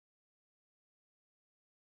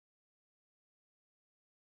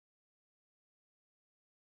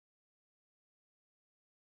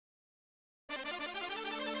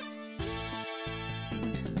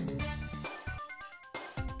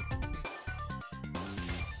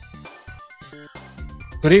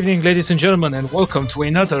Good evening, ladies and gentlemen, and welcome to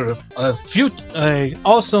another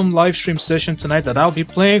awesome live stream session tonight that I'll be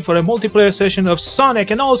playing for a multiplayer session of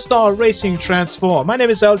Sonic and All-Star Racing Transform. My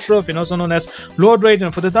name is Ultra, and also known as Lord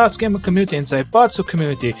Raiden for the DOS Gamer community inside Batsu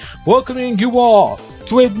community, welcoming you all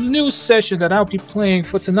to a new session that I'll be playing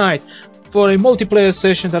for tonight. For a multiplayer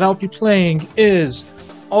session that I'll be playing is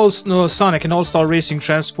Sonic and All-Star Racing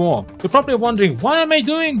Transform. You're probably wondering, why am I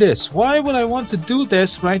doing this? Why would I want to do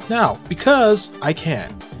this right now? Because I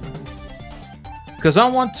can. Because I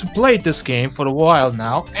want to play this game for a while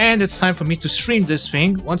now, and it's time for me to stream this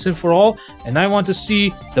thing once and for all, and I want to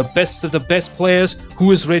see the best of the best players who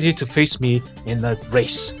is ready to face me in that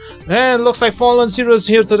race. And it looks like Fallen Zero is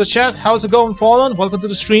here to the chat. How's it going, Fallen? Welcome to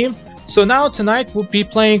the stream. So now tonight we'll be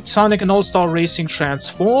playing Sonic and All-Star Racing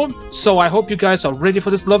Transform. So I hope you guys are ready for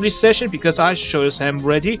this lovely session because I sure as am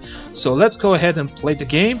ready. So let's go ahead and play the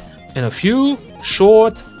game in a few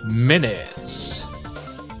short minutes.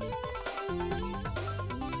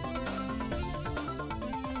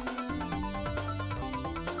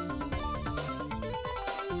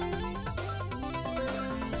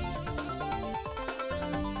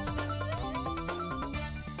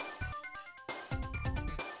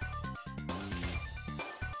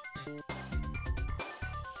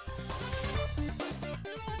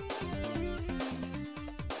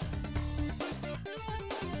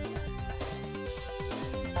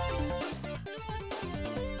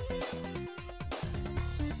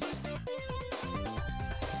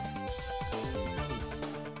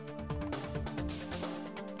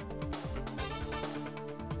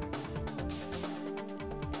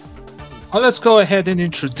 Let's go ahead and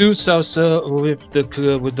introduce ourselves with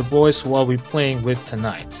the boys who are we playing with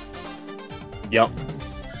tonight. Yep.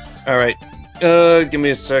 All right. Give me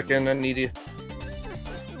a second. I need you.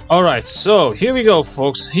 All right. So here we go,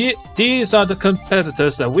 folks. These are the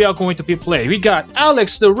competitors that we are going to be playing. We got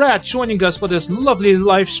Alex the Rat joining us for this lovely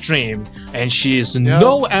live stream, and she is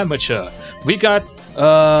no amateur. We got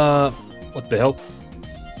what the hell?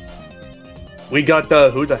 We got the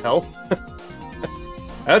who the hell?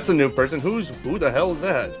 That's a new person. Who the hell is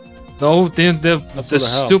that? No,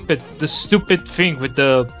 the stupid thing with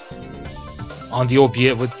the on the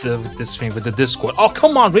OBS with this thing with the Discord. Oh,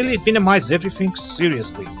 come on, really? It minimizes everything?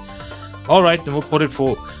 Seriously. Alright, then we'll put it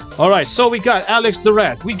full. Alright, so we got Alex the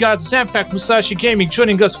Rat, we got Zampak Musashi Gaming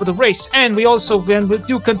joining us for the race, and we also went with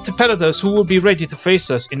new competitors who will be ready to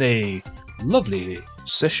face us in a lovely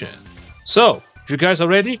session. So, if you guys are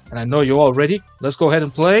ready, and I know you're all ready, let's go ahead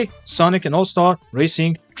and play Sonic and All-Star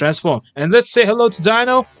Racing Transform. And let's say hello to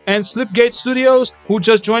Dino and Slipgate Studios, who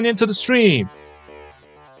just joined into the stream.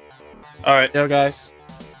 Alright. Yo, guys.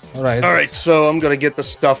 Alright, so I'm gonna get the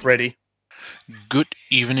stuff ready. Good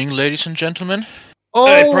evening, ladies and gentlemen. Oh,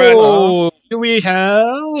 hey, here we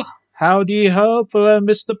have... Howdy ho,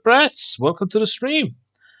 Mr. Bratz. Welcome to the stream.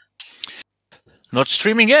 Not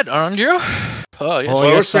streaming yet, aren't you? Oh, yes. Oh,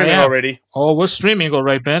 yes, we're streaming already. Oh, we're streaming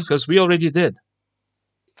alright, man, because we already did.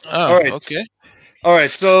 Oh, right. Okay.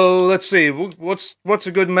 Alright, so let's see. What's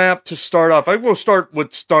a good map to start off? I will start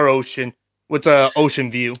with Star Ocean, with Ocean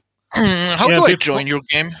View. How do I join your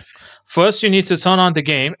game? First, you need to turn on the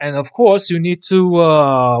game, and of course, you need to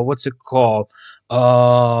what's it called?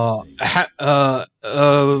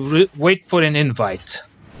 Wait for an invite.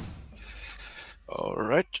 All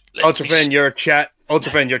right. Ultrafan,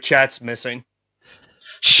 your chat's missing.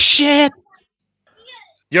 Shit!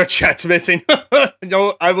 Your chat's missing.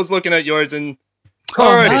 No, I was looking at yours and.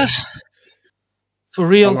 Alright. For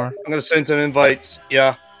real. I'm gonna send some invites.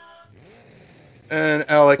 Yeah. And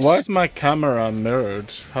Alex. Why is my camera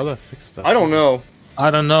mirrored? How do I fix that? I don't know.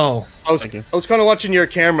 I was kind of watching your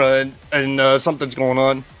camera and something's going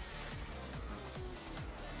on.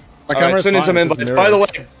 My camera's sending some invites. By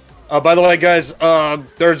the way, guys,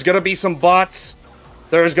 there's gonna be some bots.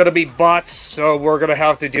 There's gonna be bots, so we're gonna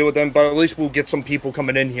have to deal with them. But at least we'll get some people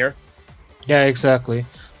coming in here. Yeah, exactly.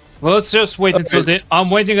 Well, let's just wait until I'm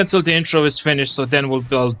waiting until the intro is finished, so then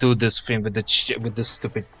we'll do this thing with the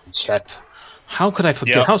stupid chat. How could I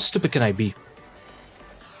forget? Yeah. How stupid can I be?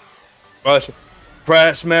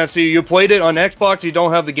 Press, man, see, you played it on Xbox, you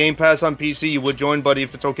don't have the Game Pass on PC, you would join, buddy.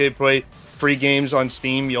 If it's okay to play free games on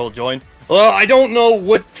Steam, you'll join. Well, I don't know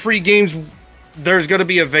what free games there's going to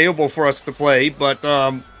be available for us to play, but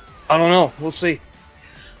I don't know. We'll see.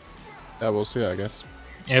 Yeah, we'll see, I guess.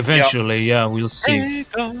 Eventually, yeah, we'll see.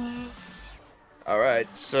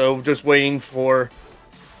 Alright, so just waiting for...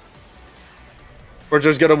 We're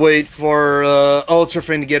just gonna wait for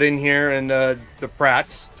Ultrafin to get in here and the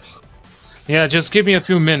Prats. Yeah, just give me a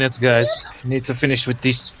few minutes, guys. I need to finish with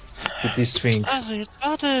this thing. Also, jetzt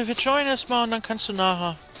warte, wir joinen erstmal und dann kannst du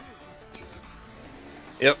nachher.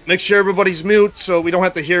 Yep, make sure everybody's mute so we don't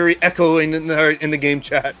have to hear echoing in the game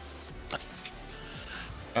chat.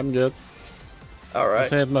 I'm good. Alright.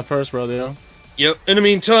 This ain't my first rodeo. Yep, in the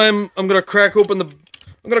meantime, I'm gonna crack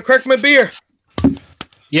my beer.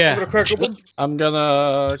 Yeah. I'm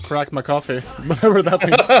gonna crack my coffee. Whatever that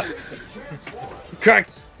means.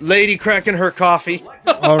 Lady cracking her coffee.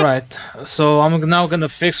 Alright, so I'm now gonna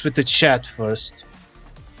fix with the chat first.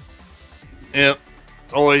 Yep,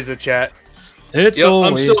 it's always the chat. It's yep,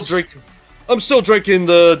 always... I'm still drinking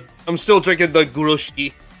the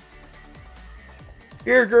grushki.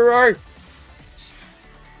 Here, Gerard.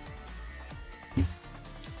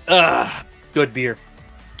 Good beer.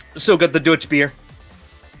 Still got the Dutch beer.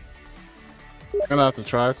 I'm gonna have to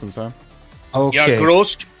try it sometime. Okay.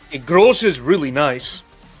 Yeah, gross is really nice.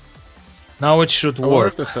 Now it should I wonder work.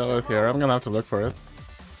 if they sell it here. I'm gonna have to look for it.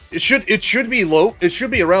 It should be low. It should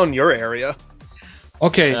be around your area.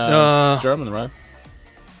 Okay, it's German, right?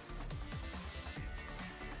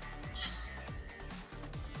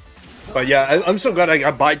 But yeah, I'm so glad I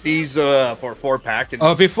bought these for 4-pack.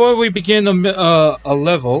 Before we begin a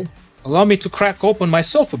level, allow me to crack open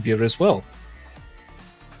myself a beer as well.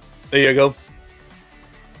 There you go.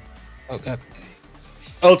 Okay.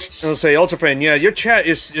 I'll say, Ultrafan, yeah, your chat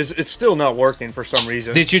is it's still not working for some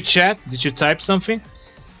reason. Did you chat? Did you type something?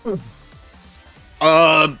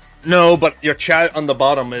 No, but your chat on the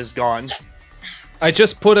bottom is gone. I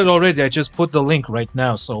just put it already. I just put the link right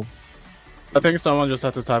now, so... I think someone just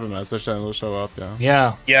had to type a message and it'll show up, yeah.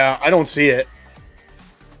 Yeah. Yeah, I don't see it.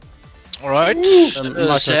 Alright,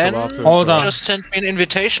 Zen hold on. just sent me an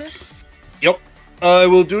invitation. Yep. I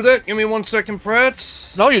will do that. Give me 1 second,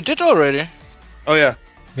 Pratt. No, you did already. Oh, yeah.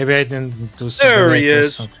 Maybe I didn't do There he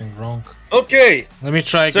is. something wrong. Okay. Let me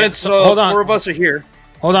try again. Since Hold on. 4 of us are here.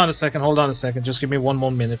 Hold on a second. Just give me 1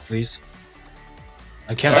 more minute, please.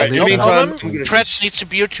 I can't Alright, believe no that. problem. Pretz needs a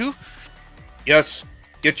beer too. Yes.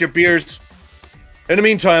 Get your beers. In the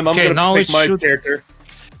meantime, I'm gonna pick my character.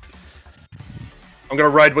 I'm gonna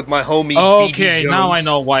ride with my homie. Okay, BD Jones. now I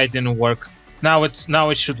know why it didn't work. Now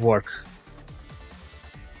it should work.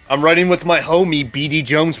 I'm riding with my homie BD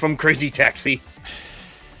Jones from Crazy Taxi.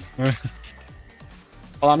 Well,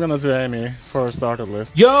 I'm gonna do Amy for a starter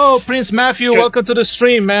list. Yo, Prince Matthew, welcome to the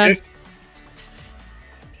stream, man.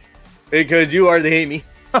 Because you are the Amy.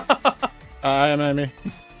 I am Amy.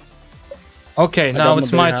 Okay, now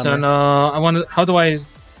it's my turn. I want to. How do I?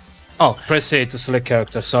 Oh, press A to select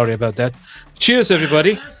character. Sorry about that. Cheers,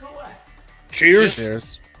 everybody. Cheers.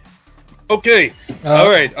 Cheers. Okay. All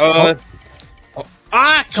right.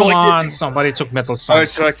 Come on! Somebody took Metal Sonic. Alright,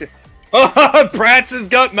 selected. Bratz has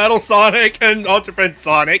got Metal Sonic and Ultra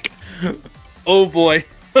Sonic. Oh boy.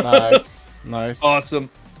 Nice. Nice. Awesome.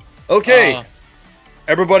 Okay.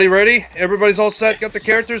 Everybody ready? Everybody's all set? Got the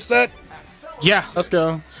characters set? Yeah. Let's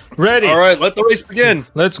go. Ready. Alright, let the race begin.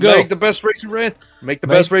 Let's go. Make the best racer win. Make the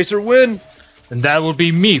best racer win. And that will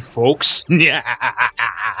be me, folks.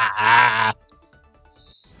 Yeah.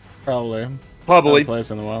 Probably. Probably.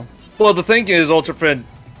 Plays in a while. Well, the thing is, Ultra Friend,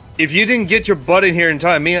 if you didn't get your butt in here in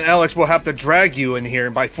time, me and Alex will have to drag you in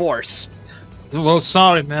here by force. Well,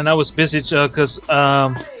 sorry, man. I was busy because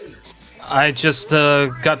I just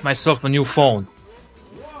got myself a new phone.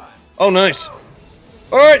 Oh, nice.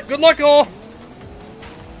 All right, good luck, all.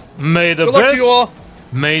 May the good luck to you all.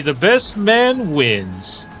 May the best man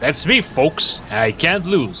wins. That's me, folks. I can't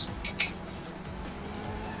lose.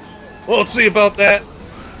 We'll see about that.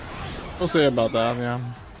 We'll see about that, yeah.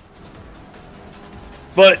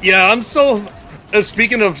 But yeah, I'm so.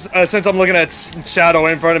 Speaking of, since I'm looking at Shadow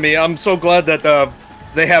in front of me, I'm so glad that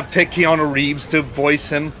they have picked Keanu Reeves to voice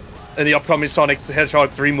him in the upcoming Sonic the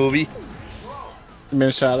Hedgehog 3 movie. You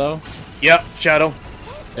mean Shadow? Yeah, Shadow.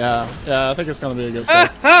 Yeah, I think it's gonna be a good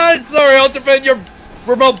pick. Sorry, Ultrafan, your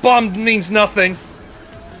remote bomb means nothing.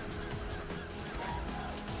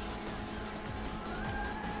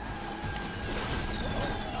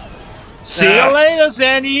 See you later,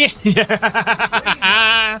 Zanny!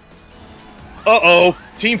 Uh-oh.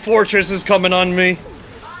 Team Fortress is coming on me.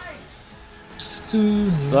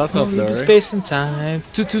 That's not scary. Space and time.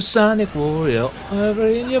 To Sonic Warrior. Ever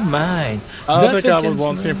in your mind. I don't think I would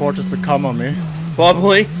want Team Fortress to come on me.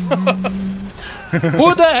 Probably.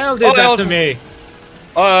 Who the hell did that to me?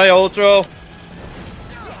 Hi, Ultra.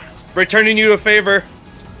 Returning you a favor.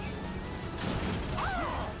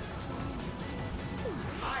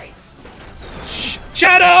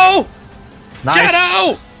 Shadow! Nice.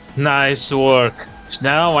 Shadow! Nice work.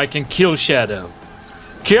 Now I can kill Shadow.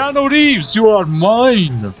 Keanu Reeves, you are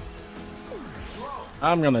mine!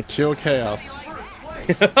 I'm gonna kill chaos.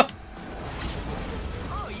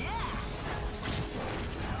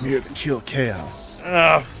 Here to kill chaos.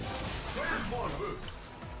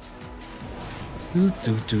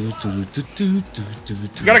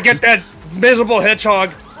 Gotta get that miserable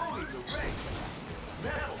hedgehog.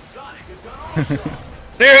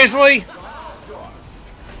 Seriously?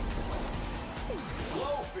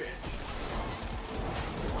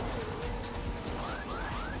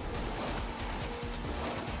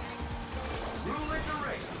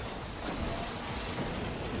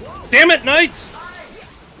 Damn it, Knights!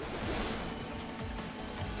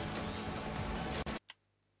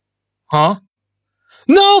 Huh?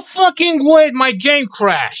 No fucking way! My game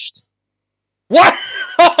crashed. What?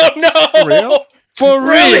 Oh no! For real? For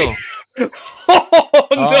Really? real. Oh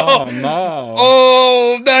no! Oh no!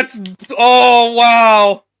 Oh, that's. Oh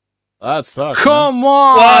wow! That sucks. Come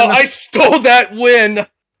on! Wow! I stole that win.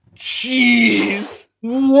 Jeez!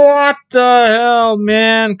 What the hell,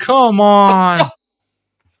 man? Come on!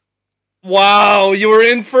 Wow! You were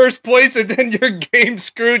in first place, and then your game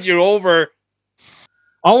screwed you over.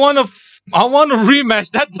 I want a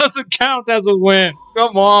rematch. That doesn't count as a win.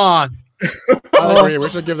 Come on. I agree. We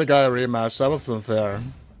should give the guy a rematch. That was unfair.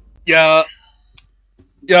 Yeah.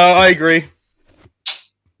 Yeah, I agree.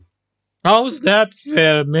 How's that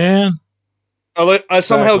fair, man? I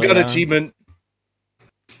somehow Exactly, got yeah. achievement.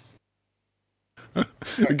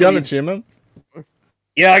 You got an achievement?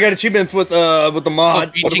 Yeah, I got achievements with the mod. For One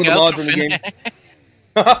of beating the mods in the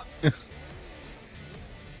game.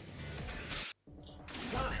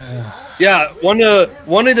 Yeah, one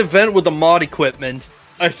an event with the mod equipment.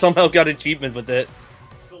 I somehow got achievement with it.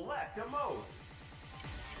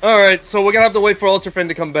 Alright, so we're gonna have to wait for Ultrafin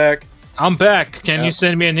to come back. I'm back. Can you Yep.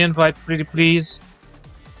 send me an invite, pretty please?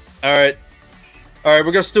 Alright. Alright,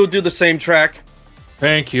 we're gonna still do the same track.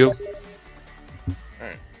 Thank you.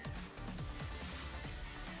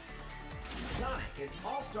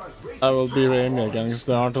 I will be Amy again because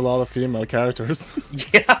there aren't a lot of female characters.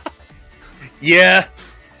 Yeah. Yeah.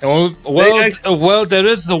 Well, there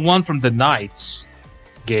is the one from the Knights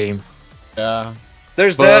game. Yeah.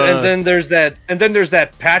 There's that, and then there's that, and then there's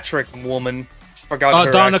that Patrick woman. Forgot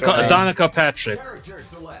her actual name. Donica Patrick.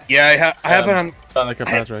 Yeah, I haven't. Danica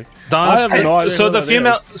Patrick. I have no idea So who the that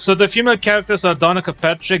female, is. so the female characters are Donica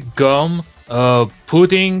Patrick, Gum,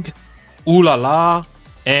 Pudding, Ooh La La,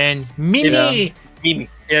 and Mimi. Mimi.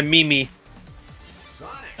 Yeah, Mimi.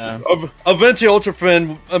 Yeah. Eventually,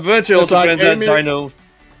 Ultrafin. Eventually, It's like Ultrafin. That Amy- Dino.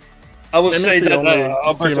 I would Amy's say the that only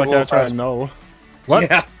Alberto female will character I pass. know. What?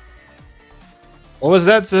 Yeah, What was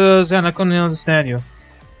that, Zen? I couldn't understand you.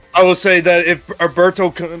 I will say that if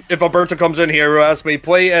Alberto comes in here, he'll ask me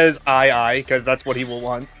play as II because that's what he will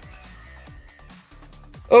want.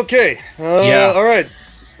 Okay. Yeah. All right.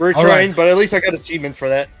 We're All trying, right. but at least I got achievement for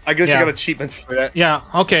that. I guess Yeah. you got achievement for that. Yeah,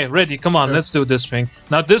 okay, ready. Come on, Sure. let's do this thing.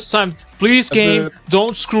 Now this time, please, That's game, it.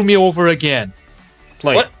 don't screw me over again.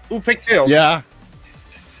 Play. What? Who picked Tails? Yeah.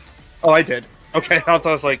 Oh, I did. Okay, I thought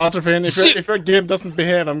I was like, Ultrafin, if your game doesn't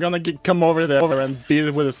behave, I'm gonna come over there and beat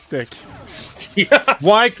it with a stick. yeah.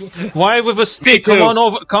 Why with a stick? too.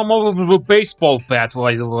 Come over with a baseball bat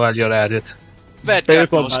while you're at it. That got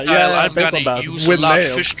Baseball no bat. style. Yeah, I'm baseball gonna bat use with a large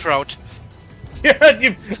nails. fish trout.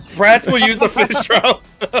 Yeah, brats will use the fish trout.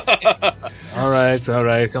 All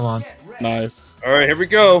right, come on. Nice. All right, here we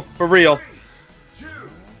go. For real.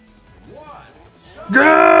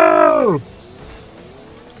 Go!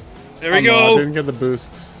 There we Oh, no, I go. didn't get the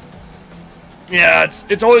boost. Yeah,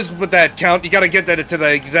 it's always with that count. You gotta get that to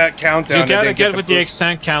the exact countdown. You and gotta then get with the boost.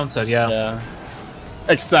 exact counter, yeah. Yeah.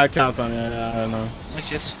 Exact countdown, yeah, I don't know.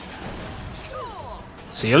 Legit.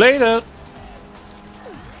 See you later.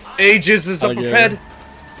 Ages is up Okay. ahead.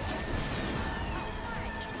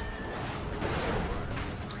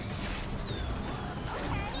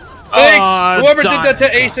 Thanks! Aw, Whoever did that to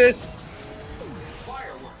Donica. Aces.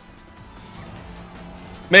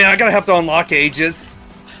 Man, I gotta have to unlock Ages.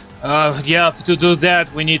 Yeah, to do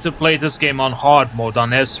that, we need to play this game on hard mode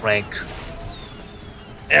on S rank.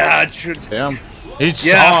 Yeah, it should. Damn. It's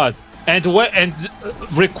Yeah. hard. And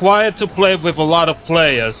required to play with a lot of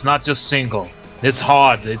players, not just single. It's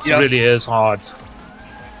hard. It Yeah. really is hard.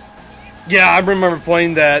 Yeah, I remember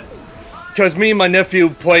playing that because me and my nephew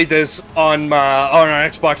played this on our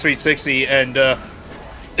Xbox 360, and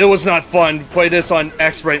it was not fun. Play this on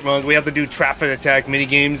X-Rate mode. We have to do traffic attack mini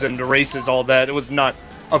games and the races, all that. It was not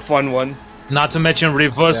a fun one. Not to mention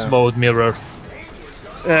reverse Yeah. mode mirror.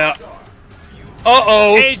 Yeah.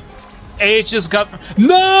 Uh-oh. Age just got...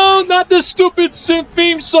 No, not the stupid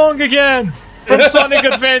theme song again! from Sonic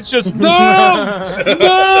Adventures. No!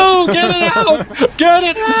 No! Get it out! Get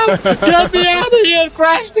it out! Get me out of here!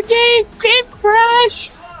 Crash the game! Game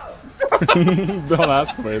crash! Don't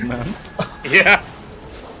ask for it, man. Yeah.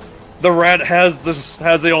 The rat has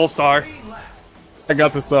the all-star. I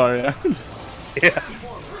got the star, yeah. Yeah.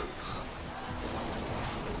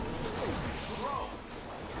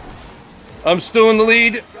 I'm still in the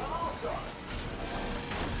lead.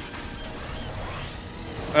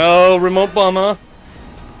 Oh, remote bomber.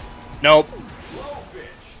 Nope.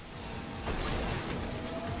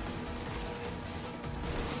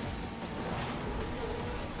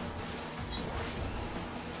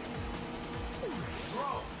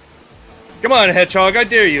 Come on, Hedgehog, I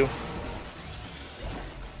dare you.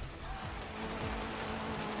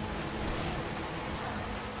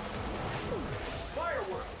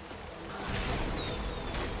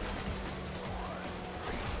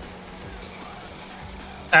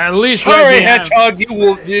 At least sorry, Hedgehog,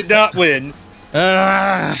 did not win.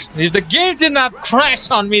 If the game did not crash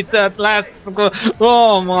on me that last...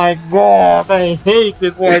 Oh my god, I hate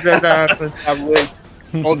it when that happens. I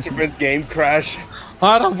win. Ultimate's game crash.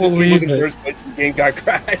 I don't believe it. First place the game got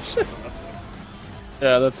crashed.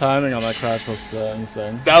 Yeah, the timing on that crash was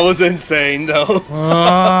insane. That was insane, though.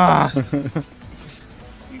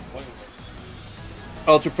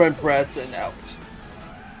 Ultra Friend press and out.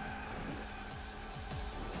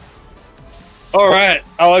 Alright,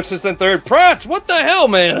 Alex is in third. Pratt, what the hell,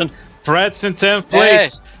 man? Pratt's in 10th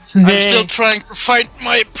place. I'm still trying to find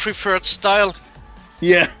my preferred style.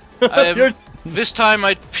 Yeah. This time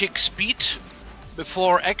I pick speed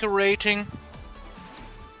before accurating.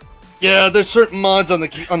 Yeah, there's certain mods on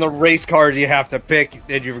the race cars you have to pick.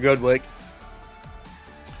 Did you for Goodwick?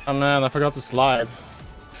 Oh man, I forgot to slide.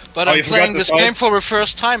 But I'm playing this game for the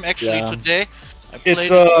first time actually today. I played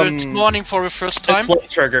it this morning for the first time. It's left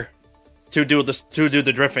trigger to do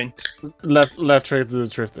the drifting. Left trigger to do the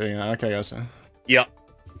drifting. Yeah, okay, gotcha. Yeah.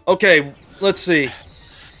 Okay, let's see.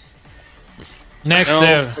 Next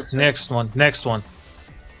one.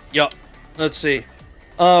 Yup. Let's see.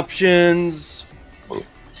 Options.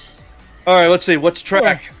 Alright, let's see. What's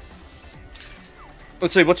track?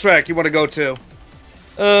 Let's see. What track you want to go to?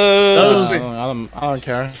 Let's see. I don't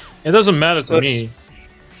care. It doesn't matter to me.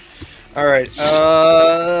 Alright.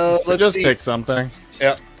 Let's just see. pick something.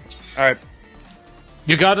 Yeah. Alright.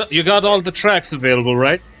 You got all the tracks available,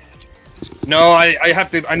 right? No,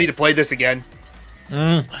 I need to play this again.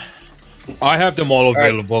 I have them all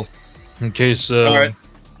available. In case Alright.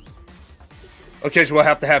 Okay, so we'll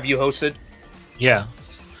have to have you hosted. Yeah.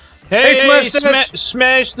 Hey,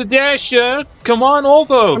 Smash the Dasher! Come on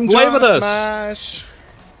over, play with us. Smash.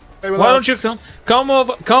 Why don't you come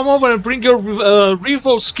over and bring your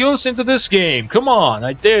revolt skills into this game? Come on,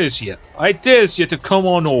 I dare you. I dare you to come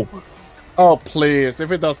on over. Oh please!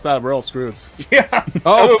 If it does that, we're all screwed. Yeah.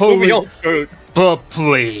 Oh, we're all screwed. But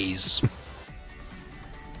please.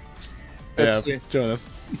 Yeah, join us.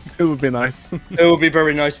 It would be nice. It would be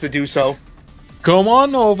very nice to do so. Come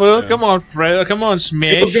on over. Yeah. Come on, Fred. Come on,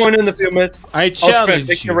 Smash. You'll join in a few minutes. I challenge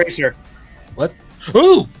pick your racer. What?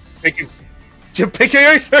 Ooh! Pick your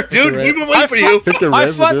racer, dude. We've been waiting for you. Pick your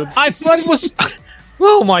racer, dude. I thought it was.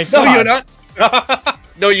 Oh my god. No, you're not.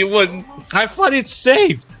 No, you wouldn't. I thought it's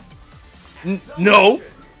saved. No.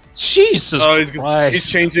 Jesus Christ. He's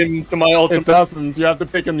changing to my ultimate. It doesn't. You have to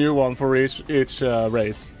pick a new one for each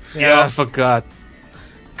race. Yeah, I forgot.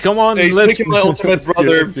 Come on, he's let's picking my ultimate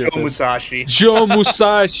brother, Joe Musashi. Joe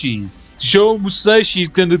Musashi. Joe Musashi is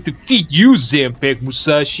gonna defeat you, Zampek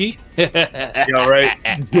Musashi. Yeah, right.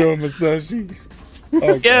 Joe Musashi.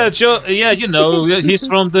 Okay. Yeah, Joe. Yeah, you know, he's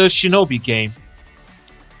from the Shinobi game.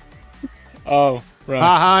 Oh, right.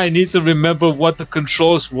 Haha, I need to remember what the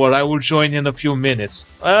controls were. I will join in a few minutes.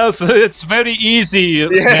 Well, so it's very easy,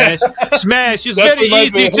 Smash. Smash, it's very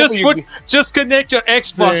easy. Just connect your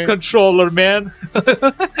Xbox controller, man.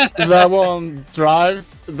 That one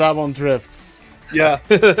drives, that one drifts. Yeah.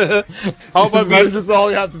 How about this is all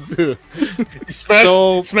you have to do.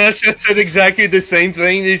 Smash just said exactly the same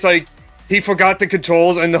thing. He's like, he forgot the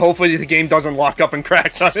controls, and hopefully the game doesn't lock up and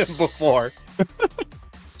crash on him before.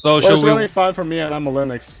 So well, it's really fine for me, and I'm a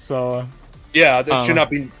Linux, so. Yeah, that should not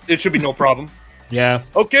be. It should be no problem. Yeah.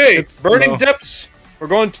 Okay, Burning Depths. We're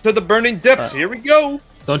going to the Burning Depths. Here we go.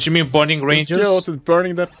 Don't you mean Burning Rangers? Let's go to the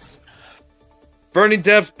Burning Depths. Burning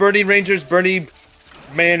Depths, Burning Rangers, Burning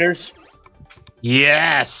Manners.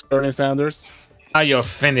 Yes. Bernie Sanders. Now you're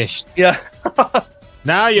finished. Yeah.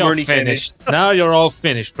 Now you're finished. Now you're all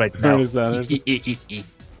finished right now. Bernie Sanders.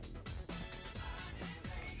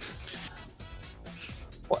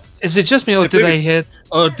 Is it just me, or did I hear?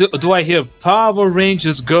 Or do I hear Power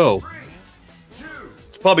Rangers Go?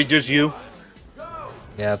 probably just you.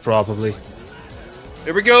 Yeah, probably.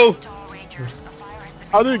 Here we go.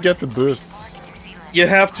 How do you get the boosts? You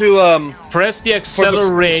have to press the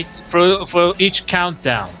accelerate for each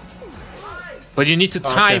countdown. But you need to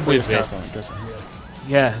time with it.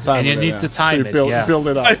 Yeah, and you need to time it. Yeah. Build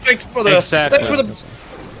it up. Thanks for the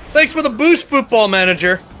thanks for the boost, Football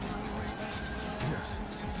Manager.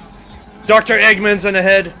 Dr. Eggman's in the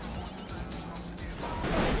head.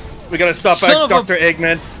 We gotta stop back Dr.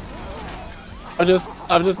 Eggman.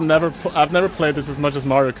 I've never played this as much as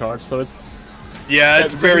Mario Kart, so it's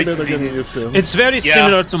very getting used to. It's very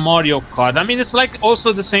similar to Mario Kart. I mean, it's like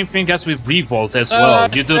also the same thing as with Revolt as well.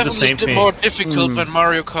 You do the same thing. It's more difficult than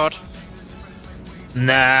Mario Kart.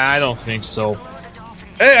 Nah, I don't think so.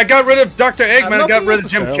 Hey, I got rid of Dr. Eggman. I got rid of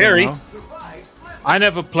Jim Carrey. No. I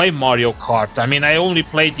never played Mario Kart. I mean, I only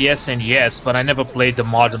played the SNES, but I never played the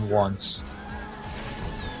modern ones.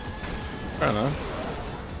 I don't know.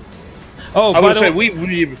 Oh, I would say we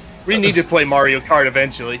need to play Mario Kart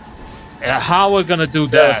eventually. How we're gonna do Yeah,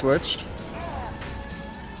 that? switched.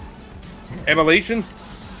 Emulation?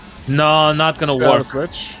 No, not gonna work.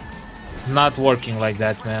 Switch. Not working like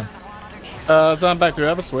that, man. So I'm back. Do you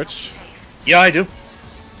have a Switch? Yeah, I do.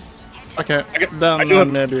 Okay,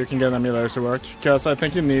 then maybe you can get an emulator to work. Because I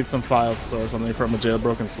think you need some files or something from a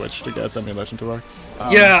jailbroken Switch to get the emulation to work.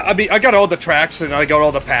 Yeah, I mean, I got all the tracks and I got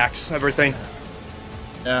all the packs, everything.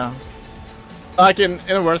 Yeah. Like in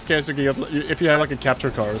a worst case, you can get, if you have like a capture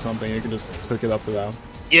card or something, you can just hook it up to that.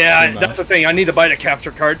 Yeah, that's the thing. I need to buy the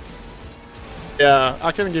capture card. Yeah,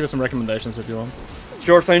 I can give you some recommendations if you want.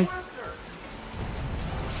 Sure thing.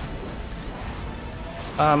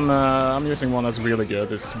 I'm using one that's really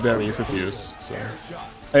good. It's very easy to use, so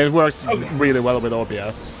it works really well with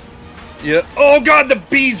OBS. Yeah. Oh god, the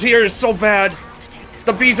bees here is so bad.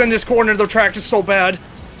 The bees in this corner of the track is so bad.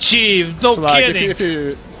 Gee, no so, like,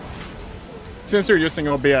 kidding. Since you're using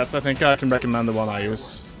OBS, I think I can recommend the one I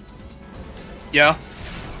use. Yeah.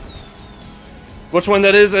 Which one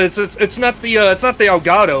that is? It's not the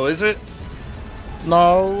Elgato, is it?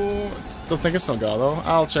 No, don't think it's Elgato.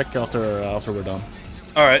 I'll check after we're done.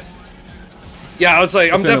 All right. Yeah, I was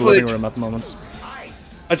like, I'm definitely in the living room at the moment.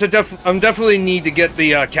 I'm definitely need to get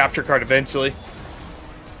the capture card eventually.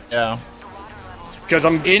 Yeah. Because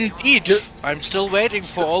I'm still waiting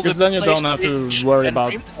for all the. Because then you don't have to worry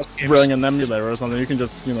about running an emulator or something. You can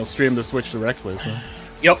just stream the Switch directly. So.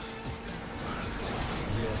 Yep.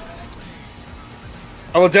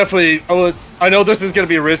 I know this is gonna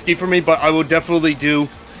be risky for me, but I will definitely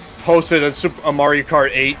post it a Mario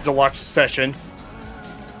Kart 8 Deluxe session.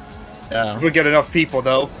 Yeah. If we get enough people,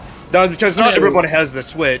 though. No, because not everybody has the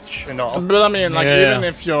Switch and all. But I mean, like, even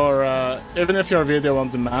if your video on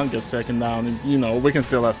demand gets taken down, we can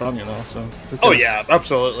still have fun, so. Oh yeah,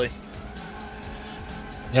 absolutely.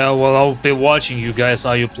 Yeah, well, I'll be watching you guys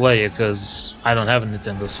how you play it, because I don't have a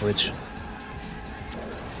Nintendo Switch.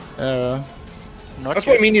 That's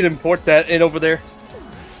why we need to import that in over there.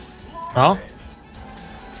 Huh?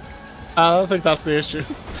 I don't think that's the issue.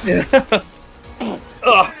 Yeah.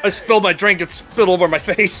 Ugh, I spilled my drink, it spilled over my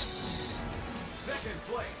face.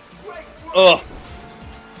 Ugh.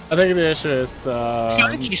 I think the issue is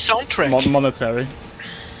soundtrack. Monetary.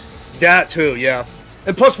 That too, yeah.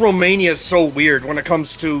 And plus Romania is so weird when it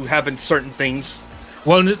comes to having certain things.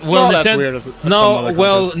 Well, that's weird as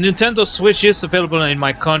Nintendo Switch is available in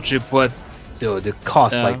my country, but dude, it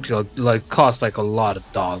costs like a lot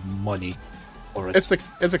of money. It's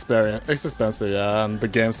expensive, yeah, and the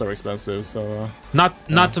games are expensive, so. Not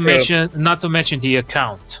to mention the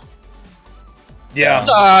account.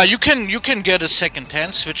 Yeah. You can get a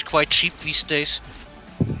second-hand Switch quite cheap these days.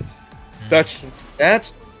 That's.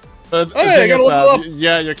 But the thing is that,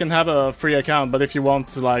 yeah, you can have a free account, but if you want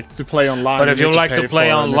to play online, but if you like to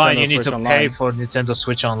play online, you need to pay for Nintendo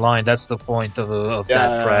Switch Online. That's the point of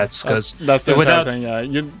that, Prats. Because that's the entire thing. Yeah,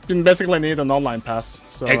 you basically need an online pass.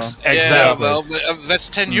 So exactly. Yeah, well, that's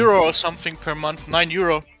 €10 or something per month.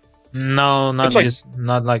 €9. No, not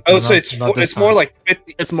like. I would say it's more like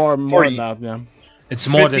 50. It's more than that. Yeah. It's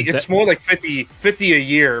more 50, than. It's more like 50 a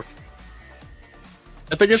year.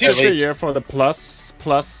 I think it's 50 a year for the plus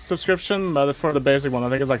subscription, but for the basic one, I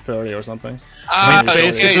think it's like 30 or something.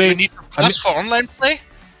 Okay, you need plus for online play?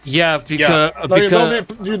 Yeah, because... No,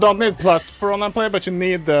 you don't need plus for online play, but you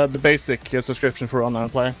need the basic subscription for online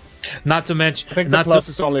play. Not to mention... I think the plus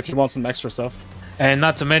is only if you want some extra stuff. And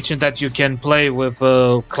not to mention that you can play with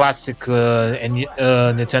classic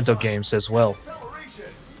Nintendo games as well.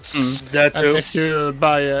 That too.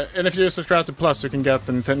 And if you subscribe to Plus, you can get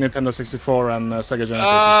the Nintendo 64 and Sega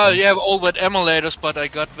Genesis. Yeah, all that emulators, but I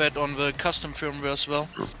got that on the custom firmware as well.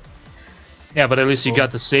 Yeah, but at least you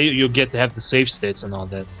got the save. You get to have the save states and all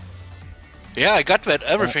that. Yeah, I got that.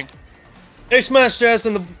 Everything. Hey, Smash Jazz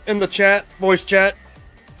in the chat, voice chat.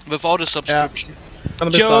 Without a subscription.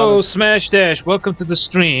 Yo, Smash Dash, welcome to the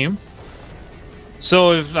stream.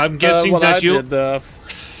 So if I'm guessing that you. What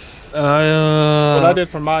I did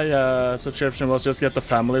for my subscription was just get the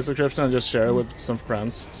family subscription and just share it with some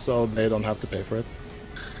friends, so they don't have to pay for it.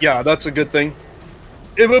 Yeah, that's a good thing.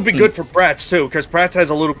 It would be good for Bratz too, because Bratz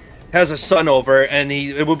has a son over, and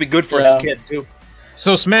it would be good for his kid too.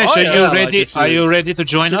 So Smash, are you ready? Are you ready to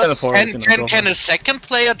join us? Can a second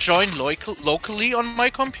player join locally on my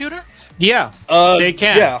computer? Yeah, they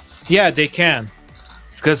can. Yeah, they can.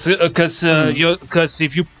 Because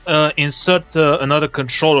if you insert another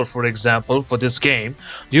controller, for example, for this game,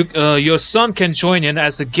 your son can join in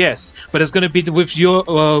as a guest, but it's going to be with your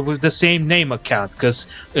with the same name account, because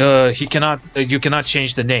you cannot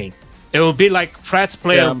change the name. It will be like Pratt's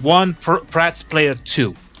Player 1, Pratt's Player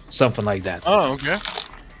 2, something like that. Oh, okay.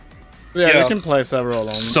 Yeah, you can play several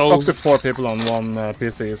up to 4 people on one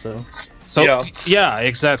PC. So yeah,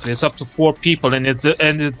 exactly. It's up to 4 people, and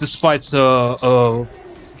it despite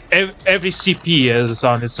every CP is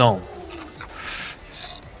on its own.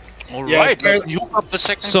 All right, let's hook up the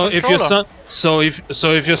second controller.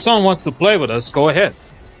 If your son wants to play with us, go ahead.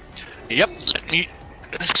 Yep, let me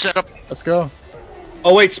set up. Let's go.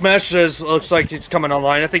 Oh wait, Smash says looks like he's coming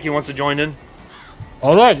online. I think he wants to join in.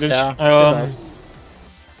 All right,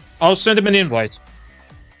 I'll send him an invite.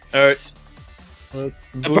 All right.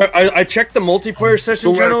 But I checked the multiplayer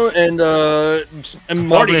session channel, and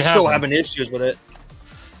Marty's still having issues with it.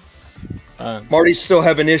 Marty's still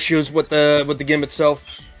having issues with the game itself.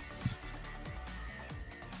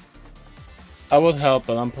 I would help,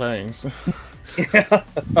 but I'm playing. So. Yeah.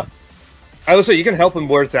 I would say you can help him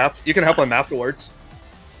You can help him afterwards.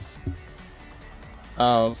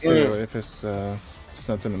 I'll see if it's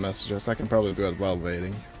sent in the messages. I can probably do it while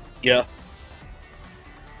waiting. Yeah.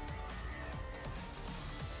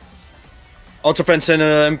 Ultrafriend sent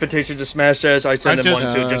an invitation to Smash Jazz. I sent him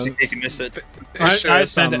one too, just in case you missed it. I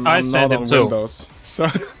sent him too. Windows, so.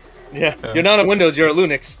 Yeah, you're not on Windows. You're a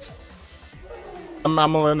Linux. I'm a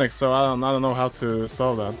Linux, so I don't know how to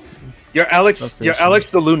solve that. You're Alex. You're Alex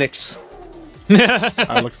the Linux.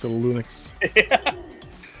 Alex the Linux. Yeah.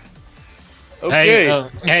 Okay.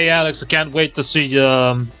 Hey, Alex, I can't wait to see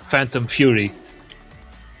Phantom Fury.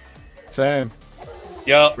 Same.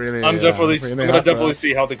 Yeah, really, I'm gonna definitely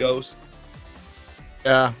see how that goes.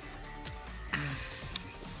 Yeah.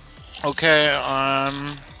 Okay,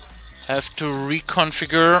 have to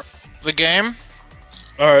reconfigure the game.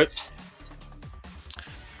 All right,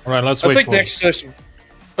 let's wait. I think next session.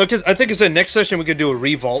 Okay, I think it's the next session we could do a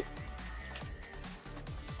revolt.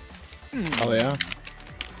 Oh yeah.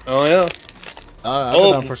 Oh yeah. I'm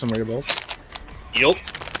down for some revolts. Yep.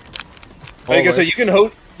 Like I said,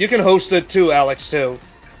 you can host it too, Alex too.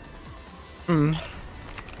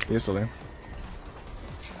 Easily.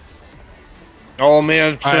 Oh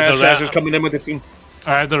man, Smash Dash is coming in with the team.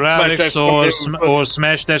 Either Alex or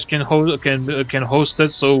Smash Dash can host it,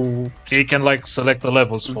 so he can like select the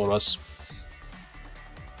levels for us.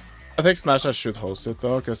 I think Smash Dash should host it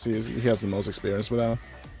though, because he has the most experience with that.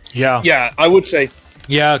 Yeah. Yeah, I would say.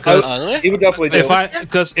 Yeah, because he would definitely do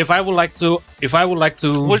it. If I would like to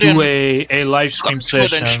do a live stream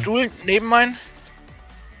session. Neben mine.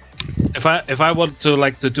 If I want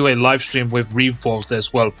to do a live stream with Revolt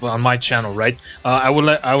as well on my channel, right? I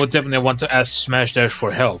would definitely want to ask Smash Dash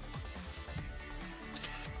for help.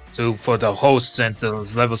 For the hosts and the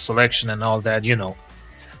level selection and all that, you know.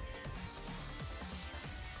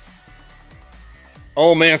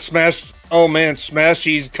 Oh man,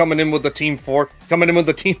 Smashy's coming in with the Team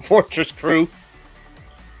Fortress crew.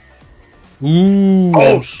 Ooh,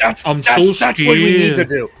 oh, that's what we need to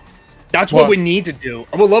do. That's what we need to do.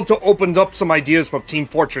 I would love to open up some ideas for Team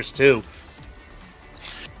Fortress 2.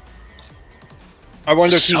 I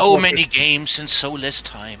wonder. So many games in so less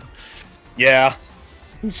time. Yeah,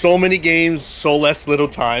 so many games, so little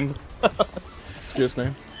time. Excuse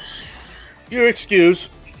me. Your excuse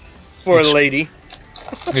for a lady.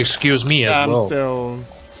 Excuse me as well. I'm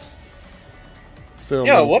still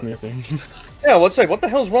sneezing. Yeah, what the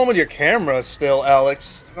hell's wrong with your camera still,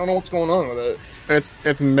 Alex? I don't know what's going on with it.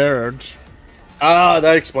 It's mirrored. Ah,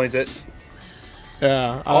 that explains it.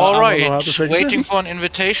 Yeah. Alright, waiting for an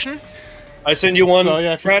invitation. I send you one. So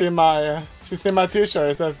yeah, if you see my t-shirt,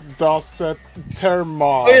 it says Das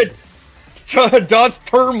Termog. Oh, yeah. Das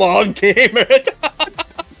Termog gamer.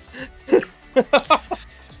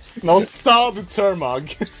 No, Saga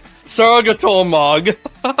Termog. Saga Termog.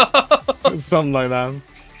 Something like that.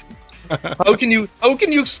 How can you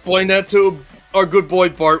explain that to our good boy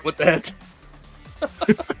Bart with that?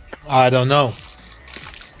 I don't know.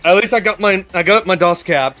 At least I got my dust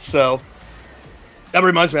cap, so that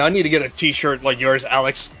reminds me, I need to get a T-shirt like yours,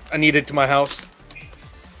 Alex. I need it to my house.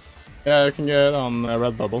 Yeah, you can get it on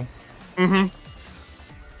Redbubble. Mm-hmm.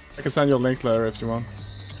 I can send you a link later if you want.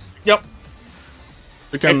 Yep.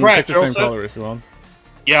 You can pick the same color if you want.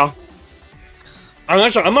 Yeah.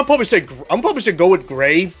 I'm gonna probably say go with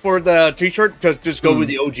gray for the T-shirt because just go with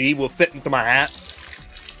the OG will fit into my hat.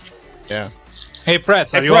 Yeah. Hey,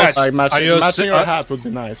 Prats, are you all matching your hat would be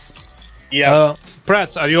nice. Yeah.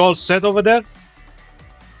 Prats, are you all set over there?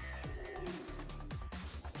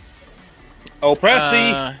 Oh,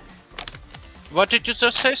 Pratsy. What did you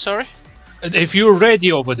just say? Sorry. If you're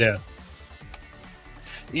ready over there.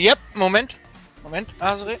 Yep, Moment.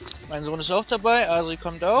 Adri. Mein Sohn ist auch dabei. Adri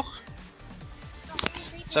kommt auch.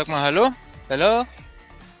 Sag mal Hallo. Hello.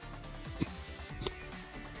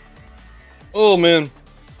 Oh, man.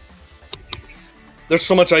 There's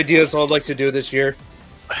so much ideas I'd like to do this year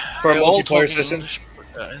for a multiplayer session.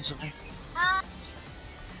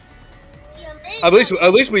 At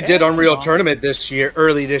least we did Unreal Tournament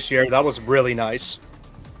early this year. That was really nice.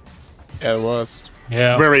 Yeah, it was.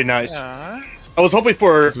 Yeah. Very nice. I was hoping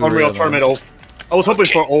for Unreal Tournament. Nice. I was hoping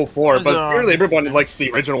for 04, but apparently everybody likes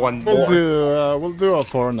the original one more. We'll do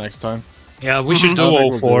 04 next time. Yeah, we should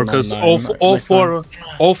do 04 because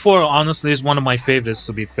 04 honestly is one of my favorites,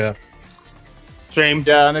 to be fair. Same.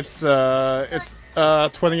 Yeah, and it's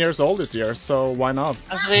 20 years old this year, so why not?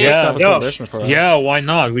 Yeah, have a celebration for that. Yeah, why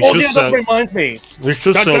not? That reminds me. We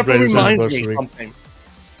should celebrate that reminds me something.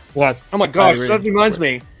 What? Oh my gosh, that reminds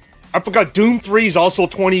me. I forgot Doom 3 is also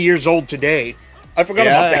 20 years old today. I forgot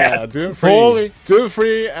about that. Yeah, Doom 3. Doom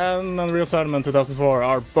 3 and Unreal Tournament 2004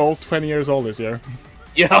 are both 20 years old this year.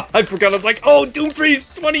 Yeah, I forgot. I was like, oh, Doom 3 is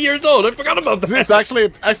 20 years old. I forgot about that. It's actually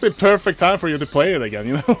perfect time for you to play it again,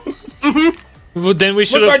 you know? Well, then we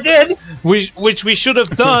should have. Which we should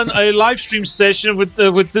have done a live stream session with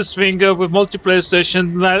this thing with multiplayer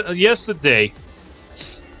session yesterday.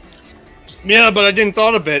 Yeah, but I didn't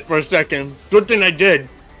thought of it for a second. Good thing I did.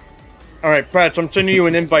 All right, Prats, I'm sending you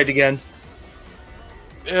an invite again.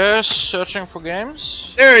 Yes, searching for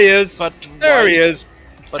games. There he is. But there he is.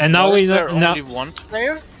 But and now we know only one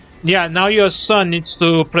player. Yeah, now your son needs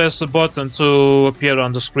to press a button to appear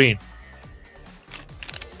on the screen.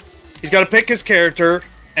 He's got to pick his character,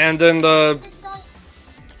 and then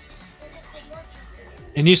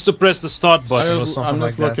he needs to press the start button or something I'm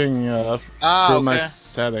just like looking through my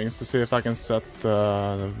settings to see if I can set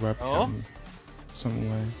the webcam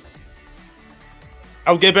some way.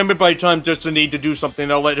 I'll give everybody time just to need to do something.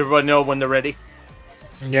 I'll let everybody know when they're ready.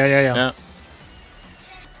 Yeah.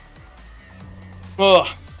 Ugh.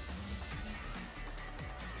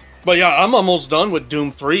 But yeah, I'm almost done with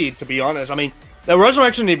Doom 3, to be honest. I mean, the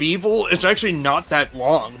Resurrection of Evil is actually not that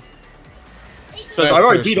long. Because I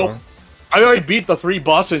already beat the 3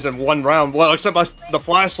 bosses in 1 round. Well, except the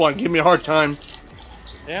last one gave me a hard time.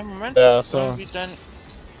 Yeah, moment. Yeah, so...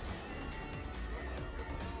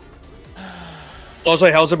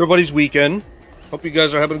 Also, how's everybody's weekend? Hope you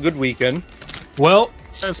guys are having a good weekend. Well,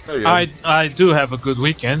 I do have a good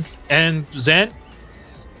weekend. And Zen,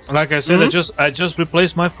 like I said, I just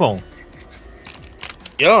replaced my phone.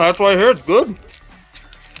 Yeah, that's what I heard. It's good.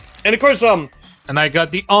 And of course, and I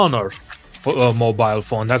got the Honor mobile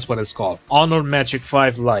phone. That's what it's called. Honor Magic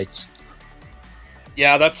 5 Lite.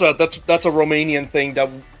 Yeah, that's a Romanian thing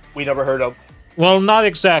that we never heard of. Well, not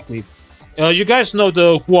exactly. You guys know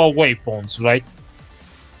the Huawei phones, right?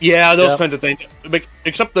 Yeah, those kinds of things.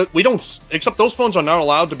 Except that except those phones are not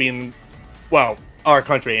allowed to be in, well, our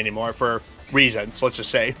country anymore for reasons. Let's just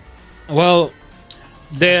say. Well,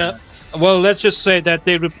 let's just say that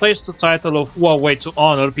they replaced the title of Huawei to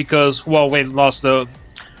Honor because Huawei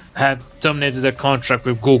had terminated their contract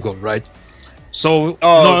with Google, right? So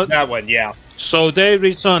that one, yeah. So they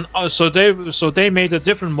returned. So they made a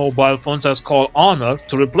different mobile phones that's called Honor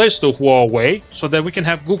to replace the Huawei, so that we can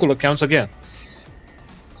have Google accounts again.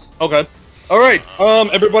 Okay. All right.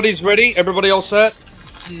 Everybody's ready. Everybody all set?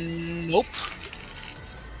 Nope.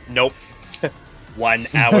 1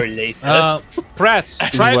 hour later. Prats,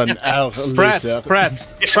 try 1 hour later. Prats,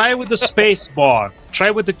 try with the space bar.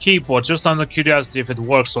 Try with the keyboard, just on the curiosity if it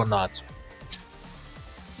works or not.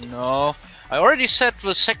 No, I already set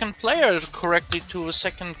the second player correctly to a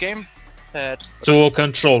second gamepad. To a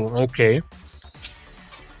controller, okay.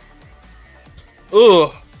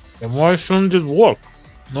 Ugh. Then why shouldn't it work?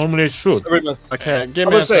 Normally it should. Okay, give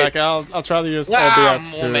me a sec. I'll try to use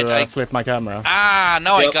OBS to flip my camera.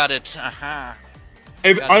 Now I got it. Aha.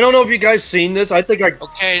 I don't know if you guys seen this. I think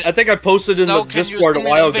I posted in the Discord a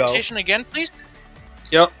while ago. Invitation again, please.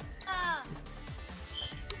 Yep.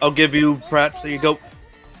 I'll give you Pratt. So you go.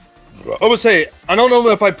 I would say I don't know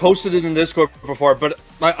if I posted it in Discord before, but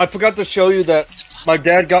I forgot to show you that my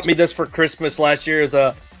dad got me this for Christmas last year as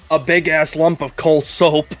a big ass lump of coal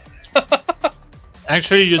soap.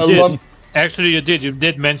 Actually, you did. Actually, you did. You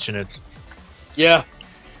did mention it. Yeah.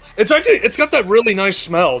 It's got that really nice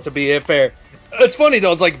smell, to be fair. It's funny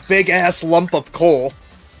though, it's like big ass lump of coal.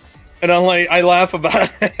 And I'm like, I laugh about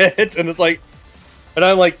it, and it's like,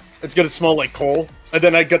 it's gonna smell like coal. And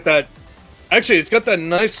then I get that, actually it's got that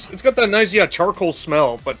nice, yeah, charcoal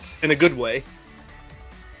smell, but in a good way.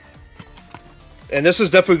 And this is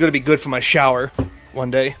definitely gonna be good for my shower one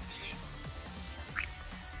day.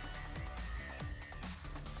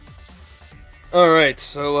 Alright,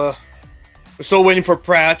 so, we're still waiting for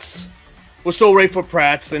Pratt's. We're still waiting for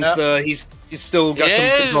Pratt since he's still got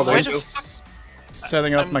some control there too.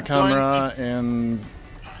 Setting up my camera in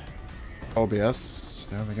OBS.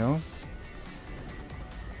 There we go.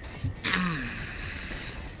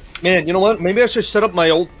 Man, you know what? Maybe I should set up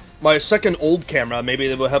my second old camera.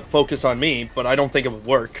 Maybe it will help focus on me, but I don't think it would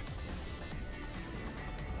work.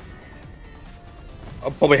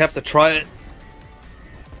 I'll probably have to try it.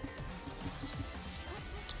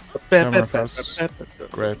 Camera first.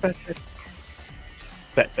 Great.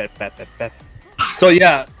 So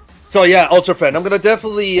yeah, Ultra Fan. I'm gonna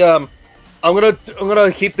definitely I'm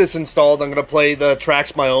gonna keep this installed. I'm gonna play the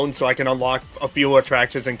tracks my own so I can unlock a few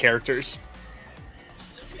attractions and characters.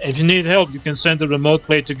 If you need help, you can send a remote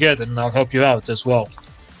play together, and I'll help you out as well.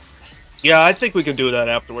 Yeah, I think we can do that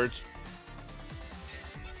afterwards.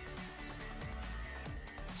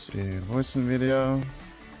 Let's see, voice and video.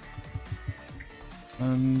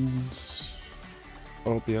 And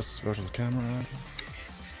OBS virtual camera.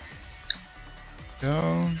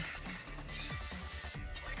 Go.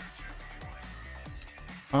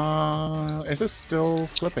 Is it still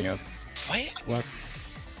flipping it? What?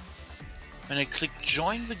 When I click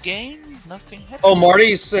join the game, nothing happens. Oh,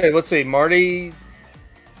 Marty's. Let's see, Marty.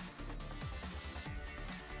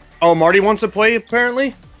 Oh, Marty wants to play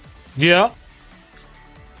apparently. Yeah.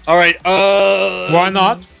 All right. Why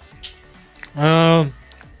not?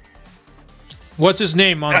 What's his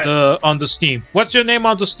name on the Steam? What's your name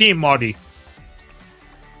on the Steam, Marty?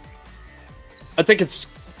 I think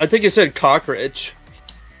it said Cockroach.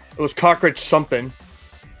 It was Cockroach something.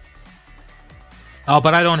 Oh,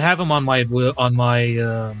 but I don't have him on my No,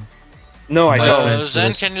 I don't.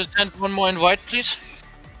 Then can you send one more invite, please?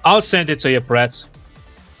 I'll send it to you, Prats.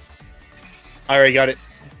 I already got it.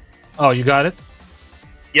 Oh, you got it?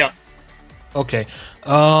 Yeah. Okay.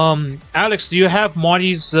 Alex, do you have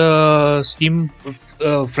Marty's Steam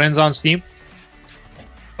friends on Steam?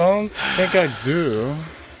 I don't think I do.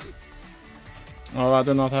 Oh, I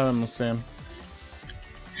do not have him on Steam.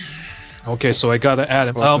 Okay, so I gotta add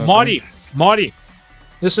him. Unfortunately. Marty,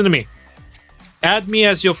 listen to me. Add me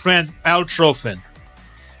as your friend, Altrofin.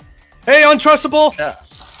 Hey, Untrustable! Yeah.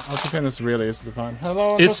 Altrofin is really easy to find.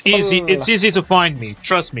 Hello, It's easy. It's easy to find me.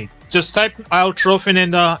 Trust me. Just type Altrofin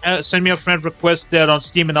and send me a friend request there on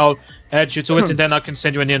Steam, and I'll add you to it, and then I can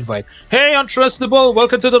send you an invite. Hey, Untrustable!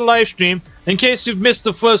 Welcome to the live stream. In case you've missed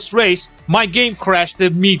the first race, my game crashed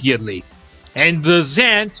immediately, and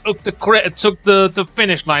Zan took the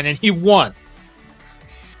finish line, and he won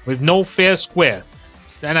with no fair square.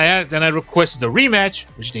 Then I requested a rematch,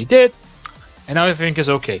 which they did, and now everything is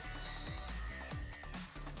okay.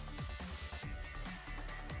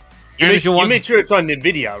 You made sure it's on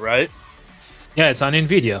NVIDIA, right? Yeah, it's on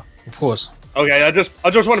NVIDIA, of course. Okay, I just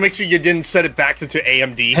want to make sure you didn't set it back to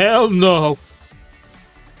AMD. Hell no.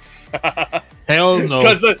 Hell no.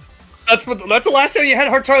 Because that's the last time you had a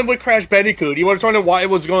hard time with Crash Bandicoot. You were trying to why it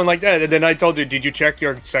was going like that, and then I told you, did you check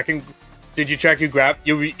your second? Did you check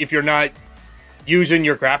if you're not using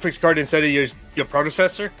your graphics card instead of your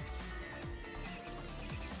processor?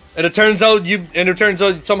 And it turns out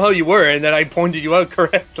somehow you were, and then I pointed you out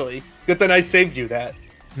correctly. Good thing I saved you that.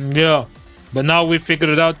 Yeah, but now we figured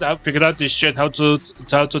it out. I figured out this shit how to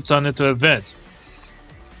turn it to events.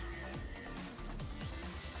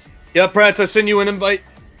 Yeah, Prats, I send you an invite.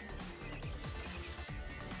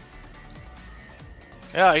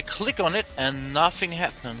 Yeah, I click on it and nothing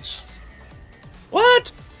happens.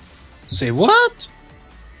 What? Say what?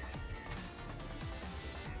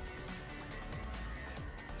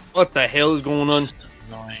 What the hell is going on?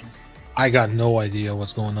 Annoying. I got no idea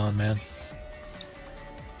what's going on, man.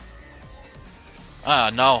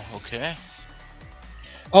 Ah, no, okay.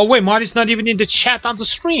 Oh wait, Marty's not even in the chat on the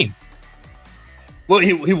stream. Well,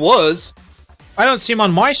 he was. I don't see him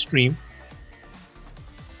on my stream.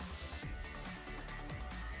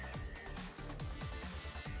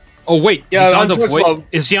 Oh wait, Yeah, he's on on the Twitch voice. mode.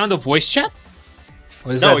 Is he on the voice chat?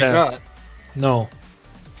 Or is No, that he's not. No.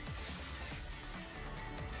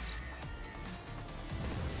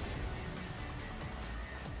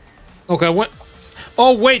 Okay, what?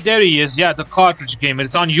 Oh wait, there he is. Yeah, the cartridge game.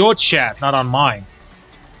 It's on your chat, not on mine.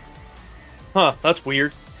 Huh, that's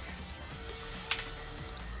weird.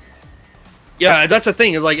 Yeah, that's the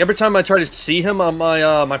thing. Is like every time I try to see him on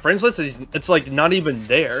my my friends list, it's like not even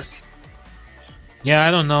there. Yeah,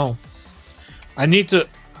 I don't know. I need to.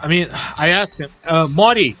 I mean, I asked him.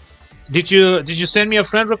 Marty, did you send me a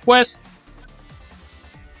friend request?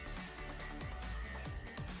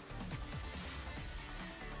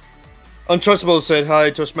 Untrustable said hi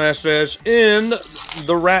to Smash Dash in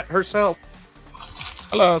the rat herself.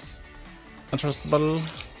 Hello. Untrustable.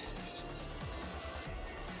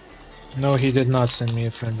 No, he did not send me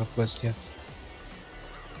a friend request yet.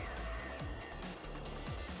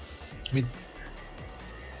 I mean,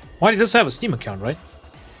 Marty does have a Steam account, right?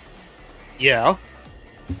 Yeah.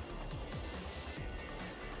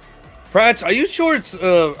 Prats, are you sure it's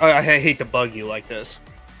I hate to bug you like this.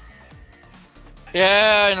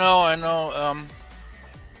 Yeah, I know.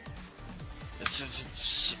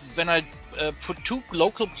 It's when I put 2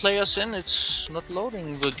 local players in, it's not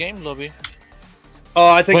loading the game lobby. Oh,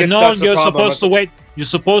 I think But it's no, that's the you're problem. supposed to wait. You're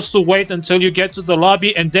supposed to wait until you get to the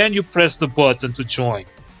lobby, and then you press the button to join.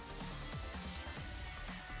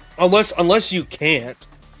 Unless you can't.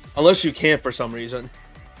 Unless you can't for some reason.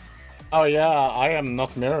 Oh yeah, I am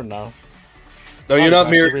not mirrored now. No, you're not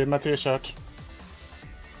mirrored. Read my t-shirt.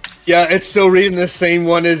 Yeah, it's still reading the same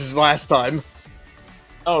one as last time.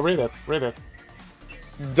 Oh, read it. Read it.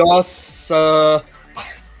 Das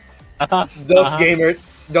Gamer.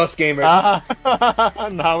 Das Gamer.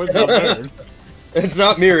 Now it's not mirrored. It's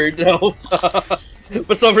not mirrored, no.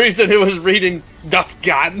 For some reason it was reading Das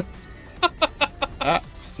Gan. Now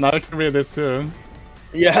I can read this too.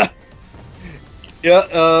 Yeah. Yeah,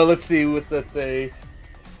 let's see what that say.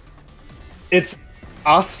 It's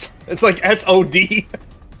us. It's like S-O-D.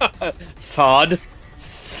 Sod.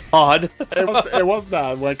 Sod. It was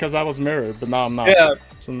that way because I was mirrored, but now I'm not. Yeah.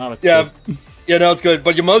 So now it's Yeah. good. Yeah, no, it's good.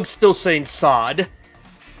 But your mug's still saying sod.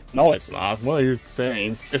 No, it's not. What are you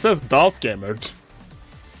saying? It says DOS Gamer.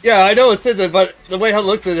 Yeah, I know it says it, but the way how it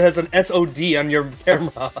looks, it has an S-O-D on your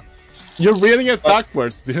camera. You're reading it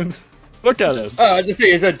backwards, dude. Look at it. Just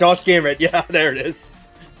see, it said DOS Gamer. Yeah, there it is.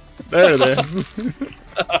 There it is.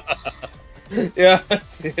 Yeah,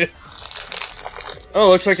 that's it. Oh,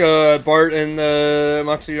 looks like Bart and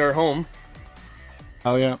Moxie are home.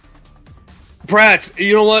 Oh yeah. Brats,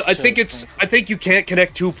 you know what? I think you can't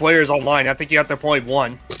connect 2 players online. I think you have to play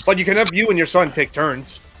 1. But you can have you and your son take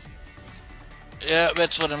turns. Yeah,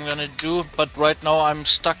 that's what I'm gonna do, but right now I'm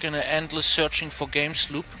stuck in an endless searching for games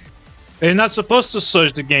loop. You're not supposed to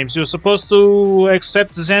search the games. You're supposed to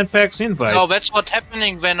accept Zanpack's invite. No, that's what's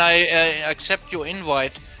happening when I accept your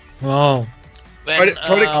invite. Oh. When,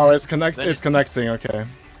 It's connecting. Okay.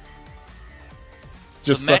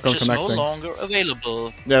 Just the stuck on match is no connecting. longer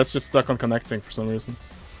available. Yeah, it's just stuck on connecting for some reason.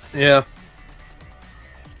 Yeah.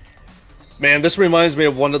 Man, this reminds me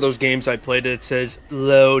of one of those games I played that says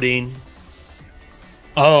loading.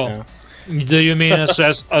 Oh. Yeah. Do you mean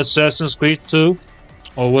Assassin's Creed 2?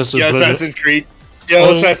 Or was it Assassin's Creed. Yeah,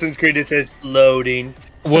 Assassin's Creed, it says loading.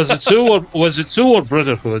 Was it 2 or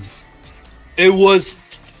Brotherhood? It was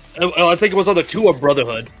I think it was either 2 or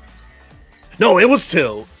Brotherhood. No, it was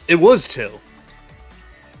 2. It was 2.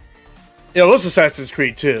 Yeah, it was Assassin's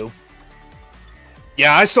Creed 2.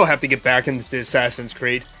 Yeah, I still have to get back into Assassin's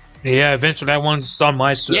Creed. Yeah, eventually I want to start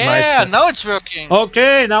my... Yeah, now it's working.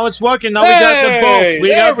 Okay, now it's working. Now we got them both. We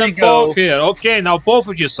got them both here. Okay, now both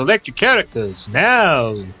of you select your characters.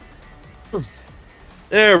 Now.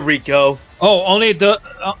 There we go. Oh, only the...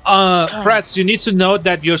 Prats, you need to know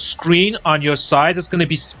that your screen on your side is going to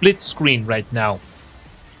be split screen right now.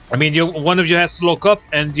 I mean, one of you has to look up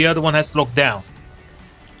and the other one has to look down.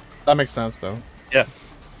 That makes sense, though. Yeah.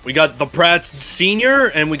 We got the Prats Senior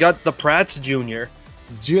and we got the Prats Junior.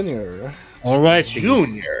 Junior. Alright.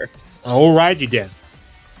 Junior. Alrighty then.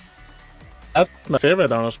 That's my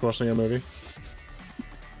favorite Arnold Schwarzenegger movie.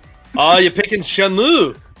 Oh, you're picking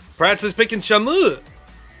Shamu. Prats is picking Shamu.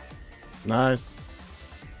 Nice.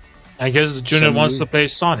 I guess the Junior wants to play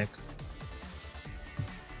Sonic.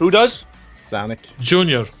 Who does? Sonic.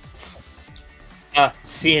 Junior.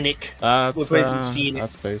 Sonic.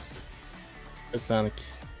 That's based. It's Sonic.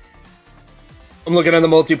 I'm looking at the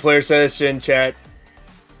multiplayer session chat.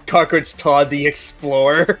 Cockroach Todd the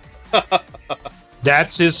Explorer.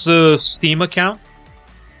 That's his Steam account?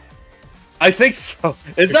 I think so.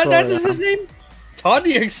 Is that his name? Todd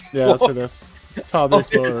the Explorer? Yes, it is. Todd the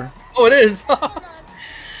Explorer. Oh, it is.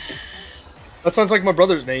 That sounds like my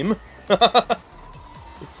brother's name.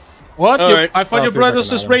 What? Right. I thought your brothers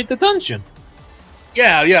just raid the dungeon.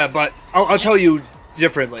 Yeah, but I'll tell you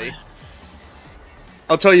differently.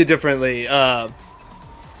 I'll tell you differently. I'll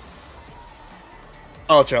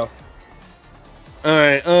tell.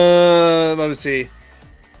 Alright, let me see.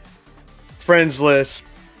 Friends list.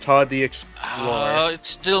 Todd the Explorer. It's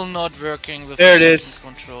still not working with there the it is.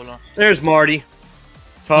 controller. There's Marty.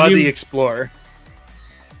 Todd the Explorer.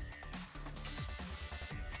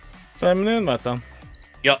 Send him an invite then.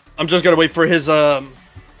 Yeah, I'm just gonna wait for his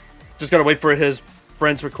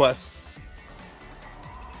friend's request.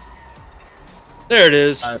 There it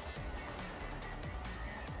is.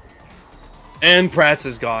 And Pratt's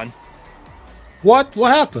is gone. What?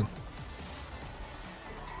 What happened?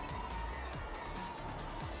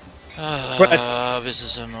 This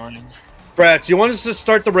is annoying. Bratz, you want us to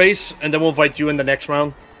start the race, and then we'll invite you in the next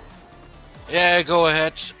round? Yeah, go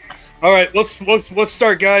ahead. All right, let's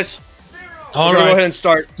start, guys. All right, right, go ahead and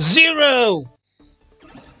start. 0.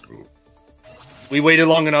 We waited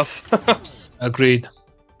long enough. Agreed.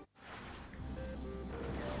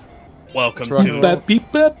 Welcome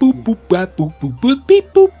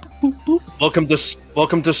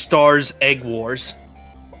to Stars Egg Wars.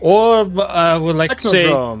 Or I would like to say,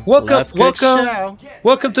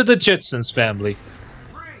 welcome to the Jetsons family.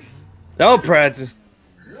 No, Pratt.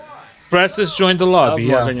 Pratt has joined the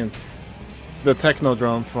lobby. I was watching the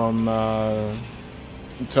Technodrome from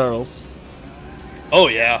Turtles. Oh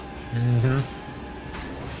yeah. Mm-hmm.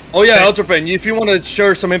 Oh yeah, Ultrafan. If you want to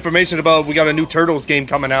share some information about, we got a new Turtles game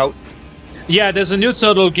coming out. Yeah, there's a new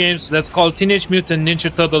Turtle game that's called Teenage Mutant Ninja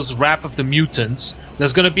Turtles: Wrath of the Mutants.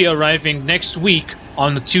 That's gonna be arriving next week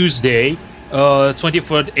on Tuesday,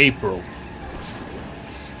 23rd April.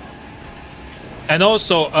 And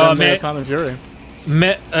also, Fury.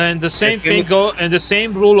 And the same thing and the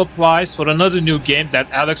same rule applies for another new game that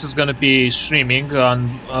Alex is gonna be streaming on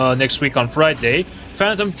next week on Friday,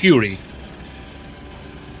 Phantom Fury.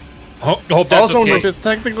 Hope that's also, okay. which is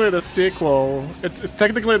technically the sequel. It's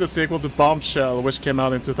technically the sequel to Bombshell, which came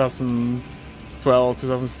out in 2012,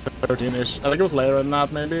 2013-ish. I think it was later than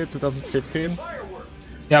that, maybe 2015.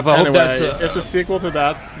 Yeah, but anyway, I hope that's it's a sequel to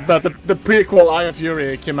that. But the prequel, Eye of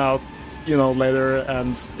Fury, came out, later,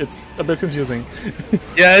 and it's a bit confusing.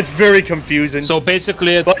 Yeah, it's very confusing. So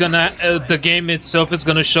basically, it's gonna the game itself is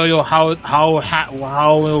gonna show you how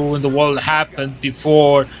in the world happened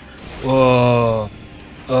before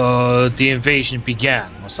the invasion began,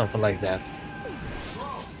 or something like that.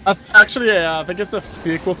 Actually, yeah, I think it's a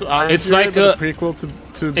sequel to Iron Fury, like a prequel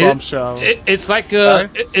to Bombshell. It's like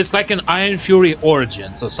it's like an Iron Fury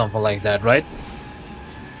Origins or something like that, right?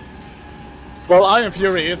 Well, Iron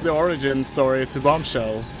Fury is the origin story to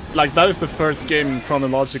Bombshell. Like, that is the first game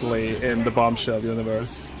chronologically in the Bombshell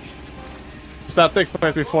universe. So that takes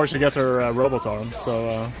place before she gets her robot arm,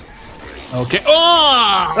 so... Okay.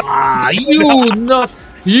 Oh!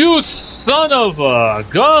 You son of a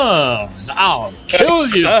gun! I'll kill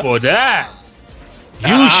you for that!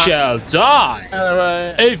 You shall die!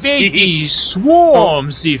 Anyway... Evade these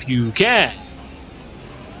swarms if you can!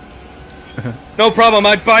 No problem,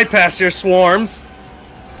 I bypass your swarms.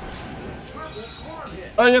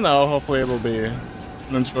 Oh, hopefully it'll be an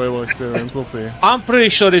enjoyable experience. We'll see. I'm pretty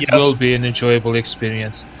sure it will be an enjoyable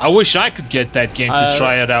experience. I wish I could get that game to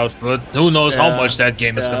try it out, but who knows how much that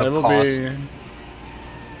game is going to cost.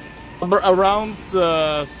 Be around,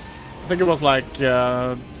 I think it was like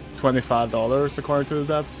 $25 according to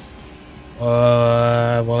the devs.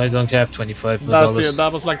 Well, I don't have $25.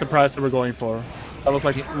 That was like the price they were going for. That was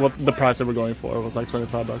like what the price they were going for. It was like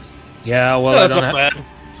 $25. Yeah, well, I don't have.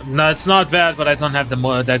 No, it's not bad, but I don't have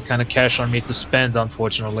that kind of cash on me to spend,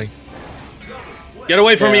 unfortunately. Get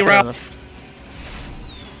away from me, Ralph.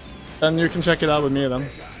 Then you can check it out with me then.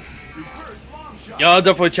 Yeah, I'll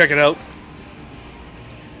definitely check it out.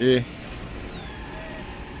 Yeah.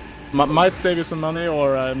 Might save you some money,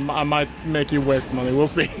 or I might make you waste money. We'll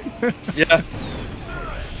see. Yeah.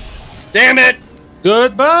 Damn it!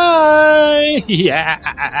 Goodbye! Yeah.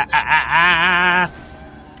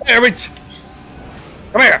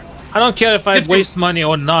 Come here! I don't care if I waste money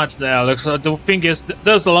or not, Alex. The thing is,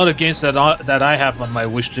 there's a lot of games that I have on my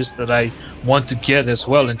wish list that I want to get as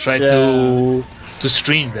well and try to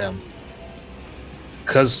stream them.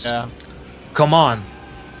 Cause, come on.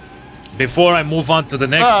 Before I move on to the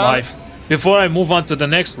next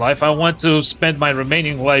life, I want to spend my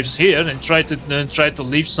remaining lives here and try to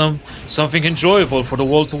leave something enjoyable for the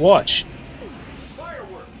world to watch.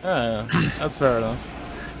 Yeah, that's fair enough.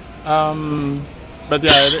 But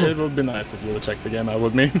yeah, it would be nice if you would check the game out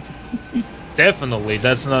with me. Definitely,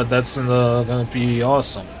 that's gonna be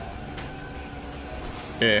awesome.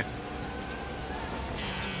 Yeah.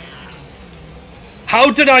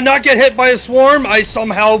 How did I not get hit by a swarm? I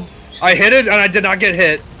hit it and I did not get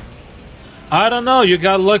hit. I don't know, you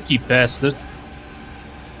got lucky, bastard.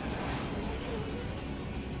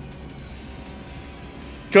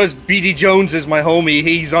 Because BD Jones is my homie,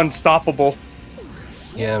 he's unstoppable.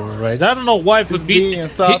 Yeah, right. I don't know why, but He's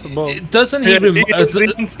unstoppable. Doesn't he?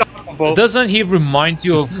 Unstoppable. Doesn't he remind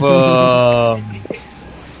you of? Oh,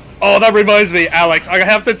 that reminds me, Alex. I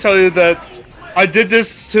have to tell you that I did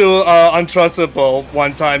this to Untrustable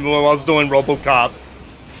one time when I was doing RoboCop.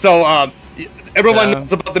 So everyone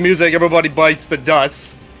knows about the music. Everybody bites the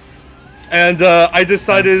dust, and I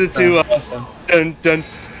decided to dun, dun,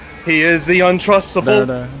 he is the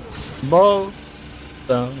untrustable. Ball.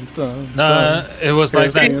 It was like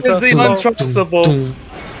He that. is the untrustable.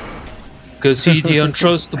 Cause he's the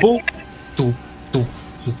untrustable.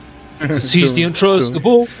 Cause he's the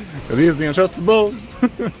untrustable. Cause he's the untrustable.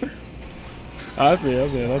 I see,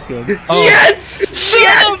 that's good. Oh. Yes!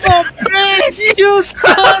 Yes! Son of a bitch! You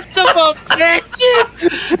sons of a bitches!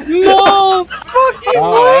 No fucking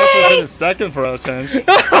Oh, I actually finished second for a change.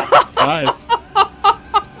 Nice.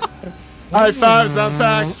 High fives, not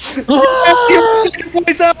backs. Second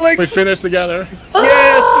place, Alex! We finished together.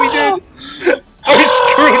 Yes, we did! I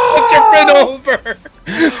screwed Ultrafin over!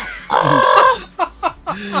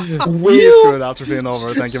 We screwed Ultrafin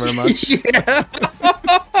over, thank you very much. Yeah.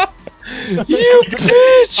 You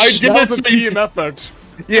bitch! I did That it was a so you, team effort.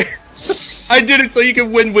 yeah. I did it so you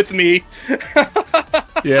can win with me.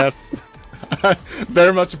 Yes.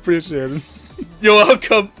 Very much appreciated. You're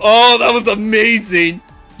welcome. Oh, that was amazing.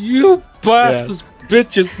 You bastards,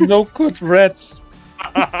 bitches, no good rats.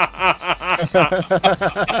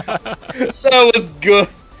 That was good.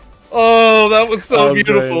 Oh, that was so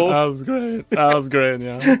beautiful. That was great,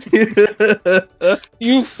 yeah.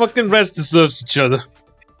 You fucking rats deserve each other.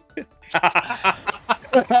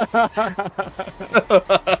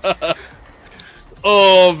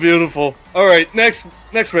 Oh, beautiful. All right, next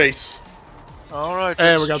race. All right.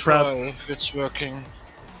 Hey, let's we got try Prats. if it's working.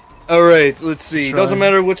 All right, let's see. Let's Doesn't try.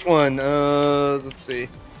 matter which one. Let's see.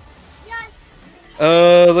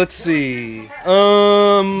 Let's see.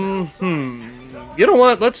 You know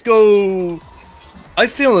what? Let's go. I'm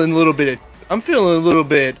feeling a little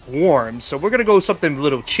bit warm, so we're gonna go something a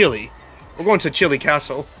little chilly. We're going to Chilly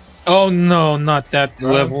Castle. Oh no, not that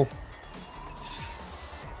level.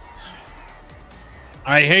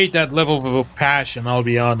 I hate that level with a passion, I'll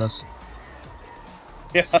be honest.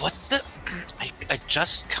 Yeah. What the? I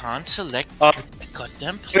just can't select Uh, a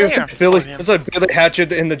goddamn player. There's a Billy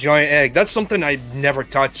Hatchet in the giant egg. That's something I never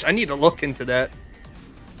touched. I need to look into that.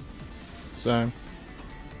 So,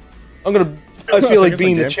 I feel like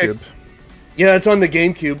being the GameCube. chick. Yeah, it's on the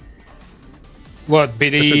GameCube. What, should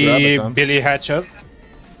grab it, then. Billy Hatchet?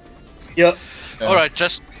 Yep. Yeah. All right,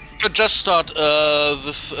 just start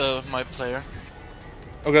with my player.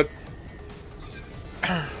 Okay.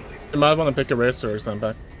 You might want to pick a racer or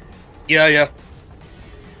something. Yeah.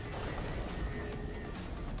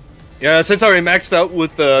 Yeah, since I already maxed out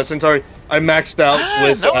with I maxed out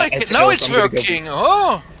with. Now it's working.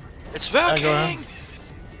 Oh, it's working. go ahead.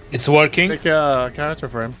 It's working? Pick a character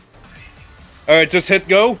for him. All right, just hit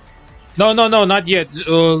go. No, not yet.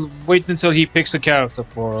 Wait until he picks a character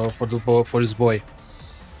for this boy.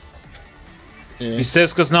 Yeah. He says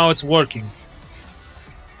because now it's working.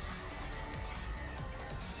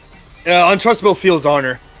 Yeah, Untrustable feels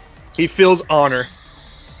honor. He feels honor.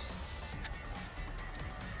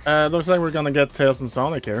 Looks like we're gonna get Tails and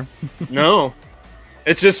Sonic here. No,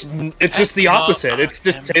 it's just the opposite. It's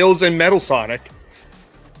just Tails and Metal Sonic.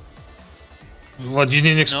 What, you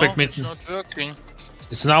didn't expect me it's to... not working.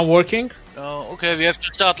 It's not working? No, okay, we have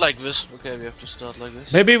to start like this.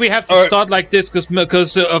 Maybe we have to start like this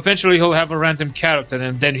because eventually he'll have a random character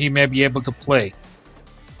and then he may be able to play.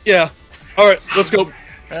 Yeah. All right, let's go.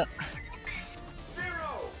 Yeah.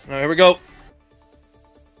 All right, here we go.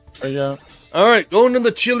 Yeah. All right, going to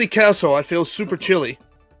the Chilly Castle. I feel super chilly.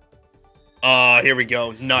 Here we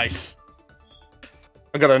go. Nice.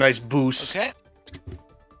 I got a nice boost. Okay.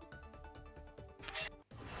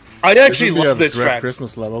 I actually love this great track.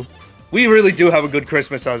 Christmas level. We really do have a good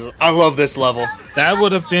Christmas. I love this level. That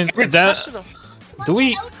would have been... that. Do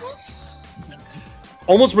we...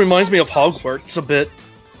 Almost reminds me of Hogwarts a bit.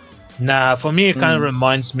 Nah, for me it kind of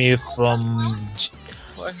reminds me from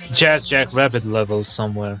Jazz Jack Rabbit level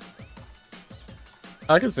somewhere.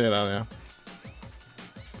 I can see that, yeah.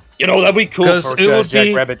 You know, that'd be cool 'Cause for it would Jack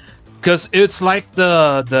be- Rabbit. Because it's like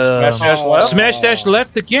the Smash Dash Left? Smash Dash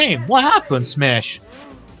left the game. What happened, Smash?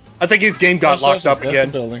 I think his game got locked up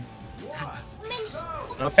again. That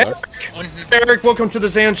sucks. Eric, welcome to the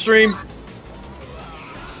Zan stream.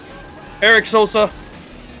 Eric Sosa.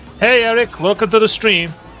 Hey Eric, welcome to the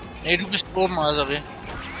stream. Nee, du bist oben, Azari.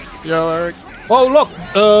 Yo, Eric. Oh look,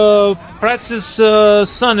 Pratz's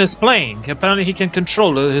son is playing. Apparently he can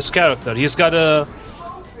control his character. He's got a...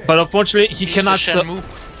 But unfortunately he cannot...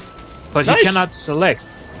 But he cannot select.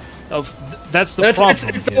 That's the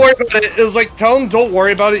problem. Don't worry about it. It was like, tell him don't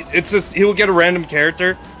worry about it. It's just, he will get a random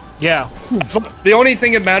character. Yeah. So the only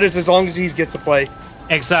thing that matters as long as he gets to play.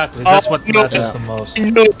 Exactly, that's what matters the most.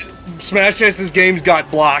 Smash S's games got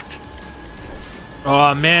blocked.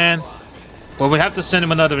 Oh man. Well, we have to send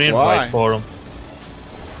him another invite for him.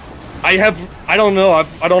 I don't know.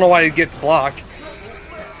 I don't know why it gets blocked.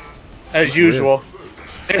 As usual. Weird.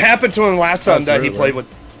 It happened to him last time that he played with.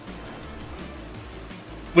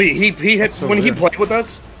 He played with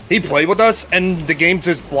us. He played with us, and the game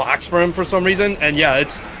just blocks for him for some reason. And yeah,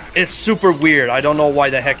 it's super weird. I don't know why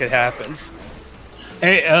the heck it happens.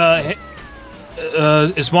 Hey,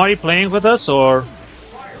 is Marty playing with us or?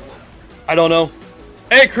 I don't know.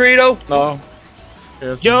 Hey, Credo. No.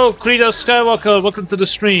 Yo, Credo Skywalker, welcome to the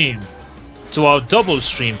stream. To our double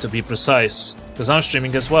stream, to be precise, because I'm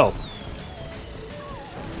streaming as well.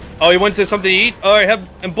 Oh, you went to something to eat? Oh, I have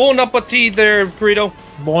and bon appetit there, Credo.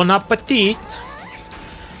 Bon appetit.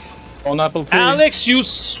 Bon appetit. Alex, you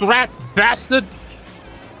rat bastard.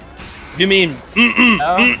 You mean?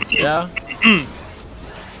 Yeah.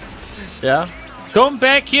 Yeah. Come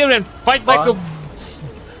back here and fight like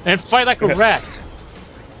a rat.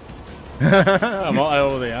 I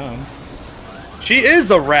already am. She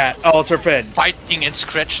is a rat, Alterfed. Fighting and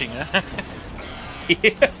scratching, huh?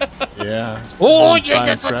 Yeah. Oh, yeah,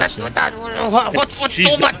 that's what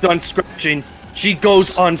She's not done scratching. She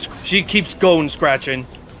goes on. She keeps going scratching.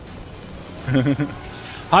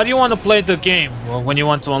 How do you want to play the game when you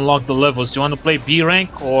want to unlock the levels? Do you want to play B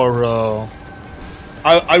rank or?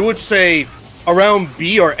 I would say around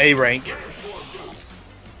B or A rank.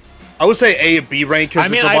 I would say A and B rank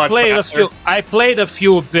because it's a lot faster. I played a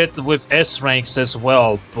few bit with S ranks as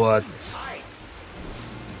well, but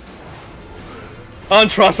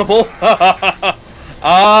untrustable.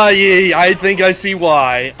 Yeah, I think I see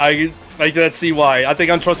why. I can see why. I think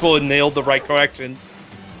Untrustable nailed the right correction.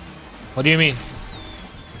 What do you mean?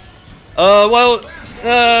 Well,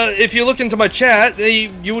 if you look into my chat,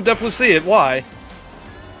 you will definitely see it. Why?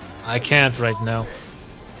 I can't right now.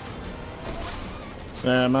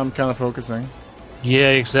 Sam, I'm kind of focusing.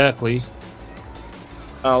 Yeah, exactly.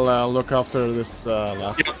 I'll look after this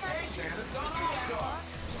lap. Yep.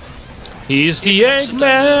 He's the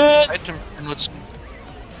Eggman!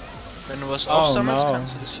 Wenn du was aufsammelst,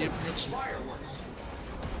 kannst du das hier benutzen.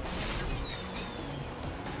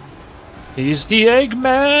 He's the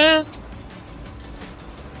Eggman!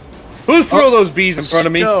 Who threw those bees in front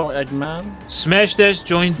of me? Go, Eggman. Smash Dash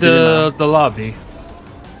joined the lobby.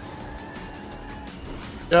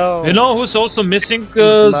 Yo. You know who's also missing,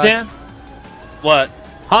 Zan? What?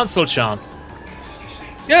 Hansel-chan.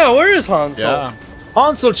 Yeah, where is Hansel? Yeah.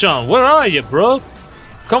 Hansel-chan, where are you, bro?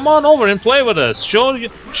 Come on over and play with us. Show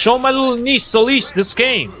my little niece Celeste this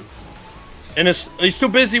game. And he's too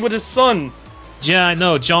busy with his son. Yeah, I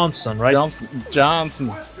know, Johnson, right?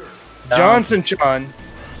 Johnson-chan.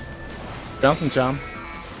 Johnson-chan.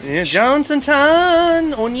 Yeah,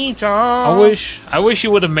 Johnson-chan, Oni-chan. I wish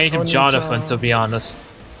you would have made him Jonathan, to be honest.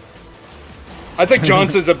 I think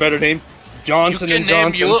Johnson's a better name. Johnson you can and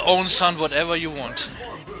Johnson. name your own son whatever you want.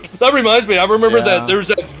 That reminds me. I remember that there's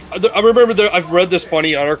that. I remember that I've read this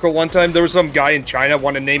funny article one time. There was some guy in China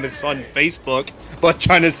wanted to name his son Facebook, but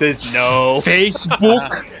China says no.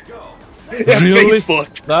 Facebook. Yeah, Really?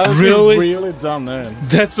 Facebook. That was Really? a really dumb name.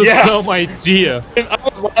 That's a dumb idea. And I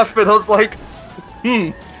was laughing. I was like,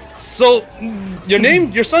 So,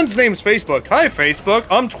 your son's name is Facebook. Hi, Facebook.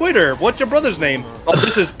 I'm Twitter. What's your brother's name? Oh,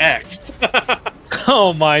 this is X.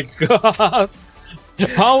 Oh my god.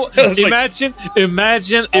 How imagine if a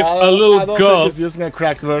little I don't girl think he's using a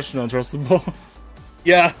cracked version of Untrustable.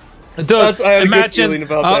 Yeah. Dude, I had a good feeling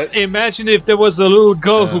about that. Imagine if there was a little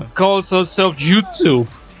girl who calls herself YouTube.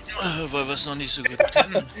 Weil wir es noch nicht so gut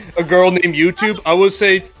kennen. A girl named YouTube. I would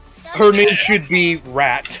say her name should be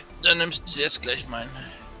Rat. Dann nimmst du jetzt gleich meinen.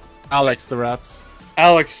 Alex the Rats.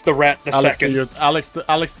 Alex the Rat the second. Alex the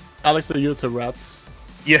YouTube Rats.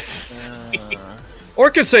 Yes. Or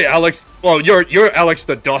could say Alex. Well, you're Alex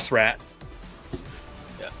the Dust Rat.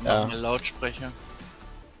 Ja, mach mir Lautsprecher.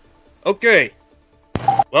 Okay.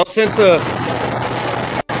 Well, since oh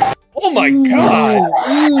my god.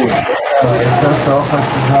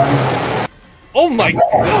 Oh my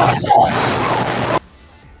god.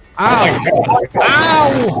 Ow!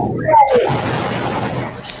 Ow!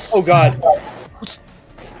 Oh god.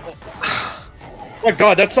 Oh my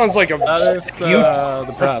god, that sounds like a That is the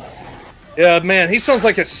Prats. Yeah, man, he sounds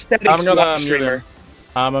like a static I'm gonna live unmute streamer. him.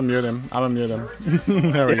 I'm unmute him. I'm unmute him.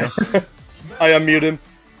 There we go. I unmute him.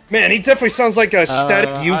 Man, he definitely sounds like a static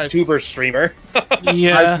YouTuber streamer.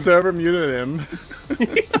 Yeah. I server muted him.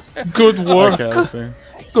 Good work. Okay, let's see.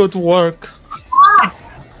 Good work.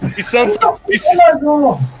 He sounds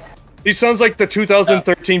like the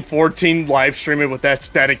 2013-14 live streamer with that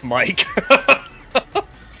static mic.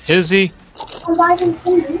 Is he?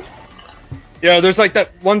 Yeah, there's like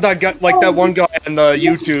that one guy on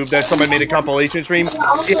YouTube that somebody made a compilation stream.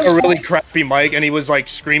 He had a really crappy mic, and he was like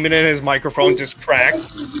screaming in his microphone, just cracked.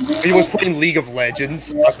 He was playing League of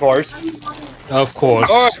Legends, of course. Of course.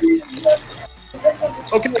 Alright.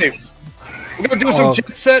 Okay, we're gonna do some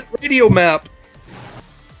Jet Set Radio map.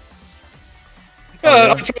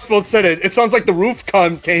 I just about said it. It sounds like the roof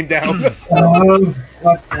came down.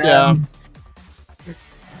 Yeah.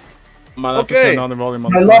 Might have to turn on the volume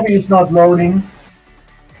on My this lobby is not loading.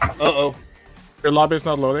 Uh-oh. Your lobby is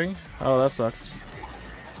not loading? Oh, that sucks.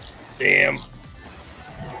 Damn.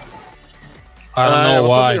 I don't know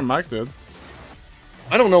what's up why. with your mic, dude?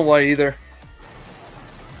 I don't know why either.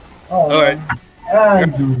 Oh, Alright.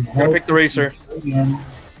 and Gotta pick the racer. again.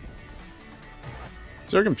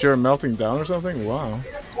 Is your computer melting down or something? Wow.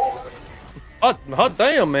 Hot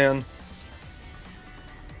damn, man.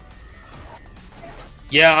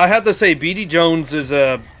 Yeah, I have to say, BD Jones is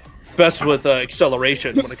best with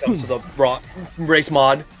acceleration when it comes to the race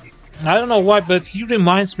mod. I don't know why, but he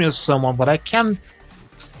reminds me of someone, but I can't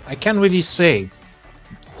really say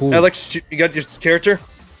who. Alex, you got your character?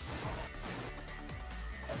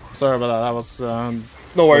 Sorry about that. I was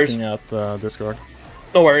No worries. looking at Discord.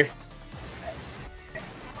 Don't worry.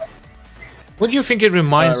 What do you think it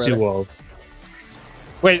reminds Alright, you of?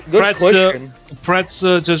 Wait, Good question. Pratt's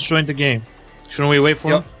just joined the game. Shouldn't we wait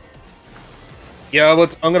for him? Yeah, I'm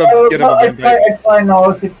gonna Oh, get him no, a it's fine now.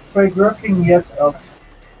 If it's straight working, yes, I'll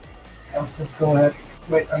just go ahead.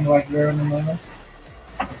 Wait, I'm right there in a moment.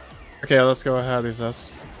 Okay, let's go ahead, he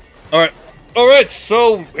says. Alright,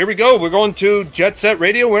 so here we go. We're going to Jet Set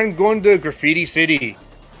Radio. We're going to Graffiti City.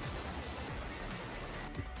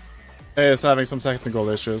 Hey, it's having some technical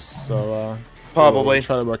issues, so Probably. we'll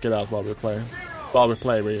try to work it out while we play. While we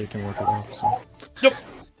play, we can work it out. So. Yep.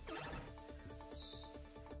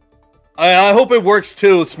 I hope it works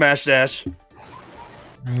too, Smash Dash.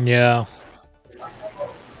 Yeah.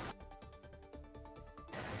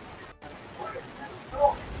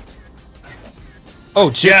 Oh,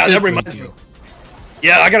 Yeah, Jet that Set reminds Radio. me.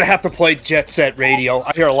 Yeah, I gotta have to play Jet Set Radio.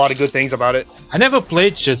 I hear a lot of good things about it. I never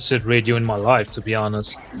played Jet Set Radio in my life, to be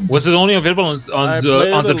honest. Was it only available on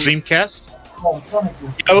the Dreamcast? Yeah,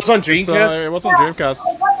 it was on Dreamcast. It was on Dreamcast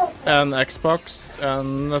and Xbox,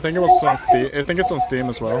 and I think it was on Steam. I think it's on Steam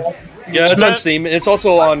as well. Yeah, it's on Steam. It's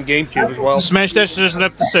also on GameCube as well. Smash Dash just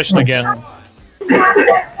left the session again.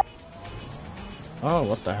 Oh,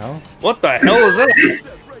 what the hell? What the hell is that?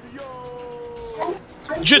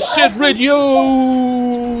 Jet Set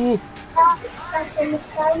Radio!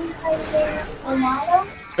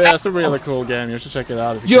 Yeah, it's a really cool game. You should check it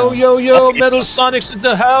out. If you Yo, can. yo, yo, Metal Sonic's in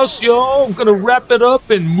the house, yo! I'm gonna wrap it up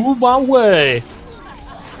and move my way.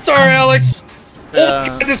 Sorry, Alex.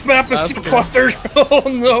 Yeah, Oh, this map is that's so okay. clustered. Oh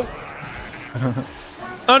no. But yeah,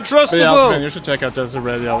 Sven, Untrustable! you should check out Jet Set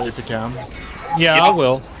Radio if you can. Yeah, I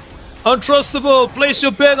will. Untrustable! Place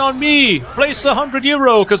your bet on me! Place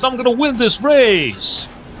 €100, cause I'm gonna win this race!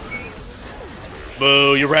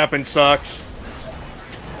 Boo, your rapping sucks.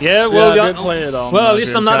 Yeah, well, yeah, I did play it on, well, at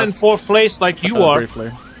least I'm not in Dreamcast, 4th place like you are.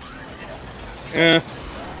 Briefly. Yeah.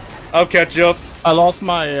 I'll catch you up. I lost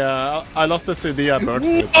my I lost the CD I burned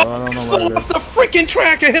it, so I don't know where it Off the is. freaking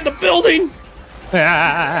track! I hit the building.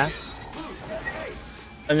 And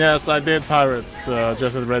yes, I did pirate Jet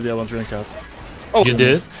Set Radio on Dreamcast. Oh, You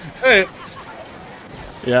did? Hey,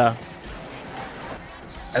 Yeah,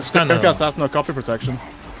 That's kinda... Dreamcast has no copy protection.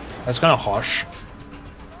 That's kinda harsh.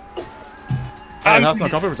 It has no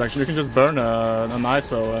copy protection. You can just burn an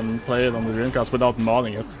ISO and play it on the Dreamcast without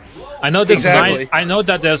modding it. I know that Exactly. I know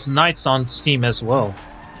that there's nights on Steam as well.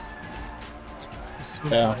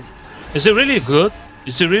 Yeah. Is it really good?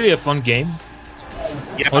 Is it really a fun game?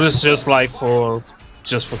 Yeah. Or is it just like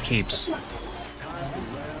just for keeps?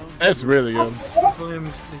 It's really good.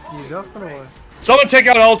 someone take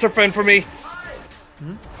out Ultrafen for me.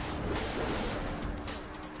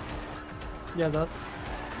 Yeah, that.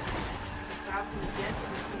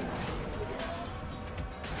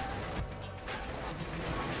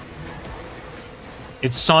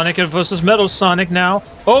 It's Sonic versus Metal Sonic now.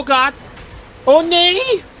 Oh god! Oh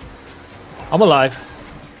nay! I'm alive.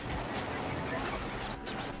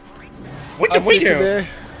 What did we do?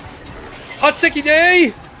 Hot sicky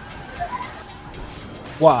day!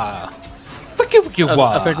 Wow.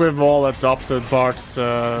 Wow. I think we've all adopted Bart's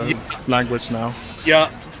language now. Yeah,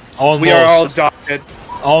 Almost. we are all adopted.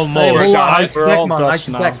 Almost. We're all Dutch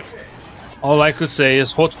now. All I could say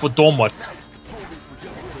is hot for Domot.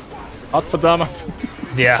 Hot for Damat.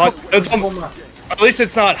 Yeah. At least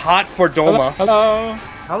it's not hot for Doma. Hello.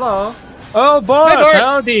 Hello. Oh, Bart, Bart.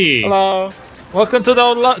 howdy. Hello. Welcome to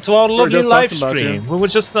our lovely just live talking about stream. you. We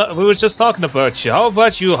were just talking about you. How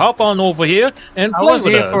about you hop on over here and I play was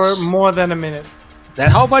with here us? for more than a minute. Then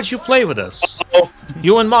how about you play with us? Uh-oh.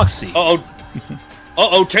 You and Moxie.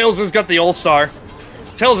 Uh-oh, Tails has got the All-Star.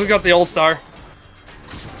 Tails has got the All-Star.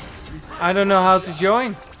 I don't know how to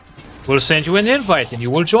join. We'll send you an invite and you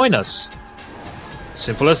will join us.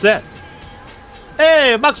 Simple as that.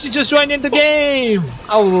 Hey, Moxie just joined in the game.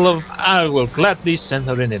 I will gladly send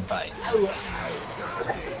her an invite.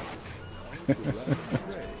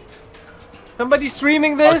 Somebody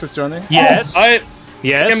streaming Max this? is joining. Yes. I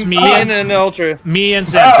Yes. am Me in and an Ultra.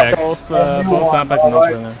 Zanpack. Both Zampac and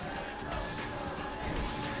Ultra now.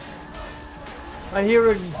 I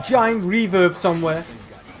hear a giant reverb somewhere.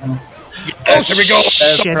 Yes, here we go.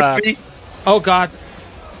 There's Shit. Prats. Oh god.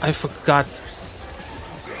 I forgot.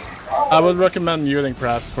 I would recommend muting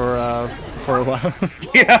Prats for a while.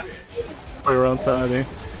 Yeah. For your own sanity.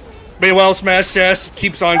 Meanwhile, Smash Dash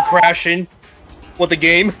keeps on crashing with the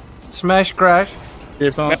game. Smash crash.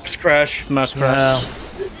 Keeps on Smash crash. smash crash.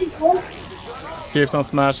 Keeps on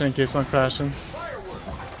smashing, keeps on crashing.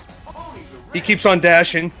 He keeps on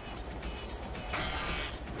dashing.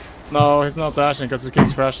 No, he's not dashing because he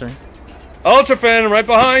keeps crashing. Ultra fan, right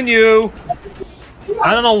behind you.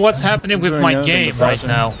 I don't know what's happening He's with doing my anything game but right dashing.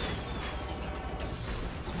 now.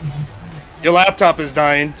 Your laptop is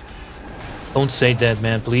dying. Don't say that,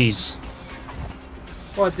 man, please.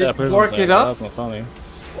 What, did please you don't work say it that, up? That's not funny.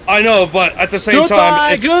 I know, but at the same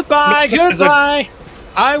Goodbye, time, goodbye, it's a- goodbye.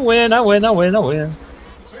 I win, I win, I win, I win.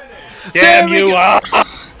 Damn There we you! go.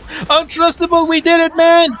 Untrustable, we did it,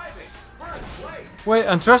 man. Wait,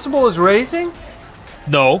 Untrustable is racing?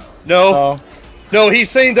 No, No, Oh, no, he's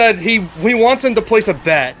saying that he wants him to place a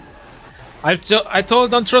bet. I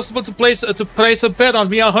told Untrustable to place a bet on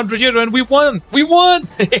me 100 euro, and we won. We won.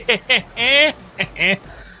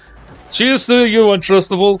 Cheers to you,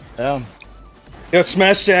 Untrustable. yeah. Yeah,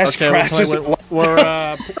 Smash Dash Okay, crashes.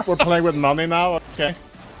 we're playing with money now. Okay.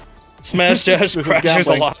 Smash Dash This is crashes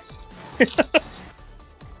a gambling. lot.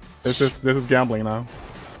 This is gambling now.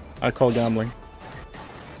 I call gambling.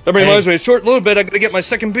 That reminds me, a short little bit. I gotta get my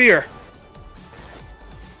second beer.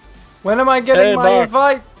 When am I getting Hey, my Bart.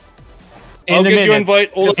 invite? I'll get you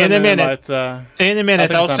invite. Just In send a an minute. invite, In a minute,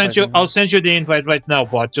 think I'll something. send you the invite right now,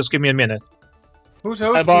 bot. Just give me a minute. Who's Hey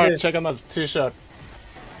hosting Bart, this? check out my t-shirt.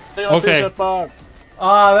 Okay. T-shirt, Bart.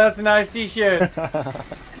 Ah, that's a nice t-shirt.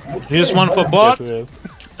 Here's one for bot, Yes, it is.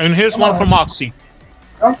 and here's one for Moxie.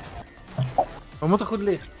 We moeten goed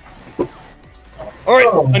licht. All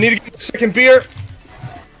right, I need to get the second beer.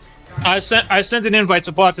 I sent an invite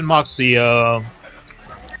to bot and Moxie. Good.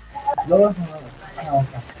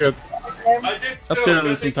 Let's give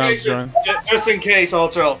him some time to join. Just in case,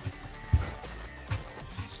 Ultra.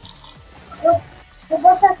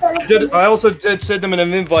 I also did send them an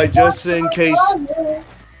invite just in case.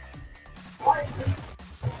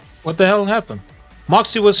 What the hell happened?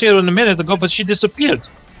 Moxie was here a minute ago, but she disappeared.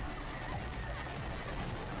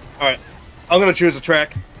 All right, I'm gonna choose a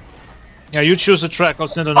track. Yeah, you choose a track. I'll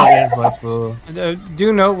send another invite. For...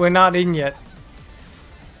 Do know we're not in yet.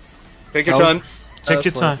 Take your Oh. time. Take your Let's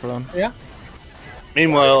wait time. for them.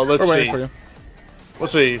 Meanwhile, let's We're see. waiting for you.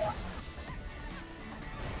 Let's see.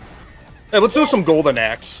 Hey, let's do some Golden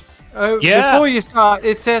Axe. Yeah. Before you start,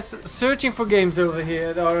 it says searching for games over here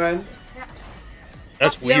at our end.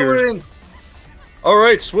 That's Yeah, we're weird. in. All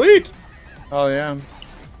right, sweet. Oh yeah.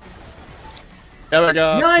 Yeah, we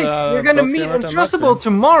got. Nice. We're gonna Dusky meet and Untrustable Maxi.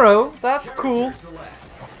 tomorrow. That's cool.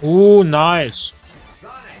 Ooh, nice.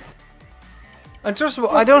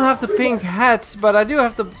 Untrustable. I don't have the pink hats, but I do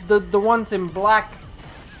have the ones in black.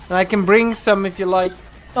 And I can bring some if you like.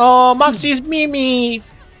 Oh, Moxie's Mimi.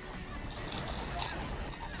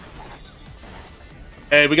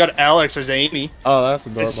 Hey, we got Alex as Amy. Oh, that's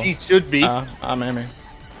As adorable. she should be. I'm Amy.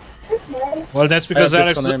 Well, that's I because have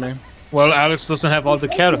Alex. tips on Amy. Well, Alex doesn't have all the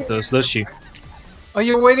characters, does she? Oh,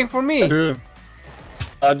 you're waiting for me? I do.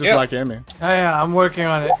 I just Yeah. like Amy. Oh, yeah, I'm working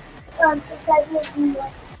on it.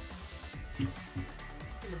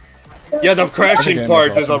 Yeah, the crashing game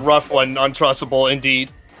part is is a awesome. rough one, untrustable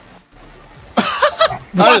indeed.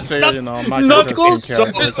 I just figured, you know, my Knuckles!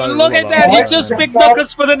 character's skincare, so I Look at roll that! out. He just picked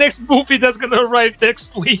Knuckles for the next movie that's gonna arrive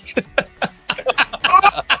next week.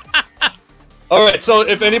 Alright, so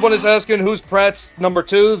if anyone is asking who's Pratt's number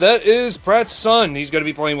 2, that is Pratt's son. He's going to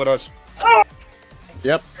be playing with us.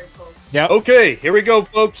 Yep. Yeah. Okay, here we go,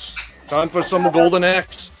 folks. Time for some Golden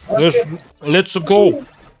Axe. Let's go.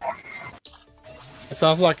 It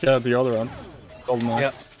sounds like deodorant. Golden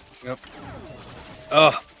Axe. Yep.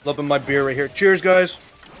 Loving my beer right here. Cheers, guys.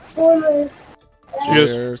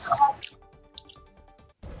 Cheers.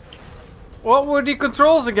 What were the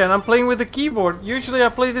controls again? I'm playing with the keyboard. Usually I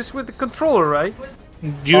play this with the controller, right?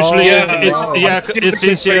 Usually, yeah, it's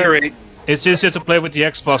easier. It's easier to play with the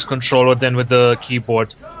Xbox controller than with the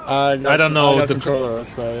keyboard. I don't know I got the controller,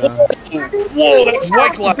 so yeah. Whoa, that's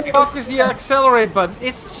What white the fuck is the accelerate button?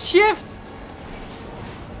 It's shift!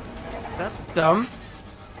 That's dumb.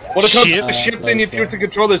 When it comes Shit. to shifting, if you use the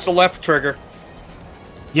controller, it's the left trigger.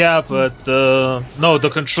 Yeah, but no, the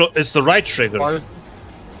control it's the right trigger.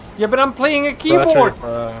 Yeah, but I'm playing a keyboard.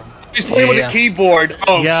 He's playing with Yeah. a keyboard.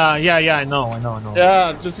 Oh, Yeah, I know.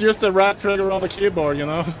 Yeah, just use the right trigger on the keyboard, you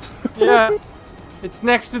know? Yeah. It's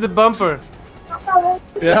next to the bumper.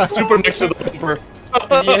 Yeah, super next to the bumper.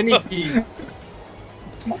 The any key.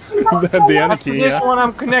 the any After key, this yeah. one,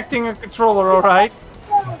 I'm connecting a controller, alright?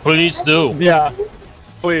 Please do. Yeah.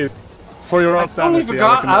 Please. For your own I totally sanity,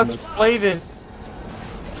 forgot how recommend to it. play this.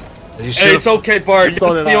 You Hey, should it's okay, Bart. So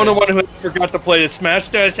You're did the I. only one who forgot to play this. Smash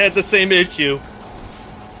Dash had the same issue.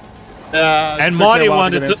 Yeah, it And took me a Marty while to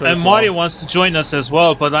wanted get to, into it and as Marty well. wants to join us as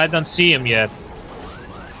well, but I don't see him yet.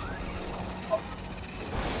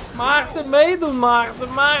 Maarten, meedoen,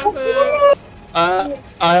 Maarten.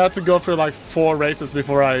 I had to go through like 4 races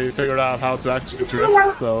before I figured out how to actually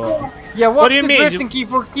drift, so... Yeah, what's do you the mean? drifting key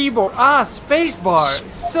for keyboard? Ah, spacebar.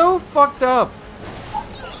 So fucked up.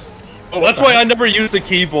 Oh, that's why I never use the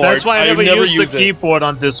keyboard. That's why I never use the use it. keyboard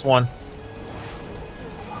on this one.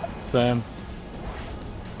 Same.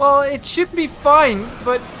 Well, it should be fine,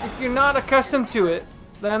 but if you're not accustomed to it,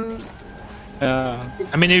 then Yeah.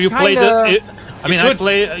 I mean, if you Kinda. play the, I mean,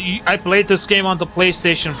 could- I played this game on the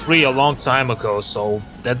PlayStation 3 a long time ago, so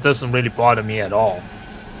that doesn't really bother me at all.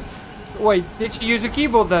 wait, did you use a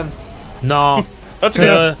keyboard then? No, That's Uh,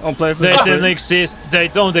 good. On PlayStation they 3. didn't exist. They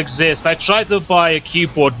don't exist. I tried to buy a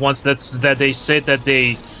keyboard once that they said that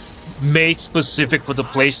they made specific for the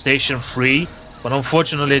PlayStation 3, but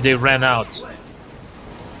unfortunately they ran out.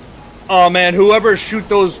 Oh man, whoever shoot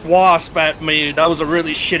those wasps at me, that was a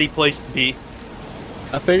really shitty place to be.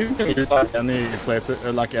 I think you can use like any place,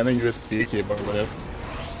 like any USB keyboard with it.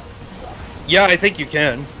 Yeah, I think you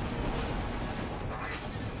can.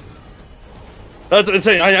 That's what I'm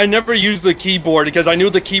saying. I never used the keyboard because I knew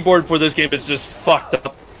the keyboard for this game is just fucked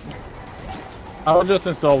up. I will just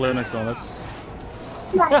install Linux on it.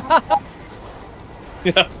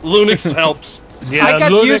 Yeah, Linux helps. Yeah, I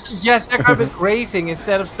got Linux- used to Jazz Jackrabbit Racing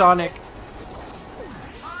instead of Sonic.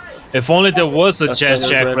 If only there was a That's Jazz kind of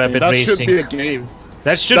Jackrabbit that Racing. should be a game.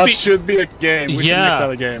 That should That be. should be a game. We Yeah. should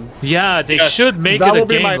make that a game. Yeah, they Yes. should make That it a will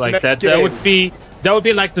be my game like next that. That game. would be. That would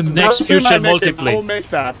be like the That next would be my future next game. I will multiplayer. make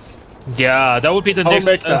that. Yeah, that would be the I will next.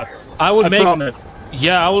 make that. I would I make. promise.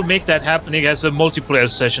 Yeah, I will make that happening as a multiplayer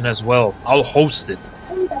session as well. I'll host it.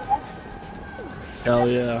 Hell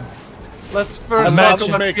yeah. Let's first I'm Imagine- talk to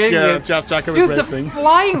about make video. Jazz Jackrabbit Dude, the Racing.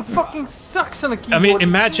 flying fucking sucks on a keyboard. I mean,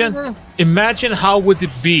 It's- imagine how would it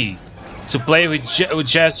be to play with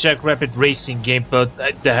Jazz Jackrabbit Racing game, but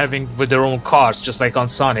they're having with their own cars, just like on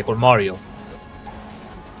Sonic or Mario.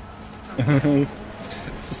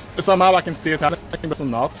 Somehow I can see it happening, but I'm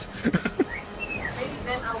not. Maybe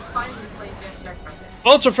then I'll finally play Jazz Jackrabbit. I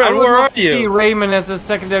Ultrafan, would where love are to see you? Rayman as a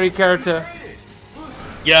secondary character.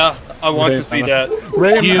 Yeah, I want to see that.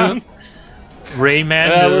 Rayman. Rayman,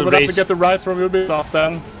 Yeah, we the would have to race. get the rights from Ubisoft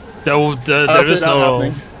then. There see is that no.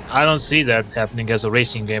 happening. I don't see that happening as a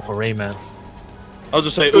racing game for Rayman. I'll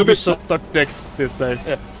just say Ubisoft. Ubisoft are dicks these days.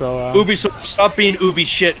 Yeah. So, Ubisoft, stop being Ubi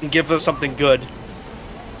shit and give us something good.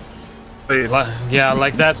 please. Yeah,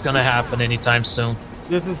 like that's gonna happen anytime soon.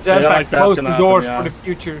 This is Jetpack, like that's close gonna the doors happen, for yeah. the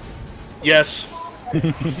future. Yes.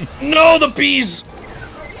 No, the bees!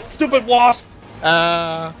 Stupid wasp!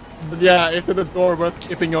 But yeah, is it a door worth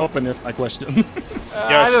keeping open is my question.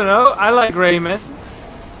 Yes. I don't know. I like Rayman.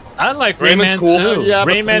 I like Rayman's Rayman cool. too. yeah,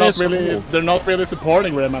 but Rayman is really, cool. they're not really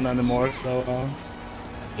supporting Rayman anymore, so...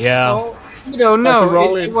 Yeah. Oh, you don't Like know. they're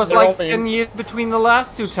only- It was they're like only- 10 years between the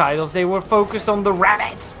last two titles. They were focused on the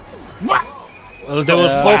rabbits. Well, they will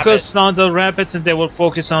Yeah. focus on the rabbits and they will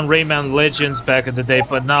focus on Rayman Legends back in the day,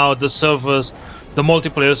 but now the servers the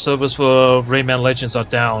multiplayer servers for Rayman Legends are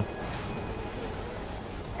down.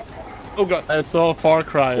 Oh god. It's all Far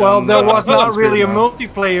Cry. Well, and, there was not Assassin's really a Creed now.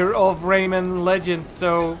 multiplayer of Rayman Legends,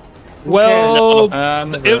 so. Well,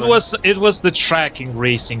 Not it really. was the tracking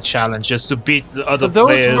racing challenges to beat the other But those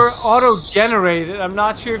players. were auto-generated. I'm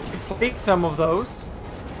not sure if you played some of those.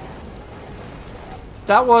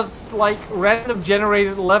 That was like random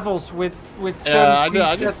generated levels with certain. Yeah,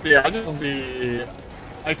 I just presets. see.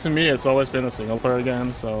 Like to me, it's always been a single player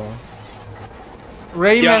game. So.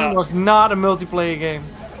 Rayman Yeah. was not a multiplayer game.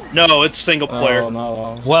 No, it's single player. Oh,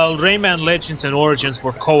 no. Well, Rayman Legends and Origins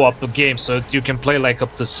were co-op games, so you can play like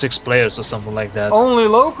up to 6 players or something like that. Only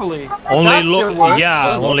locally. Only That still works.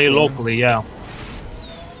 yeah, only locally, yeah.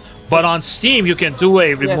 But on Steam, you can do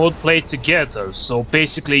a remote play together, so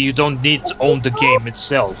basically you don't need to own the game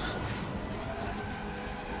itself.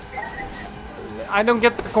 I don't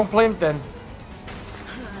get the complaint then.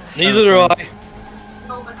 Neither do I.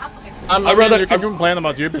 No, but not like I'd rather- you can complain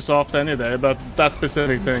about Ubisoft any day, but that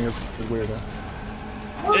specific thing is weird.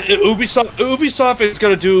 Ubisoft is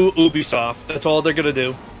gonna do Ubisoft. That's all they're gonna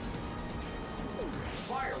do.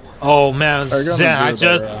 Oh man, They're gonna Zan,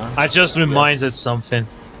 do their, I just reminded yes. something.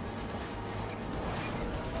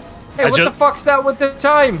 Hey, I what the just- fuck's that with the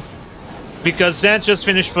time? Because Zan just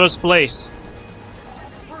finished first place.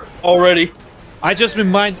 Already. I just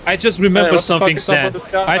remember Hey, what the something, fuck is up Zan. with this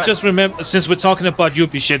guy? I just remember, since we're talking about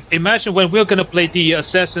Ubi shit, imagine when we're gonna play the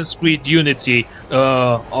Assassin's Creed Unity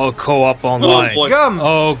or co-op online. boy. Gum.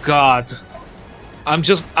 Oh god. I'm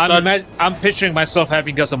That's- picturing myself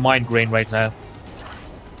having just a migraine right now.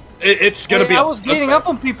 It's gonna Hey, be. I was gaining up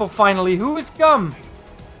on people finally. Who is Gum?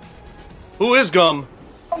 Who is Gum?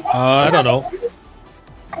 I don't know.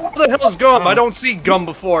 Who the hell is Gum? I don't see Gum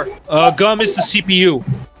before. Gum is the CPU.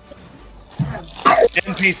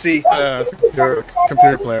 NPC. It's a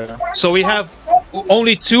computer player. So we have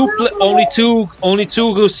only two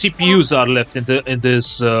CPUs are left in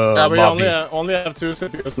this Yeah, we lobby. only have 2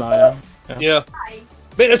 CPUs now. Yeah. Yeah.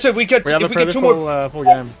 But that's it. We get We have a if we pretty get two more. full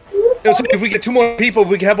game. If we get 2 more people,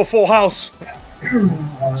 we can have a full house.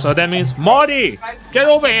 So that means Marty, get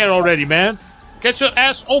over here already, man. Get your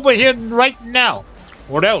ass over here right now,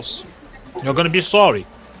 or else you're gonna be sorry.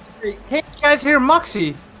 Hey, you guys hear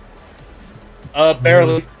Moxie?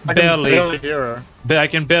 Barely. I can Barely. barely hear her. I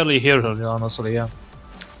can barely hear her, honestly. Yeah.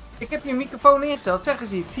 Ik heb je microfoon ingesteld. Zeg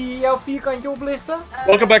eens iets. Zie je jouw vierkantje oplichten?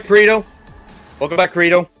 Welcome back, Credo. Welcome back,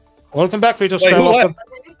 Credo. Welcome back, Peter Wait, who Skywalker.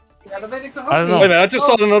 left? Ja, dat weet ik toch I don't ook know. Wait a niet. minute, I just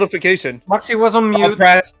saw the notification. Moxie was on mute.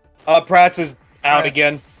 Prats is out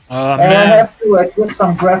again. I Man. have to adjust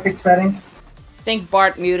some graphic settings. I think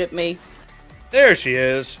Bart muted me. There she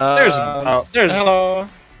is. There's Hello,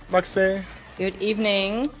 Maxi. Good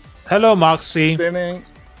evening. Hello, Moxie. Good evening.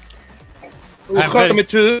 Hoe gaat het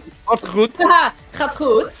met u? Gaat goed? Haha, gaat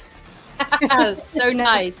goed. So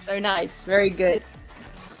nice, so nice. Very good.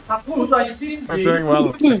 Gaat goed, als je ziet. I'm doing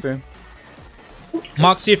well, Maxi.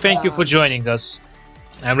 Moxie, thank you for joining us.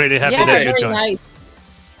 I'm really happy Yeah, that you very joined. nice.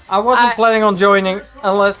 I wasn't I- planning on joining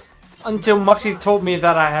until Moxie told me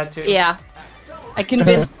that I had to. Yeah. I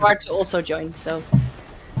convinced Bart to also join, so.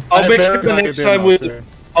 I'll make sure Very the lucky next being time we. Maxi.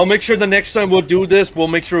 I'll make sure the next time we'll do this, we'll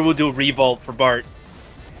make sure we'll do Revolt for Bart.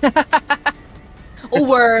 Or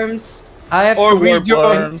worms. I have Or to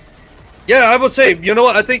rejoin. Worms. Yeah, I would say. You know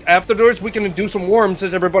what? I think afterwards we can do some worms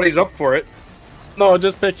since everybody's up for it. No,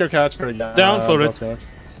 just pick your character again. Down for it.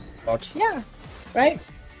 Watch. Yeah. Right?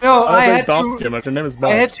 No, I I say had Dance to. Gamer, your name is I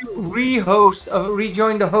Bart. had to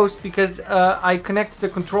rejoin the host because I connected the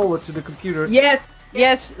controller to the computer. Yes,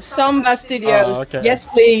 yes, Samba Studios. okay. Yes,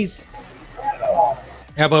 please.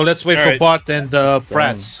 Yeah, but let's wait for Alright. Bart and It's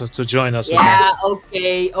Prats to join us. Yeah,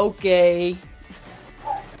 okay, okay.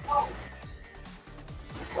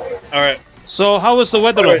 All right. So, how is the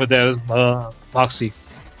weather Alright. over there, Moxie?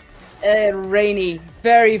 Rainy.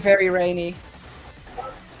 Very, very rainy.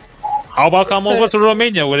 How about come over to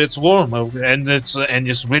Romania where it's warm and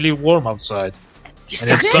it's really warm outside.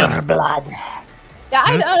 And it's sunny. Yeah,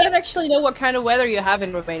 I don't actually know what kind of weather you have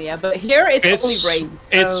in Romania, but here it's only rain.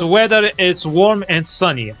 It's so- weather. It's warm and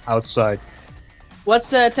sunny outside. What's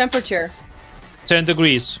the temperature? 10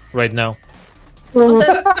 degrees right now.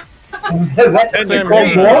 That's Same cold,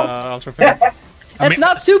 here, bro. Ultrafan. It's mean-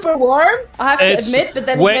 not super warm, I have to It's admit, but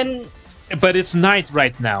then way- again, But it's night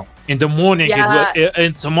right now. In the morning, Yeah.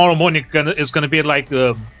 and tomorrow morning it's gonna be like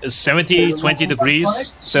 70, 20 degrees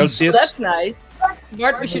Celsius. that's nice.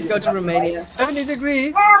 Bart, we should go to Romania. 70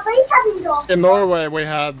 degrees. In Norway, we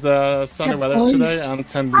had sunny weather today and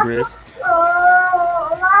 10 degrees.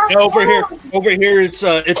 Yeah, over here,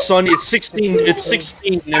 it's sunny. It's 16. It's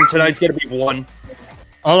 16, and tonight's gonna be 1.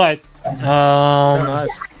 All right.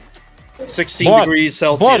 Nice. 16 Bot, degrees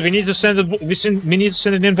Celsius. Bot, we need to send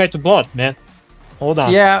an invite to Bot, man. Hold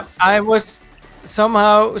on. Yeah, I was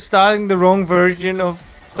somehow starting the wrong version of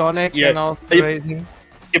Sonic Yeah, and also you- Racing.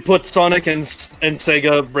 You put Sonic and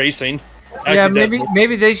Sega Racing. Yeah, accidentally.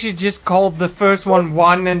 maybe they should just call the first one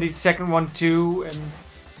 1 and the second one 2 and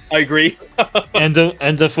I agree. and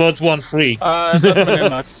the third one free. I set my name,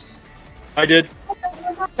 Max. I did.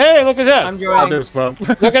 Hey, look at that! I'm I joining. did as well.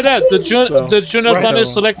 Look at that! The Jonathan Right.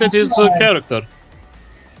 has selected his character.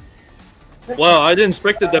 Well, I didn't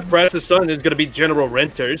expect that Brad's son is gonna be General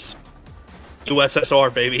Renters.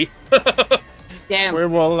 USSR, baby. Damn. We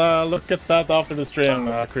will look at that after the stream,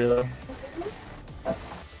 Credo.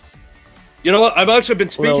 You know what? I've actually been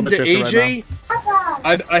speaking to bit busy AJ.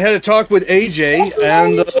 I had a talk with AJ,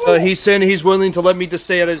 and he said he's willing to let me to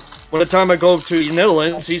stay at his. By the time I go to the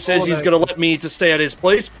Netherlands, he says he's gonna let me to stay at his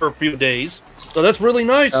place for a few days. So that's really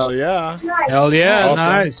nice. Hell yeah. Hell yeah, Awesome.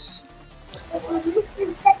 nice.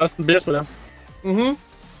 That's the beers with him.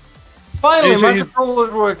 Mm-hmm. Finally, AJ, my you- controller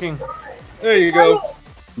is working. There you go.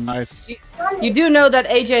 Nice. You do know that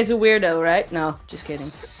AJ's a weirdo, right? No, just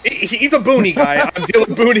kidding. He's a boonie guy. I'm dealing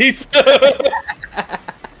with boonies.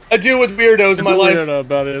 I deal with weirdos in He's my a life. weirdo,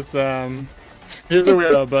 but he's a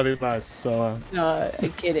weirdo, but he's nice. So No,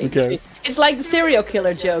 I'm kidding. Who cares? It's like the serial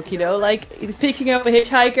killer joke, you know, like he's picking up a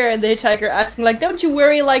hitchhiker and the hitchhiker asking like, "Don't you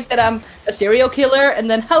worry like that I'm a serial killer?" And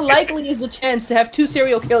then how likely is the chance to have 2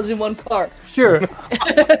 serial killers in one car? Sure.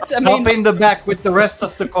 I Help mean, in the back with the rest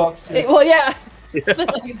of the corpses. well, yeah. Like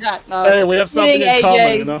that. No. hey, we have something Kidding, in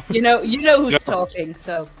AJ. common, you know. You know who's talking,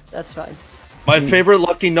 so that's fine. My favorite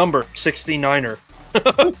lucky number, 69er.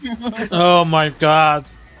 Oh my god.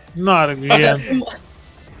 Not again.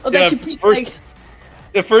 Oh, Yeah, that you picked first- like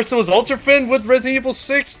At first it was Ultrafin with Resident Evil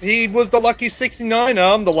 6. He was the lucky 69.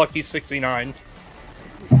 I'm the lucky 69.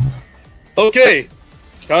 Okay.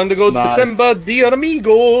 Time to go Nice. to Semba di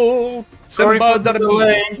Amigo. Sorry Semba for the di Amigo.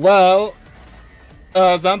 delay. Well,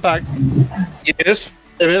 Zantax, Yes.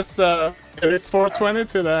 it is 420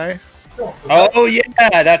 today. Oh yeah,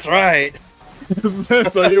 that's right.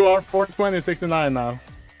 So you are 42069 now.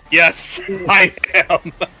 Yes, I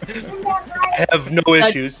am. I have no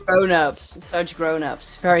issues. grown-ups. Such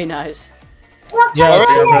grown-ups. Very nice. Yeah,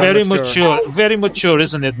 Alright. very Mature. mature,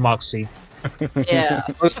 isn't it, Moxie? Yeah.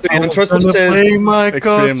 Untrustable says.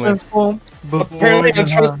 Extremely.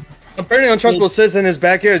 Apparently, Untrustable says in his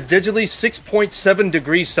backyard it's digitally 6.7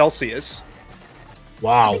 degrees Celsius. I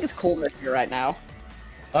Wow. think it's colder here right now.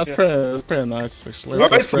 That's pretty nice, actually. All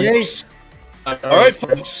right, That's pretty- folks. All right,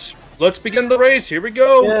 folks. Let's begin the race. Here we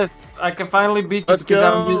go. Yes, I can finally beat you Let's because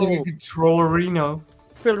I'm go. using a controller Reno.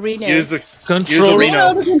 Reno. Use the Control.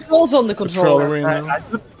 Reno. No, the controls on the controller. Controller.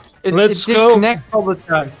 It Let's go. disconnects all the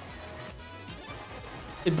time.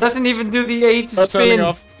 It doesn't even do the A to Not turning spin.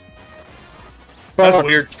 off. That's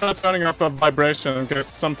weird. Not turning off a vibration because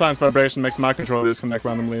sometimes vibration makes my controller disconnect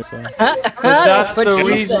randomly. So. But that's what the she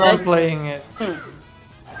reason I'm said. playing it.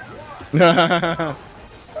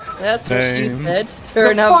 That's what she Same. said.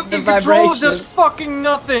 Turn up the fucking controller vibrations. does fucking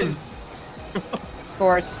nothing. Of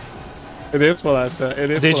course. It is what I said. It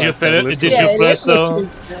is Did what you I said. feel it? literally. Did you Yeah, it press is what the? she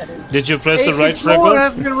said. Did you press A the right controller trigger?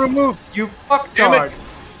 has been removed. You Damn fucktard. it.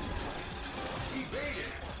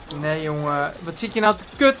 Nee jongen, wat zit je nou te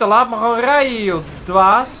kutten? Laat me gewoon rijden joh,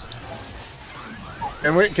 dwaas.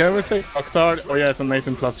 Can we say Octard? Oh yeah, it's an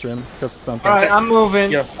 18 plus stream. Because something. Alright, I'm moving.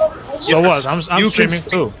 Yeah. So what? I'm You can streaming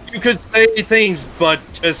too. You could say things, but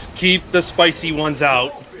just keep the spicy ones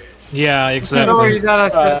out. Yeah, Sorry exactly. that I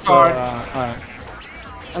said hard. alright.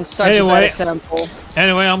 I'm such a Anyway. bad example.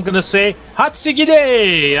 Anyway, I'm gonna say Hatsigi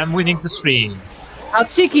Day. I'm winning the stream.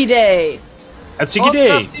 Hatsiki Day. Hatsigi Day.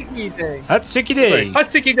 Tzatziki day. Hatsigi Day.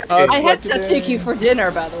 Let's take it Oh, down. I had Lucky tzatziki day. for dinner,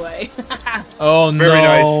 by the way. Oh Very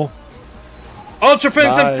no.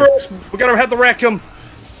 Ultrafins in Nice. first. We gotta have to wreck him.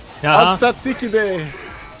 Uh-huh. Tzatziki day.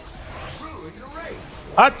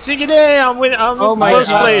 Hatsigi Day. I'm winning. I'm Oh in my first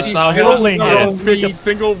God. place. I'm I rolling don't it. speak a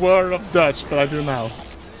single word of Dutch, but I do now.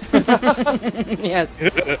 Yes.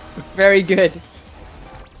 Very good.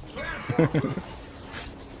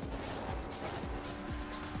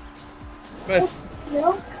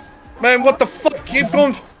 Man, what the fuck? Keep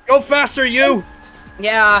going. Go faster, you.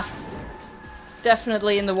 Yeah.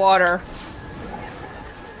 Definitely in the water.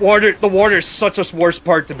 Water. The water is such a worst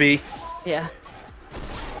part to be. Yeah.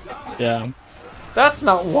 Yeah. That's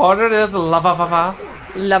not water, that's lava.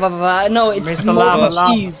 Lava. No, it's Mr. more Lava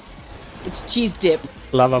Lava. cheese. It's cheese dip.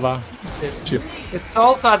 Lava. Cheers. It's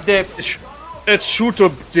salsa dip. It's shooter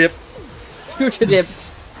dip. Fruta dip.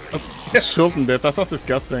 Schulten dip. That sounds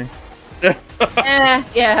disgusting.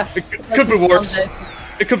 Yeah. Could be worse.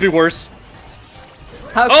 It could be worse.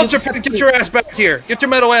 How Ultra could Fin, get your ass back here. Get your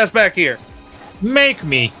metal ass back here. Make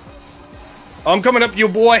me. I'm coming up to you,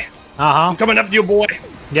 boy. Uh-huh. I'm coming up to you, boy.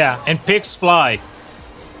 Yeah, and pigs fly.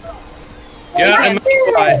 Yeah, and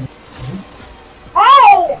fly.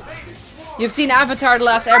 You've seen Avatar: The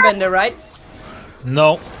Last Airbender, right?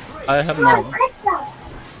 No. I have not.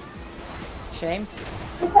 Shame.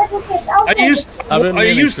 I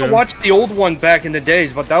used to watch the old one back in the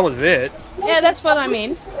days, but that was it. Yeah, that's what I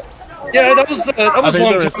mean. Yeah, that was a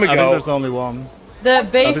long time I think ago. there's only one. The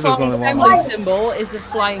think there's Beifong only one. family symbol is a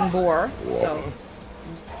flying boar, so...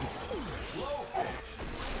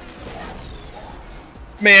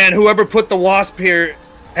 Man, whoever put the wasp here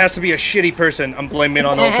has to be a shitty person. I'm blaming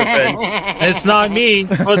on Ultra Fin. It's not me.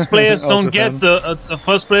 First players don't get the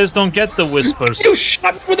first players don't get the whispers. You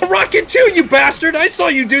shot me with a rocket too, you bastard! I saw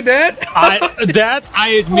you do that.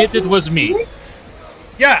 I admit it was me.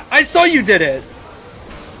 Yeah, I saw you did it.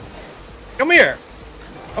 Come here.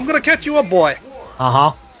 I'm gonna catch you up, boy.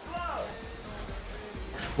 Uh-huh.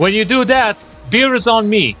 When you do that, beer is on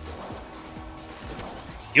me.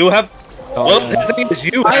 You have... Well, the thing is,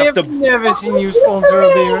 you I have have to... never seen you sponsor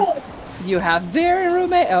a beer. You have beer in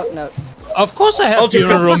Romania? Oh, no. Of course I have Ultra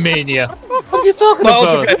beer in Fin. Romania. What are you talking Well,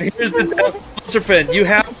 about? Ultra Fin, here's the deal. Ultra Fin, you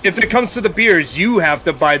have... If it comes to the beers, you have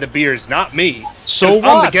to buy the beers, not me. So I'm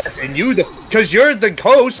what? the guest, and you the... Because you're the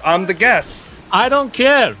host, I'm the guest. I don't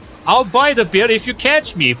care. I'll buy the beer if you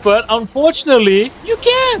catch me, but unfortunately, you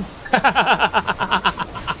can't. If I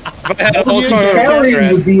had a whole ton of Carrying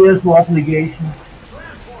beers- the beer is no obligation.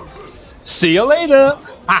 See you later.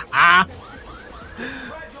 Haha.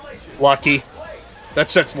 Lucky.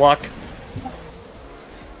 That's luck.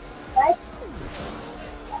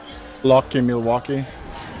 Lucky Milwaukee.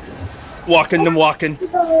 Walking them walking.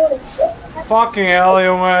 Fucking hell,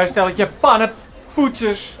 jongen. Stelletje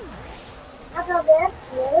pannenpoetsers.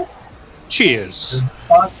 Cheers.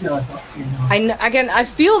 I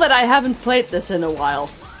feel that I haven't played this in a while.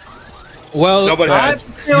 Well, Nobody has.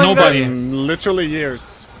 nobody. Literally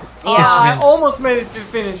years. Yeah. I almost made it to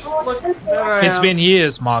finish. Look, there I It's am. been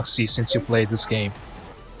years, Moxie, since you played this game.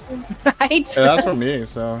 Right? Yeah, that's for me,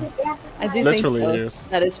 so... I do Literally think so, years.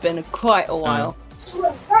 that it's been quite a while. You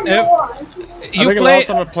I think the play. last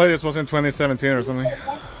time I played this was in 2017 or something.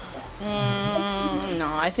 No,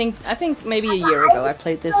 I think maybe a year ago I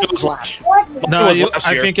played this last. No, It was last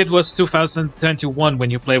I year. think it was 2021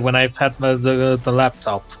 when you played when I've had the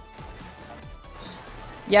laptop.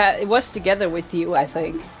 Yeah, it was together with you, I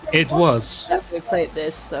think, It was. that we played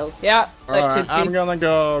this, so yeah, that Alright, could be. I'm gonna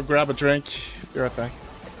go grab a drink. Be right back.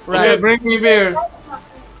 Okay, Right. bring me beer.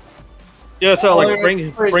 Yes, Alex,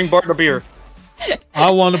 bring Bart a beer. I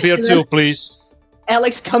want a beer too, please.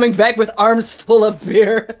 Alex coming back with arms full of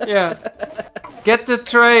beer. Yeah. Get the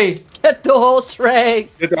tray. Get the whole tray.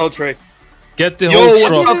 Get the whole tray. Get the Yo, whole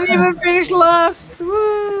what's truck. up? Didn't even finish last.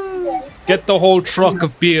 Woo. Get the whole truck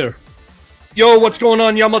of beer. Yo, what's going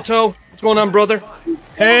on, Yamato? What's going on, brother?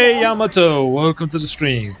 Hey Yamato, welcome to the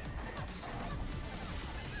stream.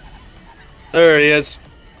 There he is.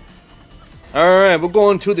 Alright, we're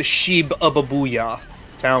going to the Shibabuya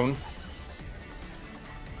town.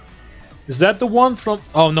 Is that the one from?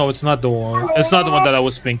 Oh no, it's not the one. It's not the one that I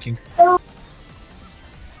was thinking.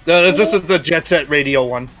 This is the Jet Set Radio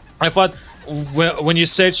one. I thought when you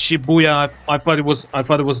said Shibuya, I thought it was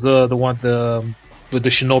the one with the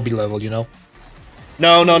Shinobi level, you know.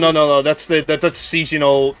 No. That's the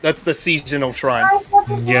seasonal. That's the seasonal shrine.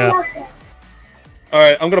 Yeah. All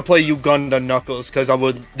right, I'm gonna play Uganda Knuckles because I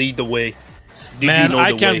would lead the way. Do you Man, know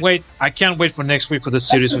I the can't way? wait. I can't wait for next week for the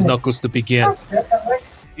series with Knuckles to begin.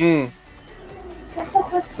 The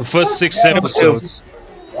first 6 episodes.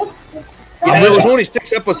 Yeah, there was only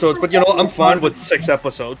 6 episodes, but you know I'm fine with 6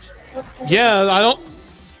 episodes. Yeah, I don't.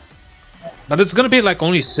 But it's gonna be like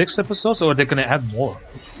only 6 episodes, or they're gonna add more.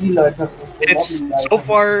 It's so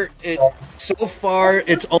far.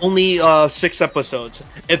 It's only 6 episodes.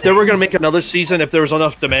 If they were gonna make another season, if there was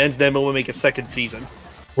enough demands, then we'll make a second season.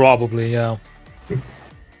 Probably, yeah.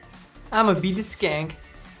 I'ma be the skank.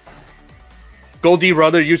 Goldie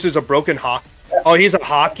Rudder uses a broken hockey. Oh, he's a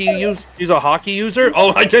hockey user.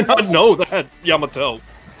 Oh, I did not know that, Yamato.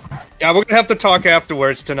 Yeah, we're gonna have to talk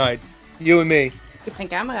afterwards tonight, you and me. Ik heb geen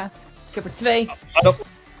camera. Ik heb er 2.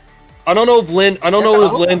 I don't know if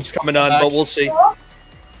Lynn's coming on, but we'll see.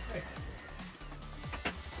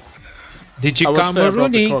 Did you I would come, say I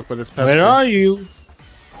brought the Rooney? Coke, but it's Pepsi. Where are you?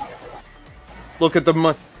 Look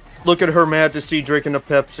at her Majesty drinking a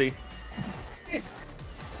Pepsi.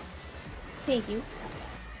 Thank you.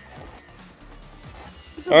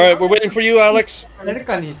 All right, we're waiting for you, Alex. Nee, dat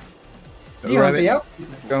kan niet. Die hangt aan jou.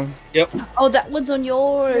 Go. Yep. Oh, that one's on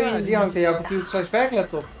yours. Ja, die hangt aan jouw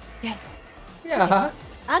computer/werklaptop. Ja. Ja.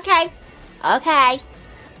 Okay. Okay.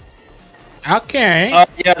 Okay.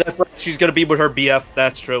 Yeah, that's right. She's gonna be with her BF.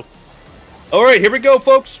 That's true. All right, here we go,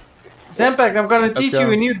 folks. Zempak, I'm gonna teach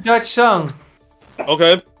you a new Dutch song.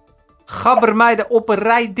 Okay. Gabber mij de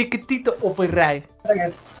opperij, dikke tieten opperij.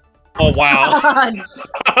 Oh wow.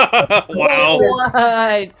 Wow.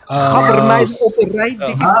 Gabber mij de opperij,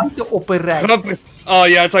 dikke tieten opperij. Oh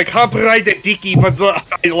yeah, it's like Haprai de Diki, but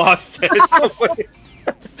I lost it.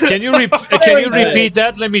 Can you repeat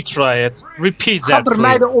that? Let me try it. Repeat that. Gabber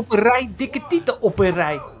mij de opperij, dikke tieten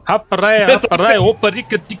opperij. Happarij,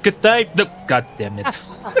 opperikke, dikke tijd. God damn it.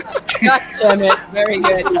 God damn it. Very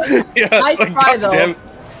good. Yeah, Nice try though.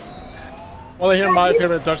 Want to hear my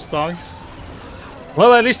favorite Dutch song?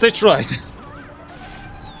 Well, at least I tried.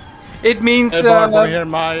 It means. Hey, Bart, want to hear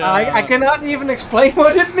my? I cannot even explain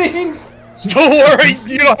what it means. Don't worry,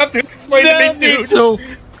 you don't have to explain to me, dude.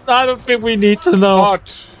 I don't think we need to know.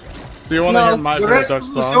 Bart, do you want to hear my The favorite rest Dutch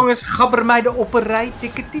of the song? song is Gabber mij de opperij,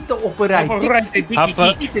 dikke tieten opperij.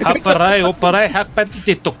 Happarij, opperij,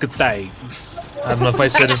 happarij, tokketij. I don't know if I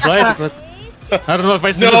said it right, but I don't know if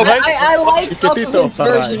I said it right. I like Alpha's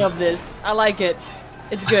version of this. I like it.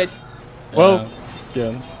 It's good. Well, it's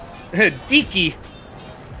good. Diki.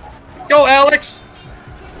 Go, Alex.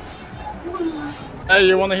 Hey,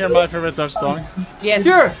 you want to hear my favorite Dutch song? Yes.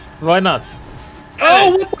 Sure. why not?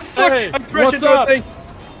 Oh, what the fuck? Hey, I pressed what's into a up? thing.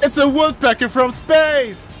 It's a woodpecker from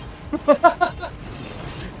space.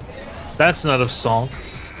 That's not a song.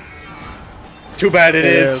 Too bad it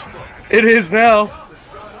is. It is now.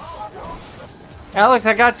 Alex,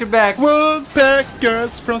 I got your back.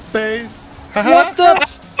 Woodpeckers from space. What the?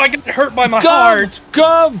 I get hurt by my Gum! heart.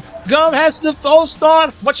 Gum has the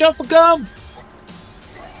all-star. Watch out for Gum.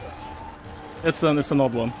 It's an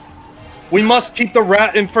odd one. We must keep the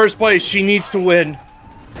rat in first place. She needs to win.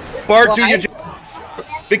 Bart, do Why? your job.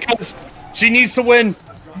 Because she needs to win.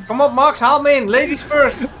 Come on, Max, haal me in. Ladies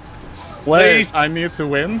first. Wait, Please. I need to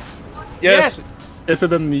win? Yes. Is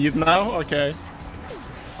it a need now? Okay.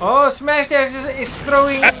 Oh, Smash Dash is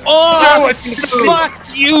throwing. Oh,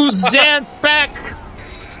 fuck you, Zanpack.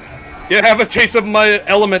 You have a taste of my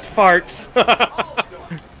element farts.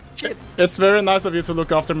 It's very nice of you to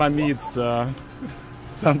look after my needs,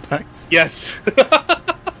 Sandpact. Yes.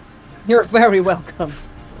 You're very welcome.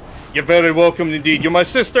 You're very welcome indeed. You're my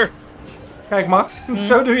sister. Kijk, Max,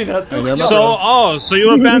 zo doe je dat. So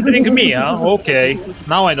you're abandoning me, huh? Okay.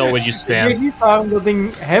 Now I know where you Ik weet stand. niet waarom dat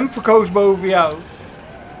ding hem verkoos boven jou.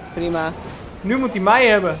 Prima. Nu moet hij mij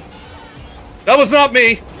hebben. That was not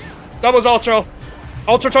me. That was Ultra.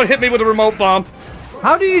 Ultra tried to hit me with a remote bomb.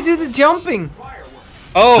 How do you do the jumping?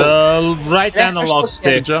 Oh. The right analog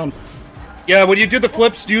stick. Jump. Yeah, when you do the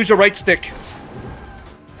flips, use your right stick.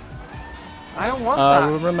 I don't want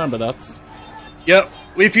We'll that. remember that. Yep.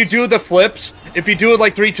 If you do the flips, if you do it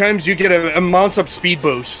like 3 times, you get a months of speed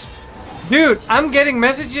boost. Dude, I'm getting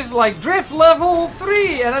messages like drift level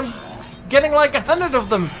 3 and I'm getting like 100 of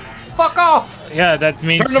them. Fuck off. Yeah, that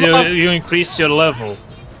means Turn them off. you increase your level.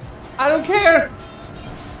 I don't care.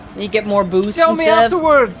 You get more boosts Tell and me stuff.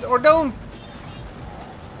 afterwards or don't.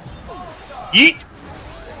 Yeet.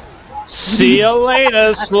 See you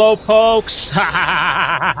later, slowpokes.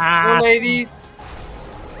 Oh, ladies.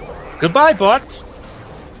 Goodbye, Bart.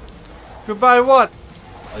 Goodbye what?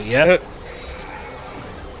 Oh, yeah.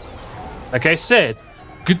 Like I said,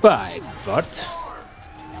 goodbye, Bart.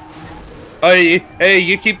 Hey,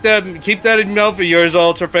 you keep that in your mouth of yours,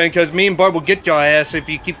 Ultra fan, because me and Bart will get your ass if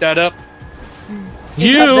you keep that up.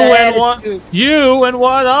 You and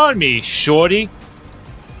one on me, shorty.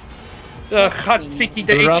 Hot sicky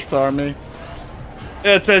The day. Rat Army.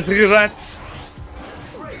 It says rats.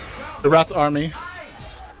 The Rat Army.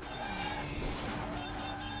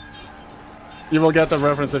 You will get the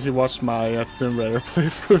reference if you watch my Tomb Raider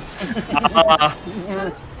playthrough.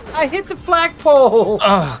 I hit the flagpole.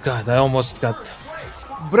 Oh god, I almost got.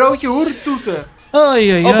 Broodje hoerentoeter. Oh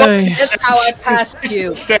yeah, yeah. That's how I passed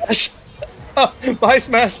you. Stash. My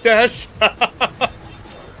smash dash.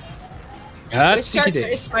 Which character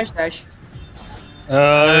is Smash Dash?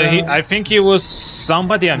 I think he was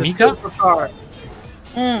somebody Amiga.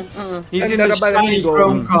 He's in the shiny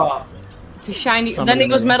chrome car. To shiny. Then it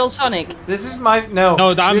goes Metal Sonic. This is my no. No,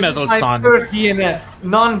 I'm this Metal is my Sonic. first DNF,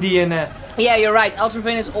 non-DNF. Yeah, you're right.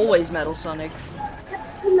 Ultravane is always Metal Sonic.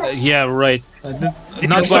 Yeah, right.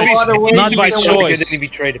 Not So by, he's- not by he's Sonic and choice. then he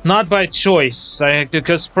betrayed him. Not by choice.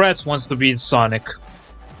 Because Pratt wants to be in Sonic.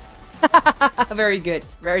 Very good.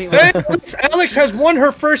 Very well. Hey, Alex has won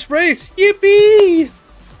her first race. Yippee!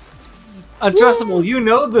 Untrustable, you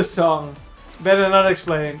know the song. better not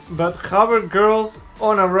explain. But Gabber girls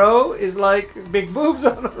on a row is like big boobs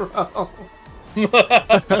on a row.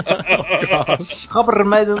 Gosh. Gabber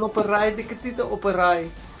meiden op een rij, dikke tieten op een rij.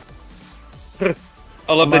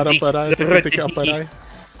 I love Maar the op een rij, dikke op een rij.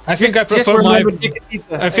 I think I Just prefer remember my. dikke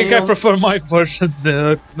tieten. I think I prefer my version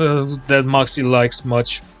that Moxie likes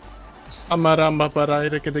much. Amaramba op een rij,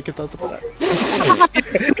 dikke tot op een rij.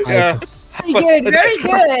 Yeah. Very good, very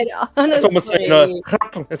good. It's almost like Honestly.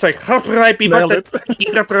 it's like happy Nailed it.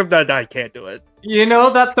 I can't do it. You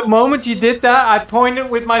know that the moment you did that, I pointed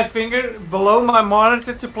with my finger below my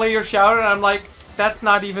monitor to play your shout, and I'm like, that's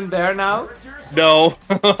not even there now. No,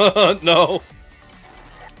 no.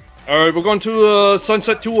 All right, we're going to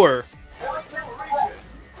Sunset Tour.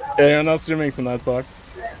 Yeah, you're not streaming tonight, Buck.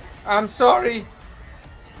 I'm sorry.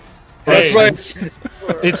 That's right.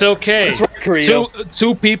 It's okay. That's right, Korea.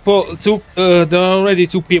 Two people. There are already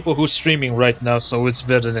 2 people who's streaming right now, so it's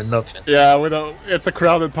better than nothing. Yeah, it's a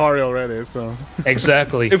crowded party already, so.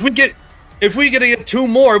 Exactly. If we get to get 2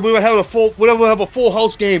 more, we would have a full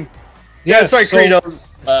house game. Yeah, that's right, so- Credo.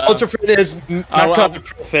 Ultrafit is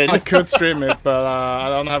I could stream it, but I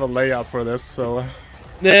don't have a layout for this, so.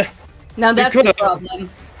 Nah. Now that's could the have. problem.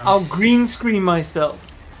 I'll green screen myself.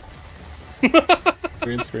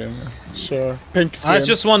 Green screen, yeah. Sure. Pink screen. I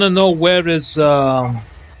just want to know where's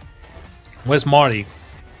Marty,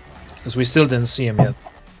 because we still didn't see him yet.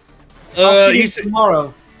 I'll see you He's,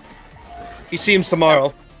 tomorrow. he seems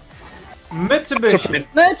tomorrow. Mitsubishi.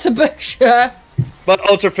 Mitsubishi. But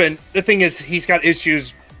Ultrafin, the thing is, he's got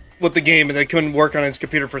issues with the game, and they couldn't work on his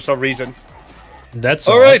computer for some reason. That's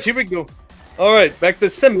All right, here we go. All right, back to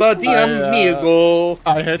Simba de Amigo.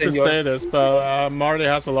 I hate to Senor. say this, but Marty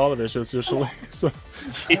has a lot of issues usually, so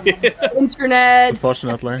Internet.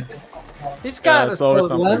 unfortunately. He's got it's a always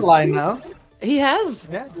solid something. landline now. He has.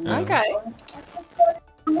 Yeah. Okay.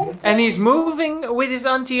 And he's moving with his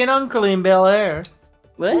auntie and uncle in Bel Air.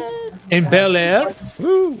 What? In Bel Air.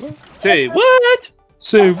 Say what?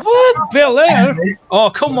 Say what? Bel Air? Oh,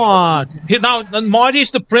 come on! Now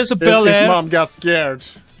Marty's the Prince of Bel His Air. mom got scared.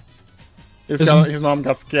 His mom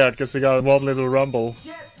got scared because he got one little rumble.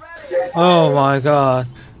 Oh my God!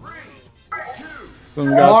 Some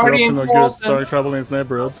guys were up Marty to no and good, Fulton. starting trouble in his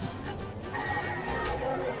neighborhoods.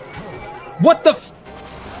 What the?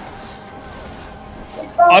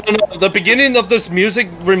 I don't know. The beginning of this music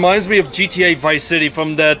reminds me of GTA Vice City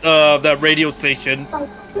from that radio station.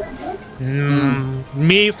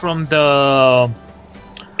 Me from the.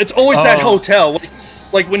 It's always that Oh. hotel.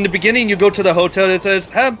 Like when the beginning you go to the hotel, it says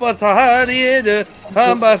something For like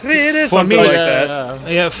me, that.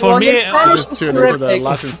 Yeah, for Well, me, your Spanish Just is tune into the terrific.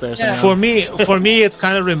 Latin station. Yeah. for me, it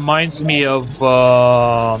kind of reminds me of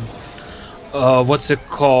what's it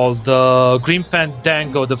called? Green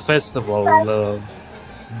Fandango, the festival.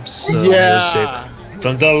 Music.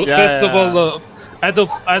 From the festival. At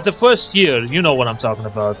the first year, you know what I'm talking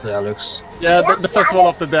about, Alex. Yeah, the Festival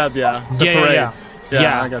of the Dead, yeah. The parades.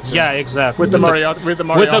 Yeah, I got you. yeah, exactly. With the mariachi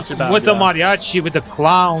band. with the yeah. mariachi, with the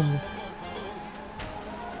clown.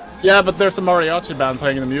 Yeah, but there's a mariachi band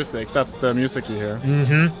playing the music. That's the music you hear.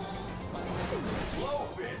 Mm-hmm.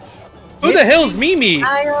 Who the hell's Mimi?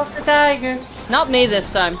 Eye of the tiger. Not me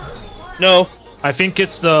this time. No. I think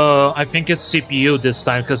it's CPU this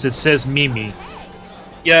time because it says Mimi.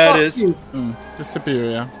 Yeah, it is. The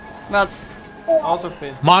CPU, yeah. Well,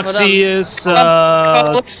 Ultrafin. Moxie is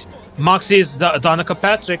Alex. Moxie is Donica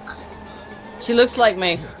Patrick. she looks like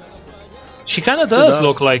me. She kind of She does does.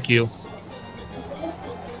 look like you.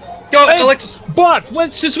 Go, Hey, Alex. But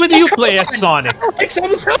since when do you play as Sonic? Alex, I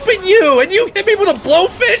was helping you, and you hit me with a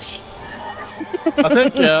blowfish. I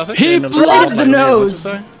think He Amy was blew like the me, what'd you nose.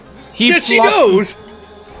 say? He Yeah, she flopped- knows.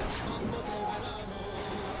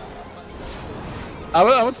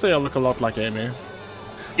 I would say I look a lot like Amy.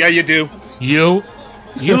 Yeah, you do. You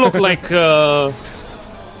look like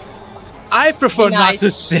I prefer Be not nice. to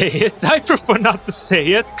say it. I prefer not to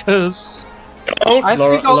say it because I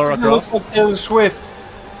Laura- think Ultrafin Laura looks Croft. like Taylor Swift.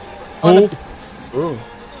 Ooh.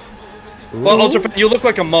 Well, Ultrafin, you look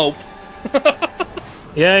like a mope.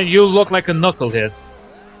 yeah, you look like a knucklehead.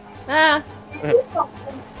 Ah.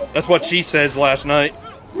 That's what she says last night.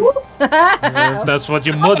 That's what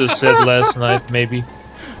your mother said last night, maybe.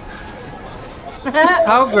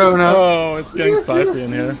 How grown up? Oh, it's getting spicy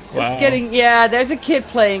in here. Wow. It's getting, yeah, there's a kid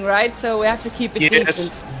playing, right? So we have to keep it Yes.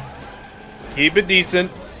 decent. Keep it decent.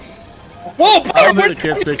 Whoa, I Bart, don't think the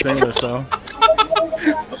kid speaks English though.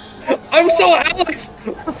 I'm so Alex!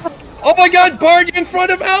 Oh my god, Bart, you're in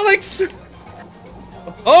front of Alex!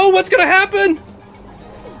 Oh, what's gonna happen?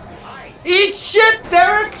 Eat shit,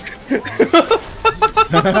 Derek!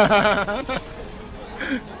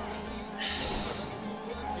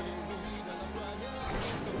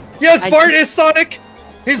 Yes, Bart is Sonic.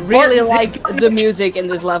 He's really Bart. like the music in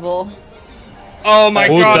this level. Oh my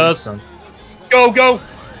Who god. doesn't? Go, go.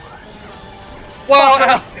 Wow,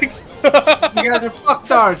 Alex. You guys are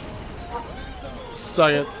fucktards.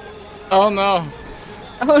 Suck it. Oh no.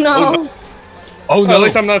 Oh no. Oh no! At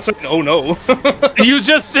least I'm not saying. Oh no. You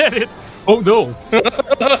just said it. Oh no!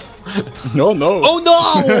 No, no. Oh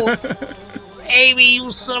no! Amy,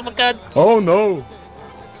 you son of a gun! Oh no.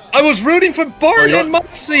 I was rooting for Bart Oh, and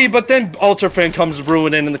Moxie, but then Ultrafan comes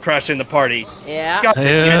ruining and crashing the party. Yeah. God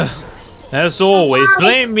damn it. As always,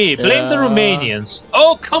 blame me. Blame the Yeah. Romanians.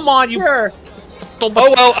 Oh come on, you! Sure. Oh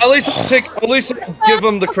well, at least I'll give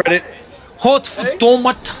them the credit. Hot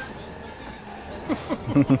tomat.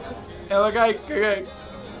 Okay.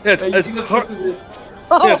 Yeah, it's, You it's, think that har- this is it?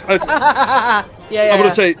 yeah, it's Yeah. I'm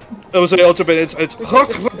gonna say Ultrafan. It's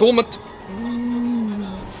Hakverdommet.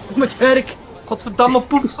 Met werk. Godverdamme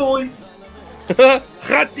poepzooi.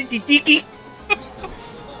 Ratititiki.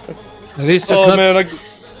 At least it's Oh not. man,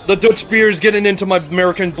 the Dutch beer is getting into my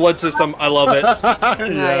American blood system. I love it.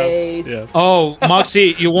 Nice. Yes. Oh,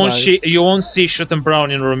 Moxie, you won't Nice. you won't see Shut and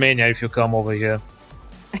Brown in Romania if you come over here.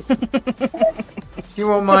 You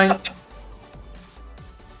won't mind.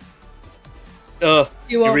 You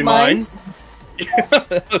You won't remind?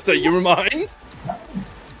 mind? So you remind?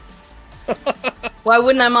 Why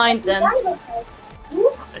wouldn't I mind then?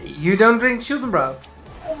 You don't drink Schultenbrouw.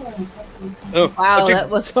 Oh, Wow, okay. that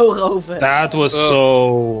was so over. That was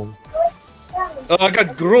so. I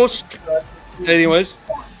got Grosk. Anyways,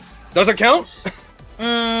 does it count?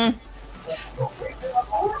 Mm,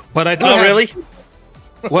 But I do Not have, really.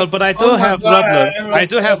 well, but I do Oh my have God, Radler. I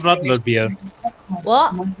do have Radler beer.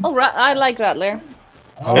 what? Oh, I like Rattler.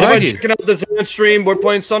 Anyway, Alrighty. checking out the Zen stream. We're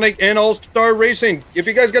playing Sonic and All Star Racing. If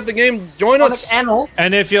you guys got the game, join us.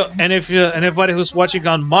 And if anybody who's watching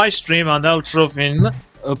on my stream on Ultrafin,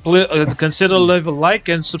 consider leave a like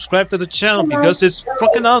and subscribe to the channel because it's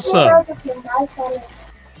fucking awesome.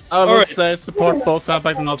 I would Alright. say support both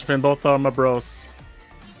Sandpack and Ultrafin. Both are my bros.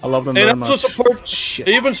 I love them very And also much. Shit.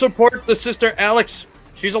 even support the sister Alex.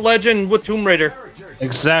 She's a legend with Tomb Raider.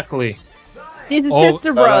 Exactly. This is Oh,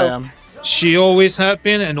 Sister That I Bro. am. She always has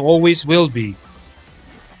been and always will be.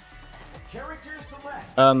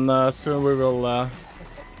 And soon we will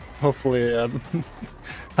hopefully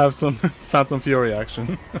have some Phantom Fury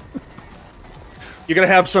action. You're gonna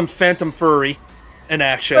have some Phantom Furry in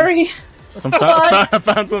action. Furry. Some What?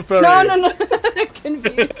 Phantom Fury. No.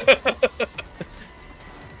 Confused.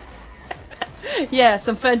 Yeah,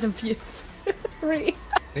 some Phantom Fury.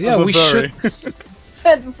 Yeah, Phantom we Fury. should.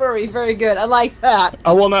 Phantom Furry, very good. I like that.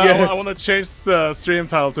 I wanna Yes. change the stream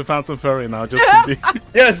title to Phantom Fury now, just to be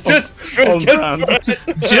Yes, just on brand.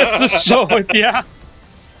 Just to show it, yeah.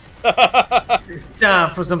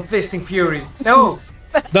 Time for some fisting fury. No.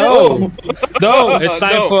 No, no, it's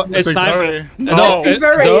time No. for it's Mr. time. Fury. No, No.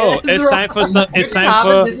 Very, no, it's it's time for some. It's time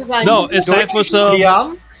Goedenavond, dit is for een no. It's time for some.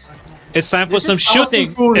 Julian. It's time for Dit some is Austin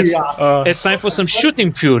shooting. Furia. It's time for some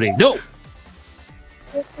shooting fury. No,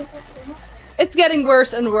 It's getting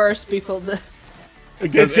worse and worse, people.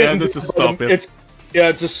 It's just stop it.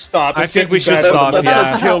 Just stop. I It's think we getting should bad. stop, Let's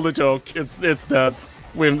yeah. just kill the joke. It's dead.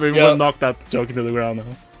 We Yeah. will knock that joke into the ground now.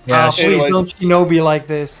 yeah. Ah, please anyways. don't Shinobi like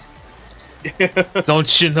this. Don't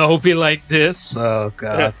Shinobi like this. Oh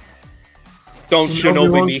god. Don't Shinobi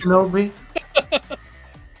won't me. Shinobi.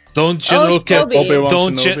 Don't Oh, General Shinobi. Obi-Wan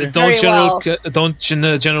don't Shinobi. don't Very General well. don't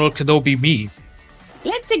General Kenobi me.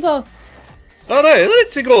 Let's go. Alright,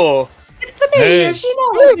 let's go. Hey,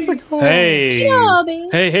 Shinobi. hey,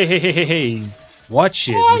 Shinobi. hey. Watch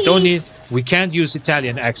it. We don't need. We can't use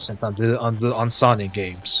Italian accent on Sonic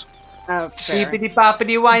games. Oh, fair. Beepity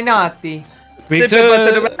poppity why not? Because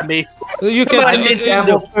you I can. did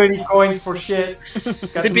gamble 30 coins for shit.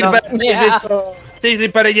 Got nothing. Yeah. Sei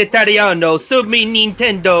per italiano, sub me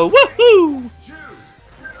Nintendo. Woohoo!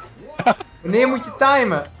 Wanneer moet je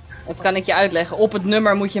timen? Dat kan ik je uitleggen. Op het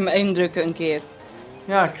nummer moet je hem indrukken een keer.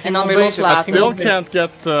 Ja, ik ging En dan wel weer beter. loslaten. I still can't get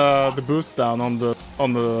the boost down on the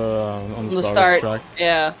The start start. track.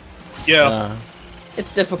 Yeah. Yeah.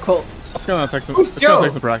 It's difficult. It's gonna take some. Who's It's gonna Joe?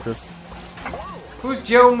 take some practice. Who's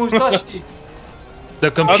Joe Musashi? The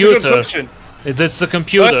That's a good computer. question. It's the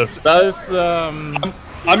computer. That is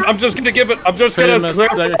I'm just gonna give it. I'm just gonna. famous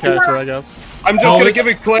Sega character, I guess. I'm just gonna give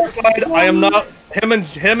it clarified. I am not.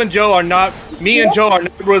 Him and Joe are not. Me and Joe are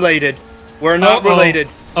not related. We're not Uh-oh. related.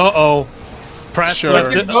 Uh-oh. Pratt Sure.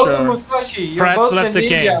 left You're the, both Sure. Musashi. You're Pratt's both left the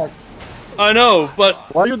game. ninjas. I know, but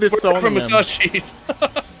Why are you we're disowning from him? Musashi's.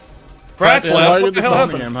 Pratt's Why are left. you What the hell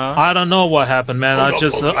disowning happened? him, huh? I don't know what happened, man.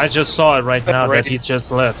 I just saw it right now that he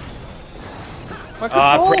just left. My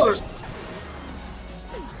Ah, controller. Pratt.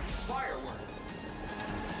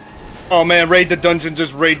 Oh man, Raid the Dungeon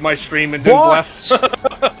just raid my stream and then What? left.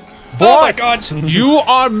 Oh my god! You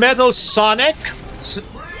are Metal Sonic?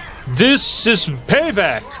 This is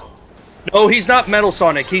payback. No, he's not Metal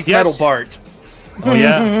Sonic, he's Yes. Metal Bart. Oh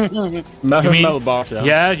yeah? Metal Bart, yeah.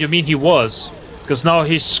 Yeah, you mean he was. Because now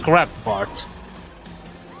he's Scrap Bart.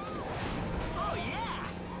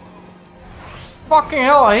 Fucking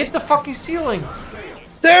hell, I hit the fucking ceiling.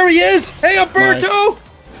 There he is! Hey, Alberto! Nice.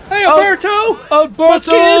 Hey, Alberto!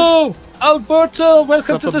 Alberto! Alberto, welcome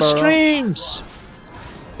Sup, to the Alberto? streams!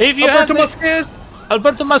 If you Alberto have Musquez!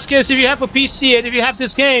 Alberto Musquez, if you have a PC and if you have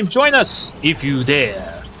this game, join us if you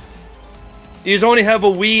dare. He's only have a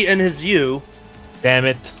Wii and his U. Damn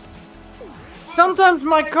it. Sometimes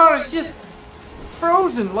my car is just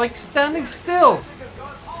frozen, like standing still.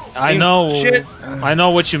 I know. Shit. I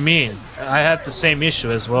know what you mean. I had the same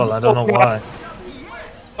issue as well. I don't know why.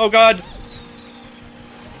 Oh god.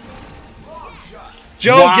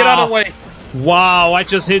 Joe, Wow. get out of the way! Wow, I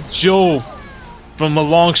just hit Joe from a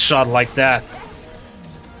long shot like that.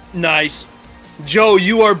 Nice. Joe,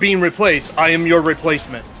 you are being replaced. I am your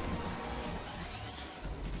replacement.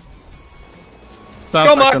 Sounds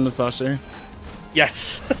Go, like Max. the Musashi.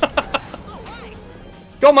 Yes.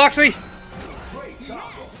 Go, Moxie!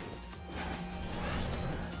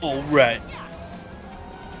 Alright.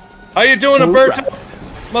 How you doing, Alberto?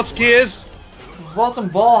 Musquez? Wat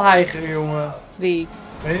een balheiger, jongen. Wie?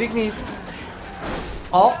 Weet ik niet.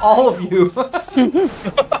 All of you.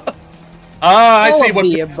 Ah, I All see of what.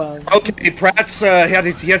 the above. Okay, Pratt's he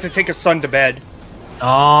had to take his son to bed.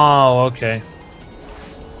 Oh, okay.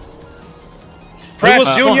 Pratt was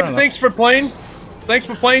Jr., fun. thanks for playing. Thanks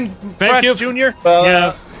for playing, Pratt you. Jr. Well,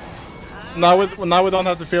 Yeah. now we don't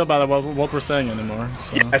have to feel bad about what we're saying anymore.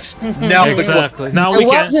 So. Yes. Now Exactly. Now I we can.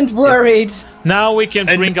 wasn't worried. Now we can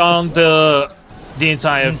And- bring on the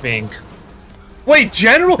entire thing. Wait,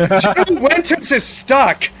 General Wentons is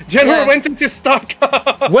stuck. General Yeah. Wentons is stuck.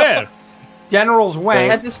 Where? General's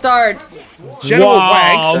wank. At the start. General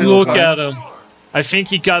Wow! Wanks. Look at him. I think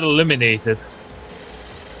he got eliminated.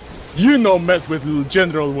 You no mess with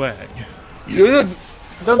General Wang. Yeah.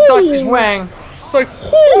 Don't touch his wang. It's like,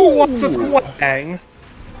 who wants us wang?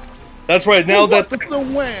 That's right. Now that That's a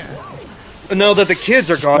Wang. the kids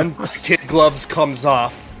are gone, Kid Gloves comes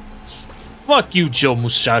off. Fuck you, Joe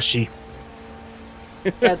Musashi.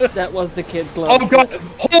 That was the kid's glove. Oh god!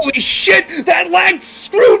 Holy shit! That lag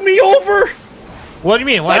screwed me over. What do you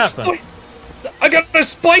mean? What That's happened? I got a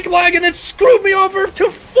spike lag and it screwed me over to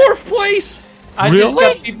 4th place. I just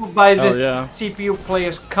Really? got people by Oh, this yeah. CPU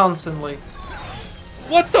players constantly.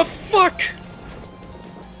 What the fuck?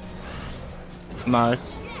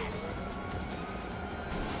 Nice.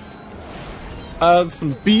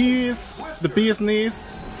 Some bees. The bee's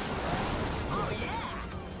knees.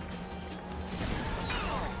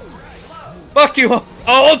 Fuck you!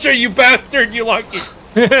 I'll ultra you bastard! You lucky.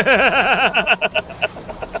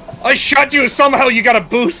 I shot you. Somehow you got a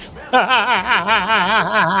boost.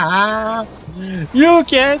 You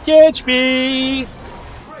can't catch me.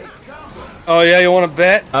 Oh yeah, you want to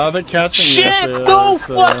bet? The catching Shit! is No the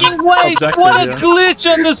fucking way! objective What a here.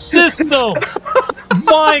 glitch on the system!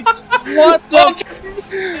 My, what the? Ultra,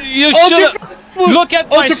 You Ultra, should look at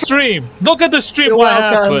my Ultra- stream. Look at the stream. You're What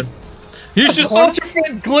welcome. happened? You should.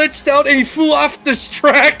 Ultrafriend glitched out and he flew off this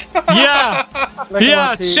track. Yeah, Lekker yeah.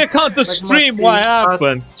 Maxie. Check out the Lekker stream. Maxie. What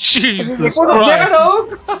happened? Jesus Ik word nog derde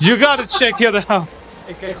Christ! ook! You gotta check it out.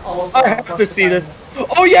 Ik kreeg alles. I have to see this.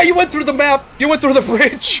 Oh yeah, you went through the map. You went through the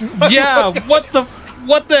bridge. Yeah. What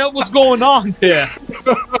the hell was going on there?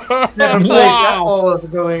 Wow. Alles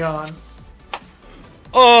going on.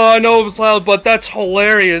 Oh, I know it was loud, but that's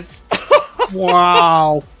hilarious.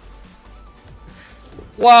 Wow.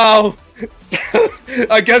 Wow.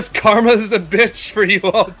 I guess karma is a bitch for you,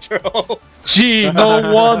 Ultra. Gee,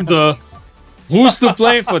 no wonder. Who's to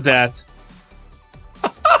blame for that?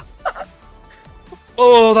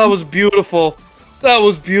 Oh, that was beautiful. That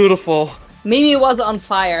was beautiful. Mimi was on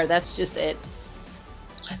fire, that's just it.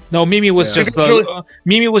 No, Mimi was Yeah. just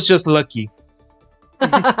Mimi was just lucky.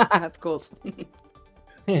 Of course.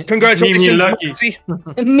 Congratulations, Mimi lucky. Moxie.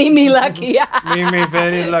 Mimi lucky. Mimi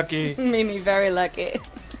very lucky. Mimi very lucky.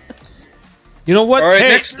 You know what? All right, hey,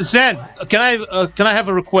 next- Zen, can I have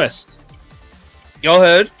a request? Go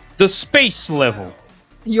ahead. The space level,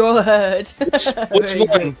 You're heard. Which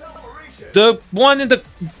one? the one in the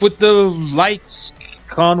with the lights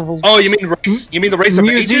carnival. Oh, you mean race? You mean the race of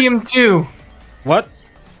ages? Museum 2. What?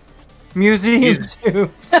 Museum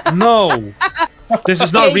 2. No, this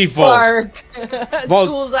is not Skate Revolt. park. Vault.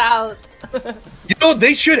 School's out. You know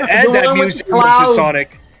they should add The that one with museum clouds. into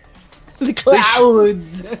Sonic. The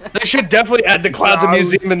clouds. They should definitely add the clouds of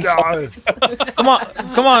museum and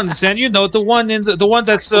stuff. Come on, Zen. You know the one in the one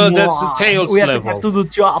that's the Tails We have to level. get to the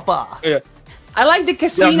chopper. Yeah. I like the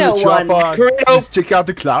casino one. Just check out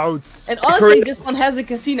the clouds. And honestly, this one has a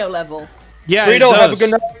casino level. Yeah, Credo, it have a does.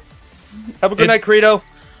 good night. Have a good night, Credo.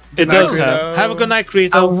 It night, does Credo. have a good night, I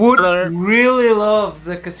Credo. would really love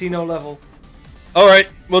the casino level. All right,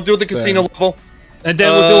 we'll do the casino level. And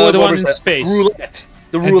then we'll do the what one was in that? space. Roulette.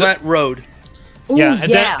 The And roulette road. Ooh,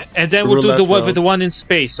 Yeah, and then we'll do the Roulette one with the roads. one in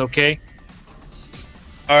space, okay?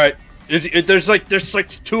 All right. There's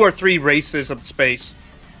like 2 or 3 races of space.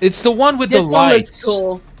 It's the one with This the one lights. looks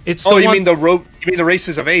cool. It's the Oh, you one... mean the road? You mean the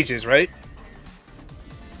races of ages, right?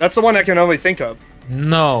 That's the one I can only think of.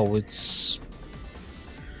 No, it's...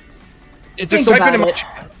 Just Think type it in about my it.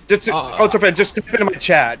 chat. Just Ultrafan, just type it in my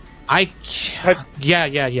chat.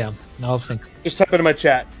 Yeah. I'll think. Just type it in my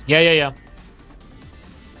chat. Yeah.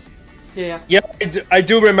 Yeah. Yeah, I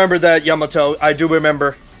do remember that, Yamato. I do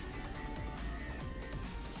remember.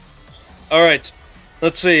 All right.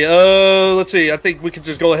 Let's see. I think we can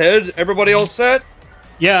just go ahead. Everybody all set?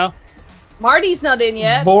 Yeah. Marty's not in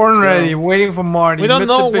yet. Born ready, waiting for Marty. We don't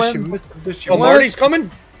know Mitsubishi. Oh, Marty's coming?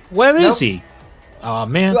 Where is Nope. he? Oh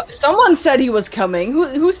man. Someone said he was coming.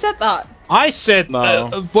 Who said that? I said, No,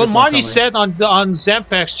 well, he's not Marty coming. said on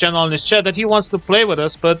Zampac's channel on his chat that he wants to play with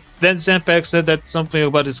us, but then Zampac said that something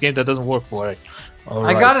about this game that doesn't work for it.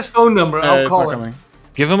 I got his phone number. I'll It's call not him. coming.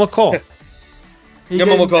 Give him a call. He Give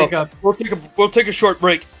him a didn't call. pick up. We'll take a short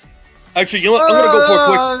break. Actually, you know what? I'm gonna go for a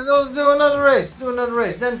quick. Go do another race. Do another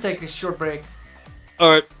race. Then take a short break. All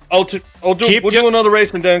right, we'll do another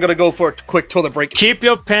race, and then I'm gonna go for a quick toilet break. Keep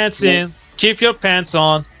your pants in. Keep your pants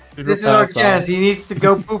on. This is our chance. He needs to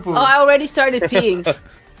go poo poo. Oh, I already started peeing.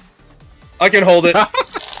 I can hold it.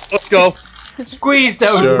 Let's go. Squeeze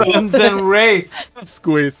those Sure. buttons and race.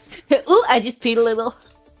 Squeeze. Ooh, I just peed a little.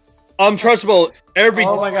 Untrustable. Oh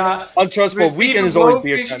my god. Untrustable. Weekend is always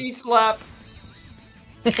beer time. Each lap.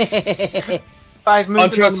 5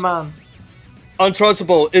 minutes on man.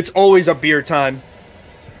 Untrustable. It's always a beer time.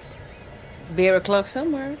 Beer o'clock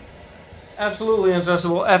somewhere. Absolutely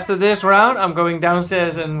untrustable. After this round, I'm going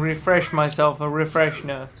downstairs and refresh myself. A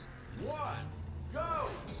refreshener.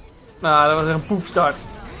 Nah, that was een poep start.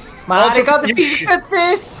 Maar Ultra- ik had de you vieze sh-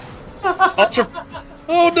 kutvis!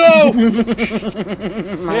 Oh no!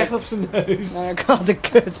 Recht op zijn neus. Nou, ik had de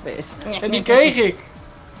kutvis. En die kreeg ik.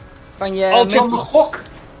 Van je Ultra- Van mijn gok.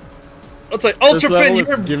 Let's say This level Ultrafin, is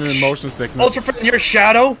giving me motion sickness. Ultrafin, you're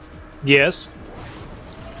Shadow. Yes.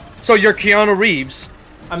 So you're Keanu Reeves.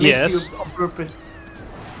 I missed Yes. you on purpose.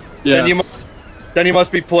 Yes. Then you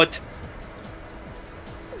must be put.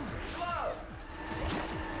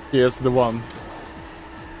 He is the one.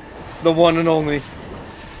 The one and only. No,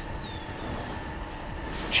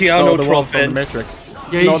 Keanu the one from the Trollfin. Matrix.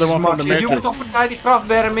 Jezus, No, the one from the Max, je doet Matrix. toch met mij die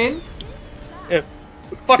grafberm in?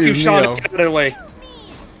 Fuck you, Is Sean. Neo. Get out of the way.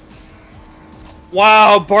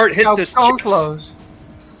 Wow, Bart hit Nou, this kansloos.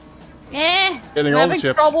 Getting I'm all the having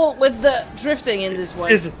chips. trouble with the drifting in this one.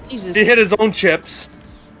 Jesus. He hit his own chips.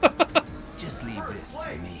 Just leave this to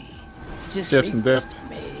me. Just Chips and leave this dip. to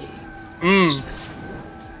me. Mmm.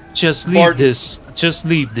 Just leave Bart- this. Just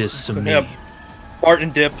leave this to me. Yeah. Bart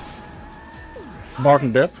and Dip.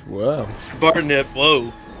 Martin Depp? Wow. Bart and Dip.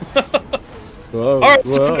 Whoa. Whoa. Alright,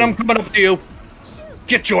 Whoa. I'm coming up to you.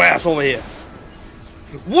 Get your ass over here.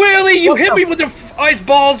 Willie, you hit me with the ice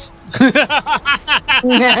balls. I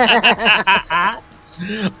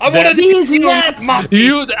wanted These to nuts.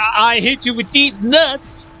 I hit you with these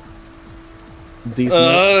nuts. These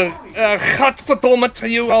nuts. Godverdomme to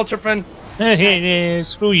you, Ultrafin.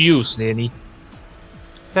 Screw you, Slaney.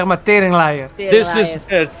 Zeg maar teringleier. This is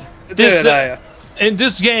Yes. This- There, in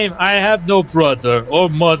this game. I have no brother or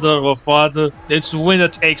mother or father. It's winner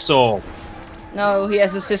takes all. No, he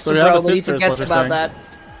has a sister, So you have bro, a but he sister, is forgets what about you're that.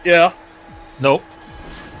 yeah. Nope.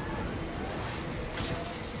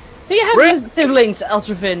 Do you have Rick? any siblings,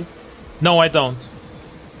 Ultrafin? No, I don't.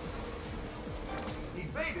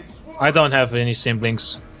 I don't have any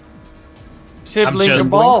siblings. Sibling just-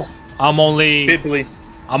 bal. I'm only. Bibbly.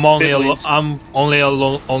 I'm only. Siblings. I'm only a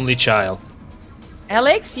only child.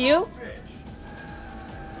 Alex, you?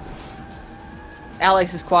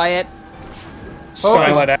 Alex is quiet.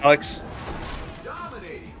 Silent Alex.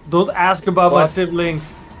 Don't ask about my What?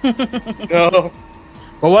 siblings. No.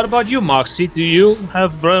 But what about you, Moxie? Do you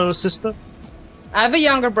have brother or sister? I have a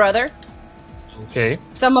younger brother. Okay.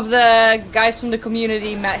 Some of the guys from the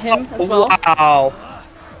community met him as well. Wow.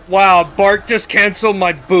 Wow, Bart just canceled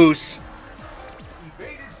my boost.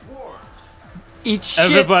 Eat shit.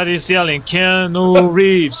 Everybody's yelling, Keanu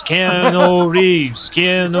Reeves, Keanu Reeves,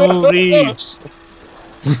 Keanu Reeves.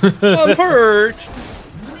 I'm hurt.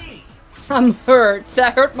 I'm hurt.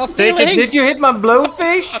 That hurt my feelings. Did you hit my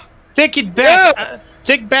blowfish? Take it back.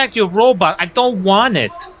 Take back your robot. I don't want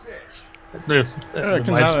it. Ja, ik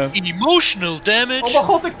kan hebben. Emotional damage. Oh mijn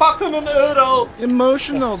god, ik pakte een euro.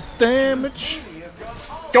 Emotional damage.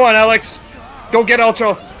 Go on, Alex. Go get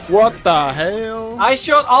Ultra. What the hell? I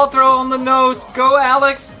shot Altro on the nose. Go,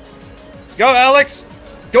 Alex. Go, Alex.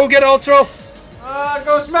 Go get Ultra.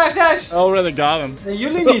 Go smash Ash. Already got him. Nee,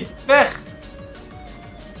 jullie niet. Weg.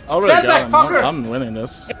 Already Stand got back, him. fucker. I'm winning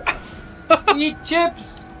this. Eat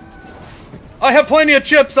chips. I have plenty of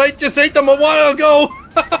chips. I just ate them a while ago.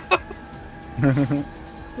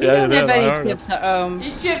 We don't have any tips.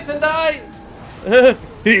 Eat chips and die.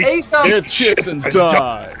 Eat Hey, some. Eat chips and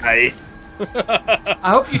die. I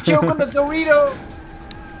hope you choke on the Dorito.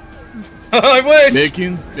 I wish.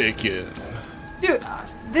 Making bacon. Dude,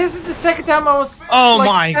 this is the second time I was Oh like,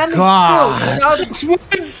 my standing God. still without- Alex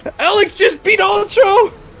wins. Alex just beat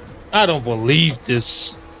Ultra. I don't believe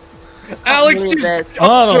this. Alex believe just this. beat I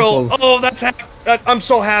don't Ultra. believe- Oh, I'm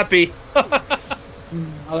so happy.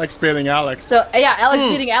 Alex beating Alex. So yeah, Alex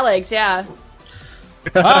beating Alex. Yeah.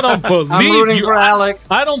 I don't I'm believe rooting you. for Alex.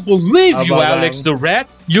 I don't believe How you, about Alex that? the Rat.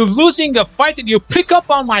 You're losing a fight and you pick up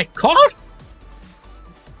on my car?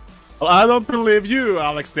 Well, I don't believe you,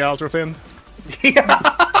 Alex the Ultra Fin.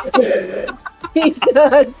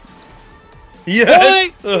 Jesus.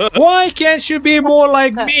 Yes. Why can't you be more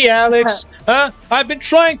like me, Alex? Huh? I've been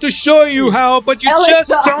trying to show you how, but you Alex,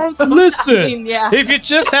 just don't listen. I mean, yeah. If you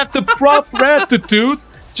just have the proper attitude,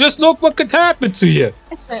 just look what could happen to you.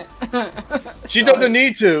 She doesn't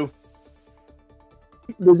need to.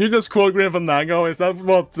 Did you just quote Grim Fandango? Is that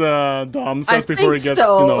what Dom says before he think gets,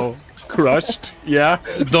 so. you know, crushed? Yeah?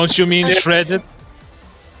 Don't you mean shredded?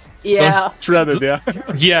 Yeah. Shredded, yeah?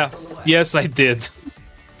 Yeah. Yes, I did.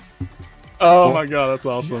 Oh my god, that's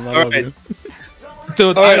awesome. I love right. you.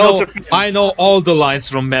 Dude, All right, I know all the lines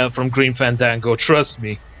from Green Fandango. Trust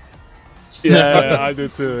me. Yeah, I do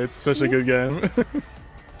too. It's such a good game.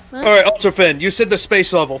 All right, Ultra Fin. You said the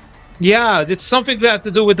space level. Yeah, it's something that has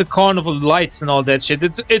to do with the carnival lights and all that shit.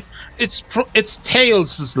 It's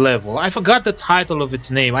Tails' level. I forgot the title of its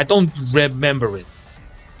name. I don't remember it.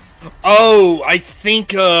 Oh, I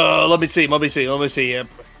think. Let me see. Yeah.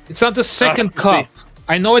 It's on the second let's cup. see.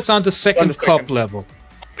 I know it's on the second the cup second. level.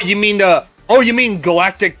 You mean the? Oh, you mean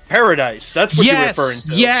Galactic Paradise? That's what you're referring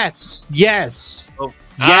to. Yes. Oh.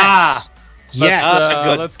 Yes. Yes.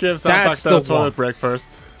 good. Let's give That's Soundpack the the toilet one. break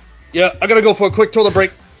first. Yeah, I gotta go for a quick toilet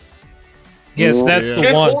break. Yes, that's yeah. the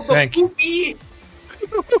Can't one. hold the Thank you. poopy.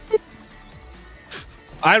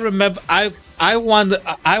 I remember. I want a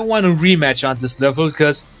rematch on this level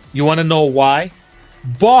because you want to know why?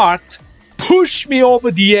 Bart pushed me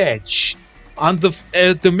over the edge on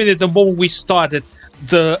the moment we started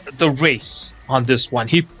the race on this one.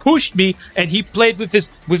 He pushed me and he played with his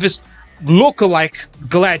lookalike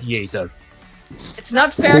gladiator. It's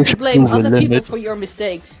not fair to blame other people for your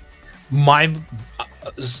mistakes.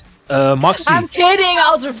 Moxie. I'm kidding,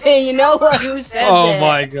 Alzerfin. You know who said Oh that.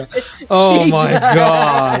 my god. Oh my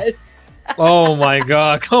god. Oh my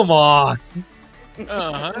god. Come on.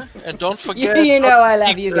 And don't forget. You know I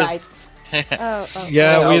love you guys. Oh,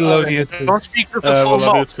 Yeah, we love you too. Don't speak with the We full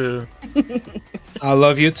love you mouth. too. I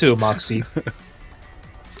love you too, Moxie.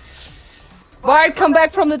 Bart, come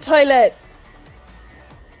back from the toilet.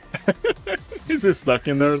 Is he stuck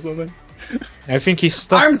in there or something? I think he's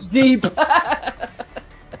stuck. Arms deep.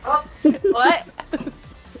 What?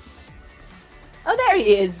 Oh, there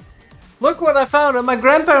he is. Look what I found at my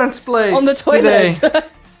grandparents' place On the toilet. today.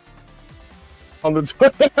 On the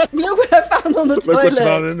toilet. Look what I found on the Look what you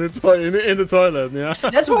found toilet. in the toilet, yeah.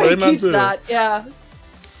 That's why he Rayman keeps too. that, yeah.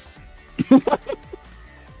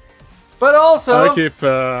 But also, I keep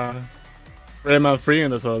Rayman free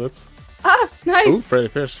in the toilets. Ah, nice. Ooh, Freddy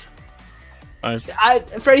Fish. Nice.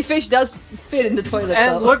 Freddy Fish does fit in the toilet,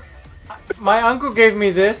 and though. look, my uncle gave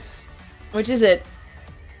me this. Which is it?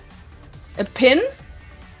 A pin?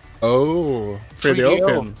 Oh, 3D 3DO.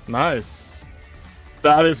 Open. Nice.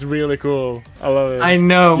 That is really cool. I love it. I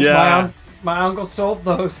know. Yeah. My uncle sold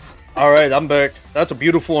those. All right, I'm back. That's a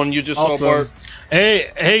beautiful one you just saw, Awesome. Bart.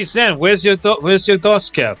 Hey, Zen, where's your DOS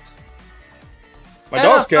kept? My And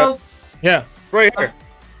dog's I found- kept Yeah. right here.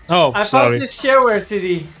 Oh, I found sorry. this shareware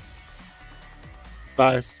CD.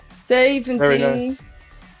 Nice. Dave and Very Dean.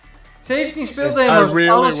 17 speeldemo's, really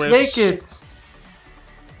alles wish- Snake Kids.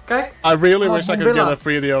 Kijk. I really Oh, wish I could Villa. get a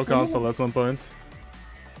 3DO console at some point.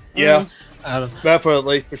 Yeah.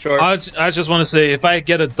 Definitely, for sure. I just want to say, if I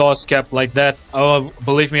get a DOS cap like that,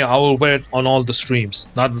 believe me, I will wear it on all the streams,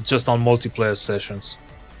 not just on multiplayer sessions.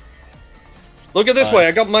 Look at this way.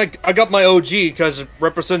 I got my OG because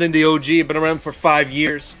representing the OG. Been around for 5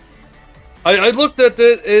 years. I looked at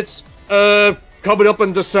it. It's coming up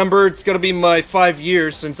in December. It's gonna be my 5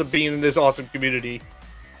 years since I've been in this awesome community.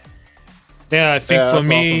 Yeah, I think for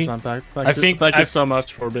me, awesome, thank you so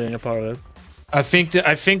much for being a part of it. I think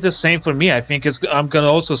the same for me. I think I'm gonna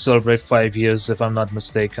also celebrate 5 years, if I'm not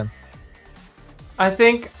mistaken. I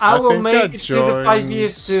think I will make it to the 5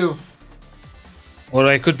 years too. Or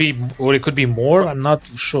it could be more. I'm not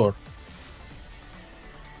sure.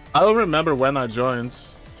 I don't remember when I joined.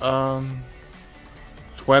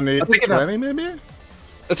 2020 maybe?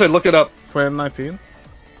 Let's say look it up. 2019.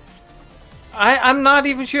 I'm not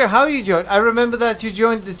even sure how you joined. I remember that you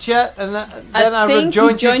joined the chat, and then I think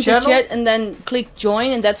joined he joined your the channel. chat and then clicked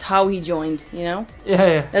join, and that's how he joined. You know?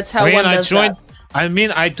 Yeah. That's how one does that. I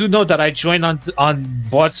mean, I do know that I joined on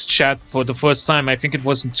Bot's chat for the first time. I think it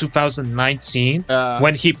was in 2019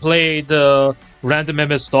 when he played random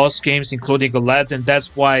MS-DOS games, including Aladdin.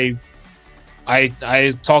 That's why I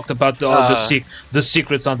talked about the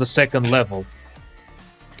secrets on the second level.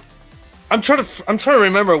 I'm trying to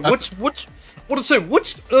remember let's say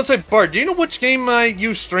Bart, do you know which game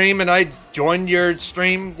you stream and I joined your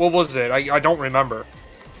stream? What was it? I don't remember.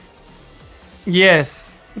 Yes.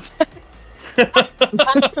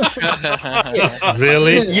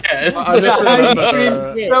 Really? Yes. I just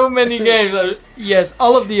remember. So many games. Yes,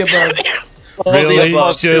 all of the above. Really?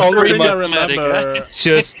 The only thing I remember.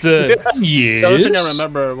 Yes. The only thing I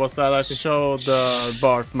remember was that I showed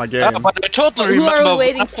Bart my game. Yeah, but I totally Who are remember we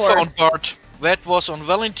waiting when I for? found Bart. That was on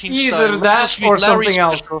Valentine's Day. Either that or something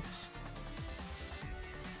else.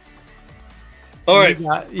 Alright.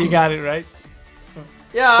 You got it right.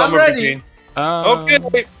 Yeah, Summer I'm ready. routine.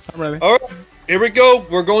 Okay. I'm ready. Alright. Here we go.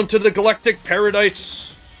 We're going to the Galactic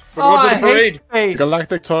Paradise. We're Oh, going to I the parade. hate space.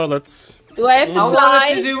 Galactic toilets. Do I have to I wanted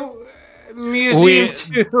fly? to do museum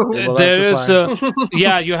too. There is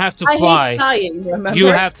yeah, you have to I fly. hate flying, remember? You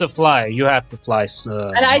have to fly. You have to fly.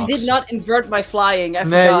 And I did not invert my flying, I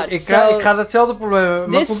Nee, forgot. ik So ga hetzelfde probleem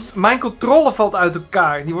hebben. this- Mijn controle valt uit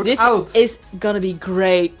elkaar. Die wordt this oud. is gonna be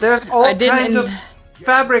great. There's all I didn't kinds of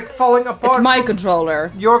fabric falling apart. It's my from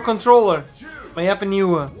controller. your controller. Maar je hebt een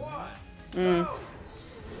nieuwe. Mm.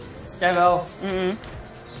 Jawel. Mm.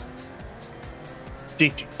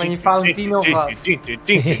 Van je Valentino gehad.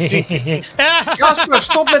 Jasper,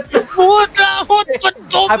 stop met... Hij pusht.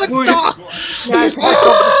 Ja, hij pusht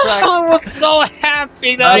op de track. I was so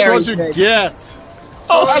happy that That's Very what you good. get.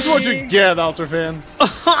 That's what you get, Ultrafin.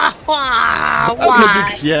 That's what you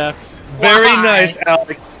get. Very nice,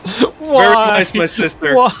 Alex. Very nice, my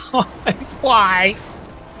sister. Why?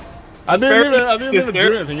 I didn't even Sister.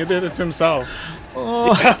 do anything. He did it to himself.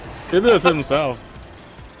 He did it to himself.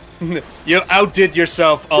 You outdid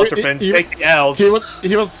yourself, Ultrafin. Take the L's.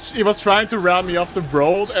 He was trying to ram me off the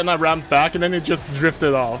road, and I rammed back, and then he just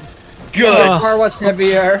drifted off. Good. The car was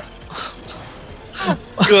heavier.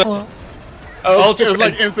 Good. It was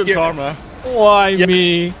like instant karma. Why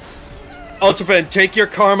me? Ultrafin, take your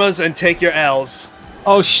karmas and take your L's.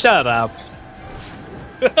 Oh, shut up.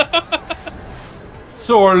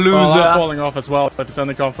 Sore loser. Well, I'm falling off as well, if it's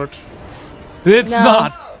any comfort. It's No.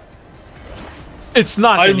 not. It's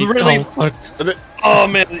not. I any really- comfort. Oh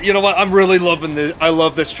man, you know what? I'm really loving this. I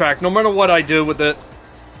love this track. No matter what I do with it.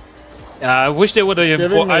 I wish they would have.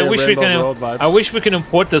 giving me I wish we Rainbow Road can. vibes. I wish we can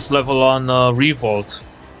import this level on Revolt.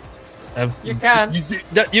 You can.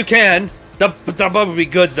 You can. That would be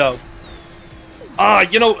good though.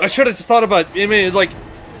 You know, I should have thought about. I mean, like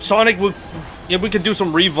Sonic would. Yeah, we could do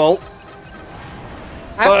some Revolt.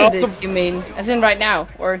 After this, you mean? As in right now?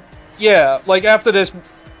 Or Yeah, like after this,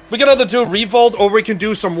 we can either do Revolt or we can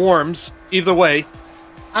do some Worms. Either way.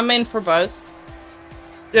 I'm in for both.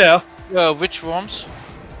 Yeah. Which Worms?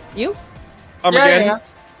 You? Armageddon. Yeah.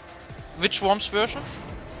 Which Worms version?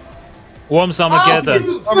 Worms Armageddon.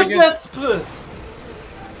 Oh,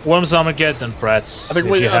 Worms Armageddon, Prats. I think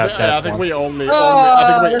if we. you have that I think one. we only.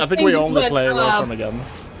 Oh, I think we the only thing play is Worms up. Armageddon.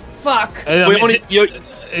 Fuck. I We mean, only,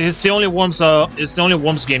 it's the only Worms. It's the only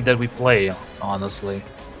Worms game that we play. Honestly.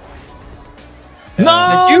 That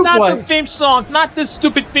No, you not play. the theme song. Not this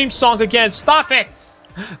stupid theme song again. Stop it.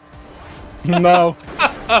 No.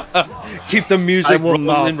 keep the I music will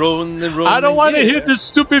rolling, not. rolling. I don't want to yeah. hear this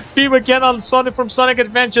stupid theme again on Sonic from Sonic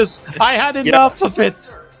Adventures. I had enough of it.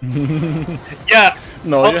 Yeah.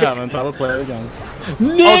 No, you Ultra- haven't. I will play it again.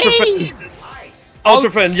 Nay!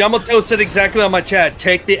 Ultrafin, Yamato said exactly on my chat.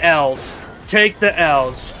 Take the L's. Take the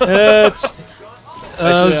L's.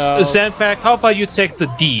 Zenpack, how about you take the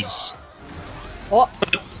D's? Oh.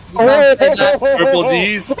 You can't say that. Triple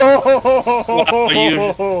D's. You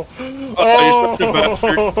such a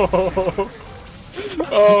bastard.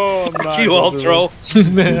 Oh, Fuck nice, you, all troll.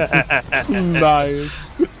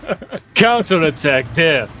 Nice. Counterattack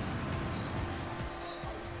there.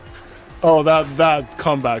 Oh, that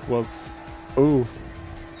comeback was. Ooh.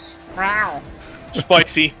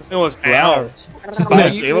 Spicy. It was Wow. ow.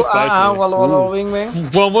 Spicy. It was spicy. Wing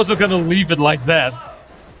wing. One wasn't gonna leave it like that.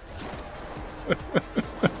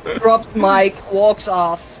 Drops mic, walks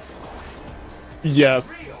off.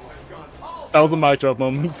 Yes. That was a mic drop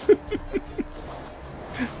moment.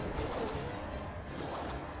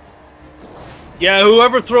 Yeah,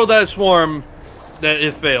 whoever threw that swarm, that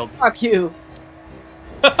it failed. Fuck you.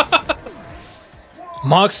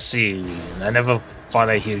 Moxie, I never thought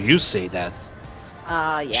I'd hear you say that.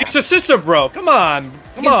 Yeah. She's a sister, bro. Come on.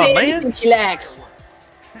 Come You can on, say man. anything she likes.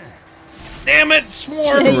 Damn it,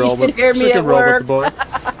 swarm. You should hear me at work. The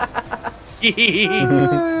boys.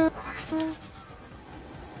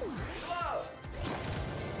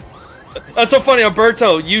 That's so funny,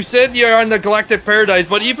 Alberto. You said you're on the Galactic Paradise,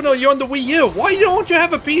 but even though you're on the Wii U, why don't you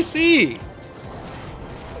have a PC?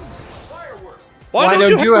 Why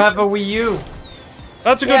don't you have a Wii U?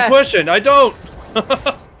 That's a good question. I don't.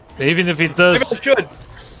 Even if it does. Maybe I should.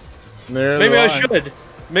 Near Maybe the I line. should.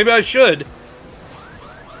 Maybe I should.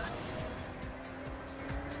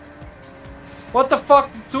 What the fuck?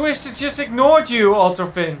 Twister just ignored you,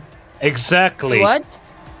 Ultrafin. Exactly. What?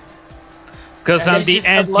 Because I'm the just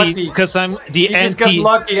got anti. lucky. Because I'm the He anti. just got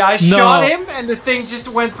lucky. I shot him and the thing just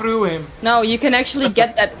went through him. No, you can actually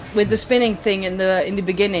get that with the spinning thing in the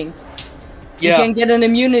beginning. Yeah. You can get an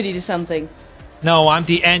immunity to something. No, I'm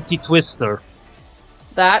the anti-twister.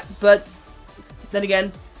 That, but then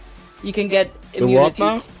again, you can get The what now?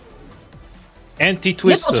 immunities.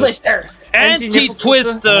 Anti-twister. Nipple twister.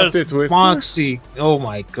 Anti-twister. Anti-twister? Moxie. Oh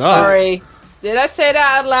my god. Sorry. Did I say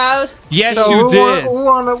that out loud? Yes, So you did. who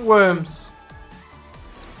wanted worms?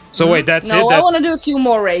 So wait, that's it. No, I That's... want to do a few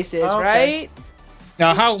more races, Okay. right?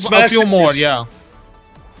 Now, how Smash a few it. more? Yeah.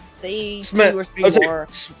 See, 2 or 3 more.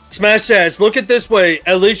 Smash says, look at this way.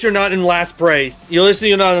 At least you're not in last place. At least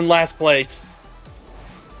you're not in last place.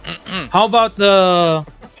 How about the?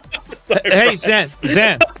 Hey,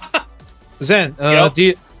 Zen. Yep.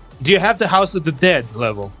 Do you have the House of the Dead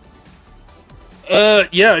level?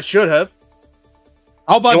 Yeah, it should have.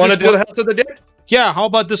 How about You want to this do the one? House of the Dead? Yeah. How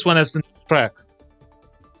about this one as the track?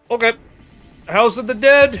 Okay. House of the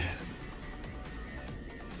Dead.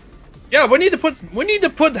 Yeah, we need to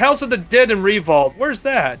put House of the Dead in Revolt. Where's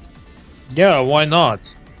that? Yeah. Why not?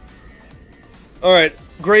 All right,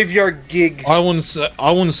 Graveyard Gig. I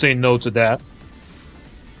wouldn't say no to that.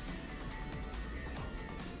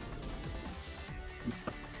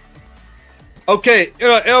 Okay,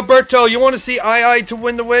 Alberto, you want to see II to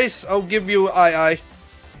win the race? I'll give you II.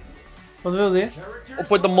 Wat wil je? I'll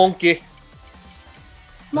put the monkey.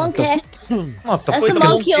 Monkey. Not the There's a freaking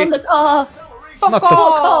monkey on the car. Not Fuck the,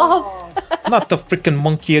 off. not the freaking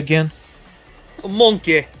monkey again. A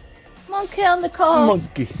monkey. Monkey on the car.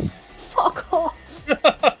 Monkey. Fuck off.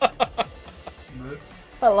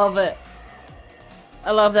 I love it.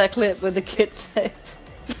 I love that clip with the kid saying.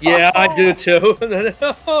 Yeah, I do too.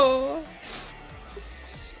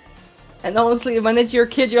 And honestly, when it's your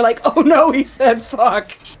kid, you're like, oh no, he said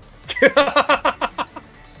fuck.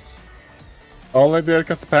 Only did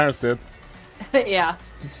because the parents did. Yeah.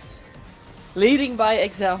 Leading by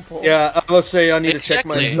example. Yeah, I will say I need to check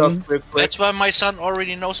my Exactly. stuff real quick. That's why my son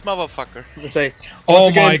already knows motherfucker. I say, Oh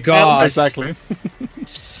once again, my god. Alex, Exactly.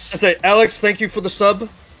 I say, Alex, thank you for the sub.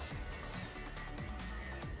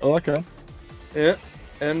 Oh, okay. Yeah,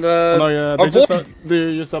 and Oh, no, yeah. our They just boy-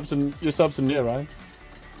 you sub to me, right?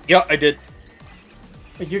 yeah, I did.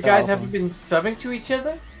 But you guys Awesome. haven't been subbing to each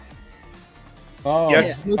other? Oh,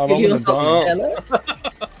 Yes. Yeah, I've only been done. Oh.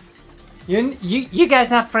 You guys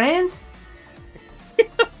not friends?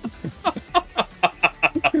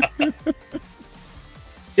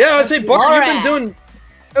 Yeah, I say, Bart, Alright. you've been doing.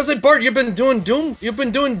 I was like, Bart, you've been doing Doom. You've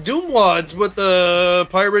been doing Doom wads with the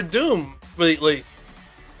Pirate Doom lately.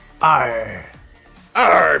 Arr.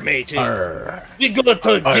 Arr, matey. We got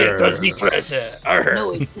to get us the treasure. Arr.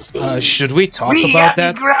 No, it's Should we talk about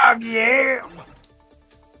that? Grog, yeah.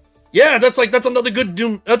 Yeah, that's another good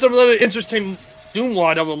Doom. That's another interesting Doom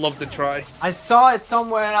wad I would love to try. I saw it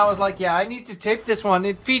somewhere and I was like, yeah, I need to take this one.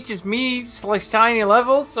 It features me / tiny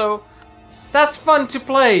levels, so that's fun to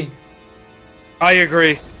play. I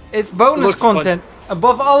agree. It's bonus looks fun. content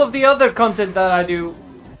above all of the other content that I do.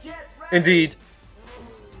 Indeed.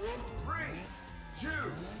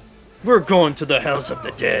 We're going to the House of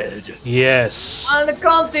the Dead. Yes. On the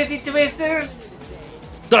call, titty twisters.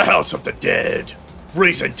 The House of the Dead.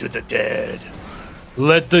 Reason to the dead.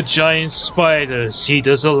 Let the giant spiders eat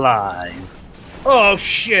us alive. Oh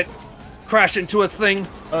shit! Crash into a thing.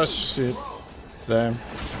 Oh shit. Same.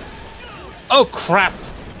 Oh crap!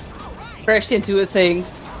 Crashed into a thing.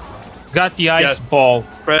 Got the ice Yes. ball.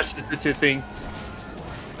 Crash into a thing.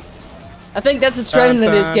 I think that's a trend in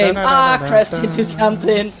this game. Crashed into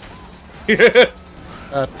something.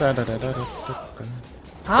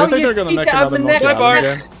 How I think you they're gonna make think I'm another the Monkey next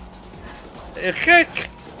Island game.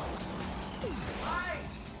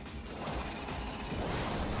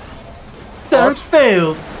 Turn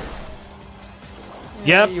failed.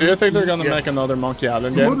 Yep. Do you think they're gonna make another Monkey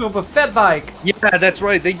Island game? Mood of a fat bike. Yeah, that's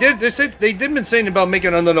right. They did. They did been saying about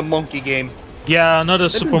making another monkey game. Yeah, another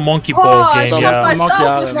Super Monkey Oh, Ball I game. shot Yeah. Monkey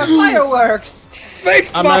myself with my Island. fireworks.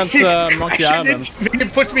 Thanks, I meant, Monkey. Monkey Islands.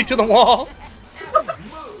 It puts me to the wall.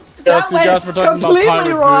 Yes, you went guys were talking about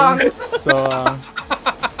completely wrong. Pirate Doom. So,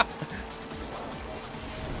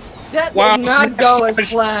 That Wow, did not go as Smash.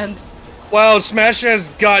 planned. Wow, Smash has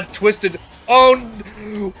got twisted. Oh,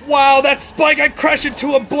 wow, that spike! I crashed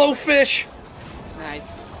into a blowfish. Nice.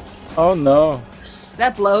 oh no.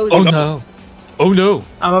 That blows. Oh no. Oh no.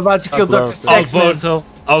 I'm about to kill Dr. blows. Sexman. Alberto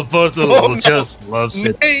Oh, no. just loves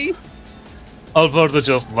it. Hey. Alberto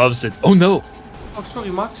just loves it. Oh no. Oh, sorry,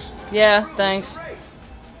 Max. Yeah, thanks.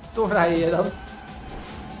 Doorrijden je dan.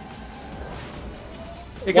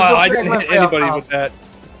 Ik heb Wow, Dr. I didn't Sexman hit voor jou anybody gehaald. with that.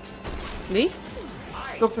 Wie?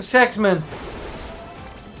 Dr. Sexman.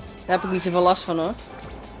 Daar heb ik niet zoveel last van hoor.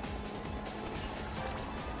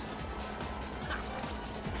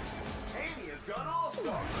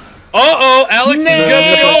 Uh-oh, Alex is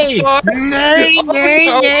good. All-star. Nee, Oh, nee,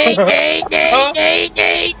 no. nee, nee, nee, nee,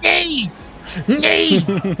 nee, nee. Nee.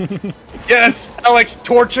 Yes, Alex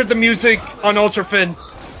tortured the music on Ultrafin.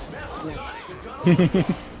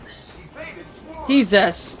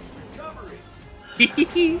 Jesus.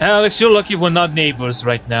 Alex, you're lucky we're not neighbors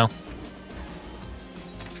right now.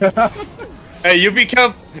 Hey, you be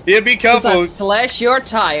careful. You be careful. Slash your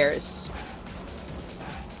tires.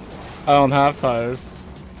 I don't have tires.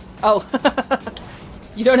 Oh.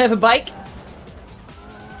 You don't have a bike?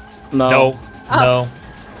 No. No, no.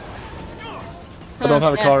 I don't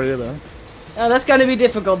have a Yeah. car either. Oh, that's gonna be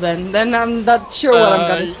difficult then. Then I'm not sure what I'm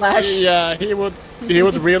gonna slash. Yeah, he would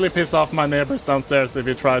really piss off my neighbors downstairs if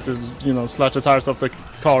he tried to, you know, slash the tires off the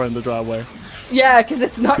car in the driveway. Yeah, because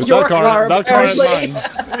it's not 'Cause your car, that car is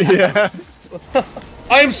apparently. mine. Yeah.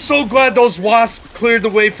 I am so glad those wasps cleared the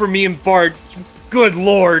way for me and Bart. Good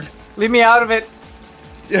lord. Leave me out of it.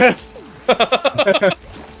 Yeah.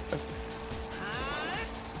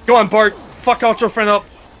 Go on, Bart. Fuck Ultrafin up.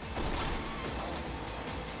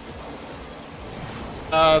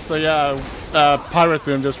 So yeah, Pirate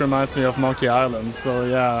Doom just reminds me of Monkey Island, so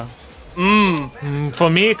yeah. For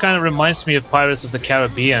me, it kind of reminds me of Pirates of the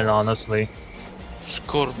Caribbean, honestly.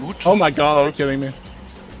 Scorbut. Oh my god, are you kidding me?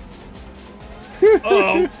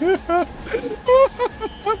 Oh.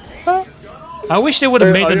 I wish they would have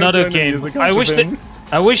Are made you another enjoying the game. music, I wish Ultrafin?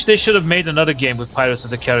 I wish they should have made another game with Pirates of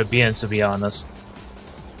the Caribbean, to be honest.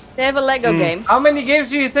 They have a Lego game. How many games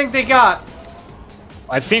do you think they got?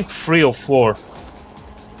 I think 3 or 4.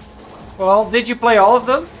 Well, did you play all of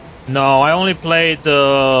them? No, I only played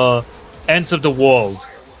the Ends of the World.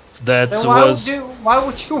 That Then was... why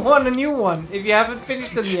would you want a new one if you haven't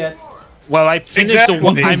finished them yet? Well, I finished the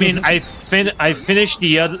one. Exactly. I mean, I finished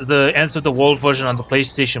the Ends of the World version on the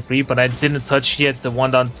PlayStation 3, but I didn't touch yet the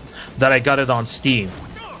one that I got it on Steam.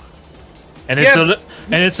 And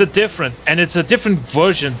it's a different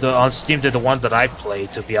version on Steam than the one that I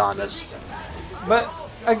played, to be honest. But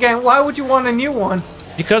again, why would you want a new one?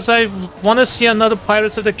 Because I want to see another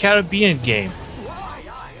Pirates of the Caribbean game.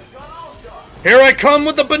 Here I come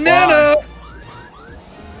with the banana.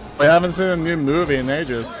 We haven't seen a new movie in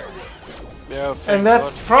ages. Yeah, thank And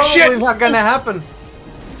that's God. probably Shit. not gonna happen.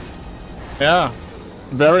 Yeah,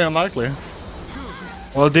 very unlikely.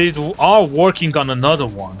 Well, they are working on another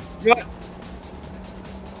one. What?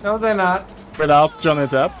 No, they're not. Without Johnny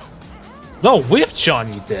Depp. No, with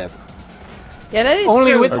Johnny Depp. Yeah, that is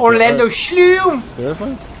Only true. with Okay, Orlando Schloom.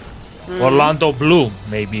 Seriously? Orlando Bloom,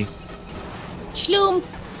 maybe. Shloom.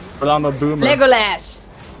 Orlando Boomer. Legolas.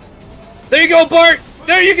 There you go, Bart.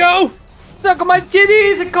 There you go. Suck on my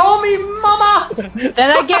titties and call me mama. Then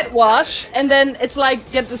I get Wasp, and then it's like,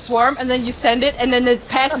 get the swarm, and then you send it, and then it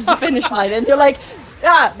passes the finish line, and you're like,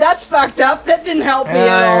 ah, that's fucked up, that didn't help me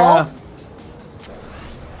at all.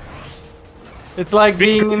 It's like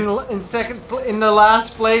being in the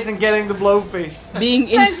last place and getting the blowfish. Being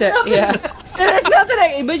insect, yeah. There's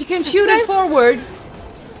nothing, but you can shoot it forward.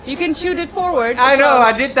 You can shoot it forward. I as know, well.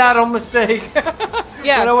 I did that on mistake.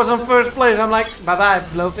 Yeah. When I was on first place, I'm like, bye-bye,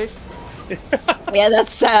 blowfish. Yeah,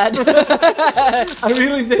 that's sad. I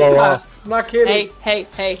really did Go that. off. I'm not kidding.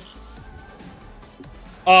 Hey.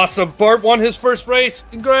 Awesome. Bart won his first race.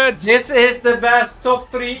 Congrats. This is the best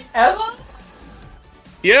top 3 ever?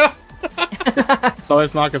 Yeah. No,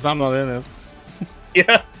 it's not, because I'm not in it.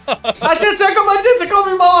 Yeah. I said check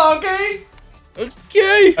on me more, okay?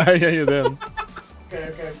 Okay. Yeah, you did.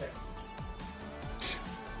 Okay.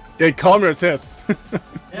 Yeah, calm your tits.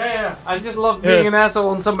 Yeah. I just love being an asshole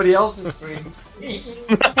on somebody else's stream.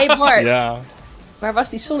 Hey Bart, Ja. waar was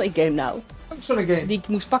die Sonic game nou? Sonic game. Die ik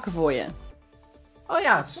moest pakken voor je. Oh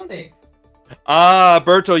ja, Sonic.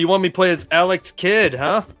 Berto, you want me to play as Alex Kidd,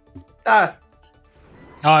 huh? Daar.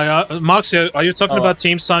 Max, are you talking Oh. about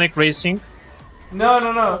Team Sonic Racing?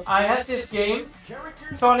 No. I had this game,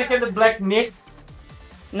 Sonic and the Black Knight.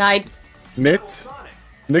 Nikt.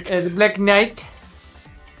 The Black Knight.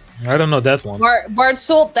 I don't know that one. Bart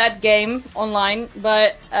sold that game online,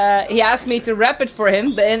 but he asked me to wrap it for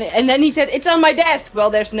him, and then he said, it's on my desk!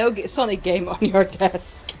 Well, there's no Sonic game on your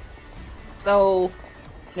desk. So,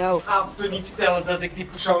 no. Ga me toch niet vertellen dat ik die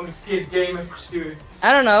persoon de verkeerde game heb gestuurd.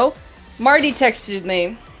 I don't know. Marty texted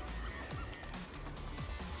me.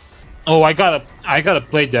 Oh, I gotta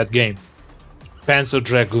play that game. Panzer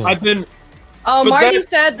Dragoon. I've been. Oh, But Marty that-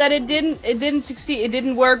 said that it didn't succeed. It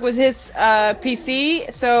didn't work with his PC,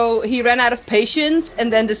 so he ran out of patience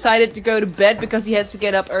and then decided to go to bed because he has to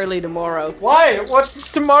get up early tomorrow. Why? What's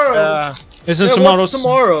tomorrow? Isn't Yeah, tomorrow? what's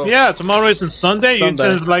tomorrow? Yeah, tomorrow isn't Sunday.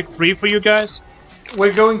 Sunday. It's like free for you guys.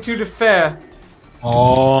 We're going to the fair.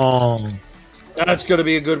 Oh. That's gonna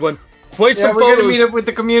be a good one. Play Yeah, some we're gonna meet photos. up with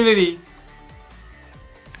the community.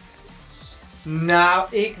 Nou,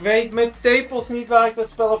 ik weet met tepels niet waar ik dat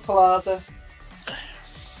spel heb gelaten.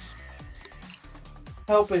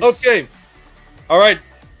 Help us. Okay. All right,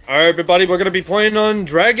 everybody. We're gonna be playing on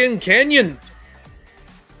Dragon Canyon.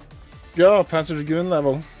 Go, Panzer Dragoon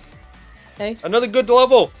level. Another good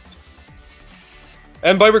level.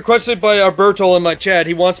 And by requested by Alberto in my chat,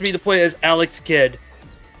 he wants me to play as Alex Kidd.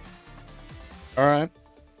 Alright.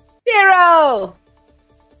 Zero!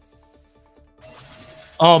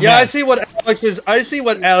 Oh Yeah, man. I see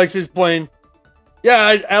what Alex is playing.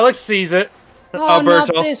 Yeah, Alex sees it. Oh,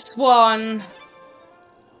 Alberto. not this one.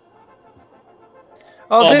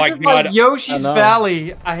 Oh, Oh this my is God. like Yoshi's I know.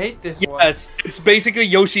 Valley. I hate this one. Yes, it's basically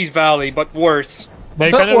Yoshi's Valley, but worse.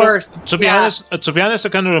 But But worse. To be Yeah. honest,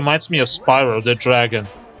 it kind of reminds me of Spyro the Dragon.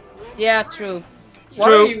 Yeah, true. What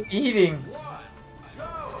True. are you eating?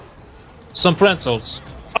 Some pretzels.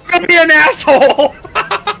 I'm gonna be an asshole.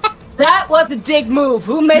 That was a dick move.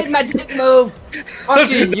 Who made my dick move?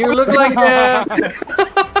 Fucky, you look like I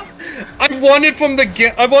won it from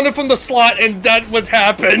the slot, and that was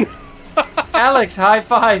happened. Alex. High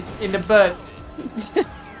five in the butt.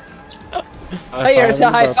 Here's a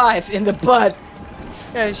high five in the butt.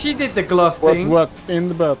 Yeah, she did the glove What, thing. what? In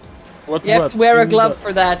the butt. What, You have what? to wear a In the glove butt.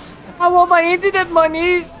 for that. I want my internet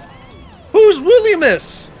monies. Who's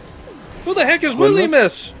Williamus? Who the heck is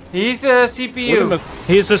Williamus? Williamus? He's a CPU. Williamus.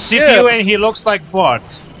 He's a CPU Yeah. and he looks like Bart.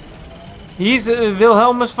 He's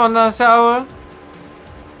Wilhelmus van Nassau.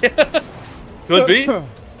 Could be.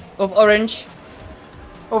 Of orange.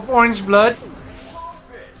 Of orange blood.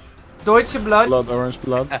 Deutsche blood. Blood, orange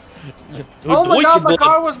blood. Oh my god, my Deutsche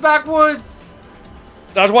car Blood. was backwards.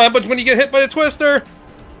 That's what happens when you get hit by a twister.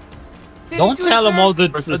 Don't tell him all the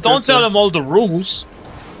Versus don't sister. tell him all the rules.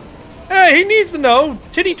 Hey, he needs to know.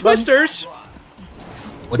 Titty twisters.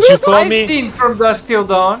 What you call I've me? seen From Dusk Till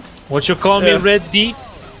Dawn What you call me, Yeah. Red D?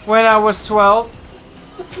 when I was 12.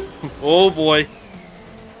 Oh boy.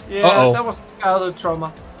 Yeah, Uh-oh. that was childhood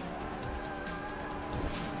trauma.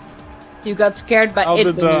 You got scared by How it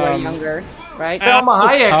did, when you were um, younger, right? Selma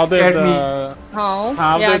Hayek How did, scared me. Oh,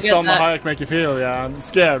 how yeah, I did get Salma that. Hayek make you feel? Yeah, I'm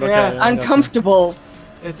scared. Okay. Yeah. I got you. Uncomfortable.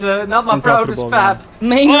 It's not my proudest Uncomfortable, pap.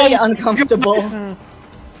 Mainly Oh, uncomfortable.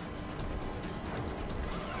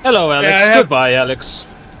 Hello, Alex. Yeah, I have- Goodbye, Alex.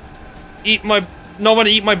 No one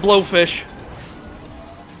eat my blowfish.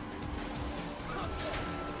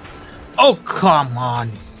 Oh, come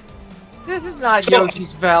on. This is not So-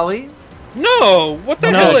 Yoshi's Valley. No, what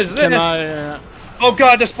the No, hell is Can this? I? Oh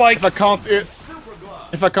god, the spike. If I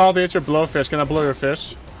can't eat your blowfish, can I blow your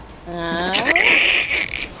fish?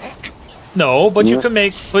 No, but you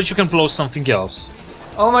can blow something else.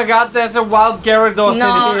 Oh my god, there's a wild Gyarados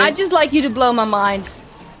No, in here. I just like you to blow my mind.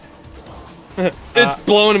 It's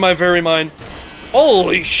blowing in my very mind.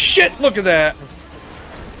 Holy shit, look at that.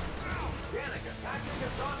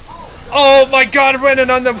 Oh my god, running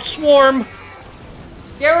on the swarm.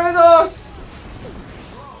 Gyarados!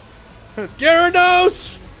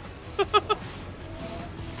 Gyarados!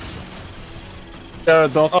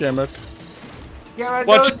 Gyarados gamer.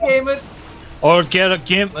 Gyarados game it. Or get a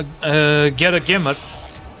gimp. Get a gimmick.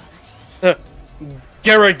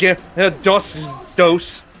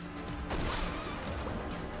 Gyarados.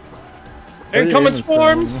 Incoming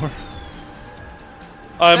swarm!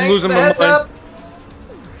 I'm Thanks, losing my heads mind. up.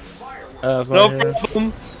 No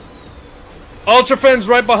problem. Ultra Fenn's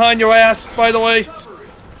right behind your ass, by the way.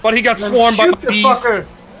 But he got swarmed by Shoot the bees. fucker.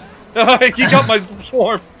 He got my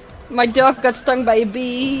swarm. My dog got stung by a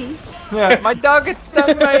bee. Yeah, my dog gets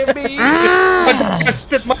stung by a bee. My dog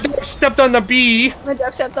stepped on the bee. My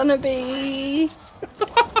dog stepped on a bee.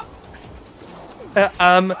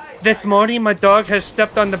 This morning my dog has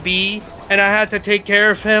stepped on the bee, and I had to take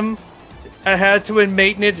care of him. I had to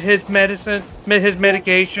maintenance his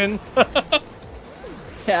medication.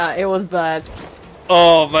 Yeah, it was bad.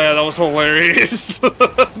 Oh man, that was hilarious.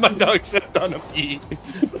 My dog stepped on a bee.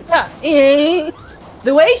 Yeah.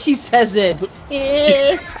 The way she says it.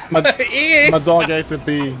 My dog ate a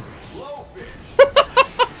bee.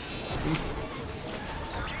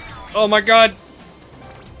 Oh my god.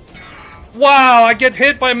 Wow, I get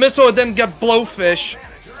hit by a missile and then get blowfish.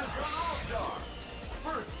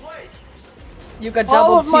 You got All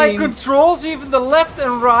double of my teamed. controls, even the left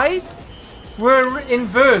and right, were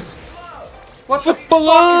inverse. What the fuck is going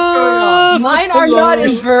on? Mine are not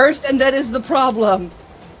inversed, and that is the problem.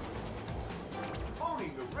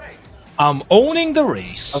 I'm owning the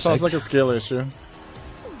race. That sounds like a skill issue.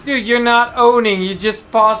 Dude, you're not owning. You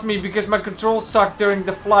just passed me because my controls sucked during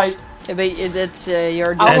the flight. Yeah, but that's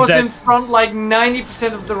your. I And was that- in front like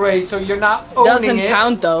 90% of the race, so you're not owning Doesn't it.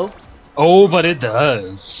 count though. Oh, but it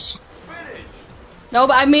does. No,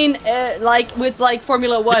 but I mean, like with like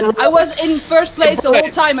Formula 1, I was in first place the whole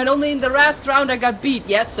time, and only in the last round I got beat.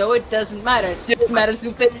 Yes, so it doesn't matter. It matters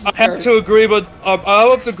who finishes I have first. to agree with I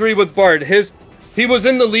have to agree with Bart. He was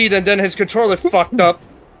in the lead and then his controller fucked up.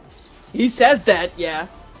 He says that, yeah.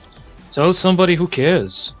 Tell somebody who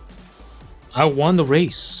cares. I won the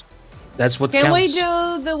race. That's what Can counts. we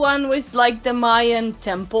do the one with like the Mayan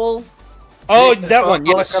temple? Oh, that one,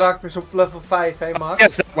 Alle yes. karakters op level 5, hè Max?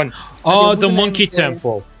 Yes, that one. Oh, And the the monkey name is,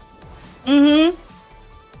 temple. Mm-hmm.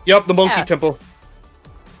 Yep, the monkey Yeah. temple.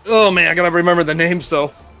 Oh man, I gotta remember the names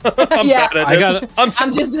though. I'm Yeah. bad at I it. got. I'm so,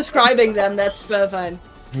 I'm just describing them, that's fine.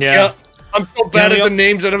 Yeah. I'm so bad Yeah, at the yeah.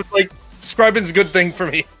 names that it's like describing's a good thing for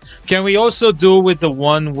me. Can we also do with the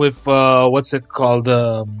one with what's it called?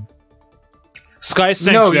 Sky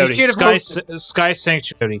No, you Sanctuary. should have Sky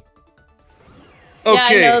Sanctuary.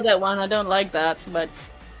 Okay. Yeah, I know that one. I don't like that, but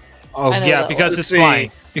Oh I know yeah, that because one. it's Let's see.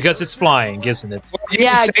 flying. Because it's flying, isn't it?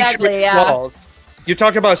 Yeah, Sanctuary exactly, yeah. Falls. You're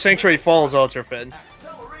talking about Sanctuary Falls, Ultrafed.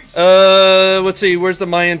 Let's see. Where's the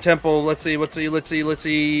Mayan temple? Let's see.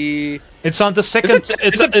 It's on the second.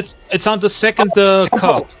 It's on the second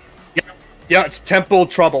cup. Yeah, it's Temple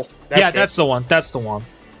Trouble. That's the one. That's the one.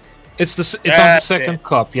 It's on the That's second it.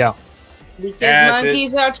 cup. Yeah. because That's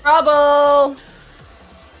monkeys are trouble.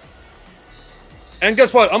 And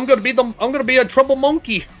guess what? I'm gonna be a trouble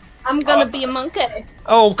monkey. I'm gonna be a monkey.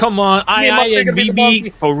 Oh come on! Me and I Moxie and could be the BB monkey.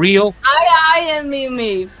 for real. I and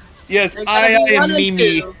me. Yes, They're I gonna be am one and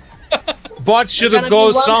Mimi. two. Bot should They're have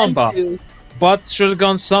gonna gone be one and Samba. two. Bot should have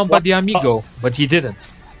gone Samba the Amigo, but he didn't.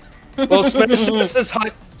 Well,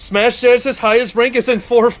 Smash Jazz's highest rank is in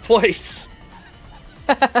 4th place.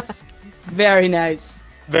 Very nice.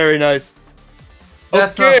 Very nice.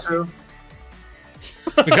 That's Okay. not true.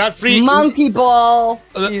 We got free. Monkey ball.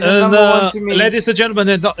 He's a number one to me. Ladies and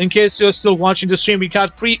gentlemen, in case you're still watching the stream, we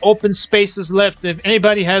got 3 open spaces left. If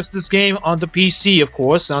anybody has this game on the PC, of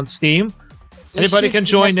course, on Steam, anybody can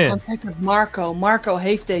join in. Contact met Marco. Marco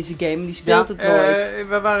heeft deze game. Die Ja, speelt het nooit.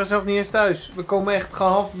 we waren zelf niet eens thuis. We komen echt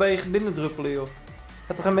gewoon halverwege binnendruppelen, joh.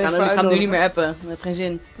 Gaat er geen Ja, mensen dan gaan we nu uitnodigen? niet meer appen. Dat heeft geen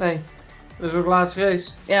zin. Nee. Dat is ook de laatste race.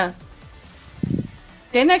 Ja.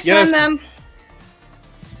 Okay, next Yes. time then.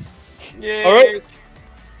 Yay. Alright.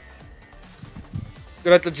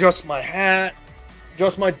 Gonna have to adjust my hat,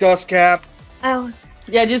 adjust my dust cap. Oh.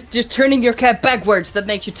 Yeah, just turning your cap backwards. That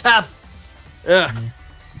makes you tough. Yeah.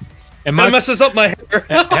 And That Max, messes up my hair.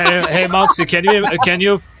 hey Moxie, can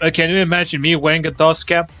you imagine me wearing a dust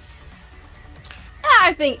cap?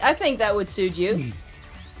 Yeah, I think that would suit you.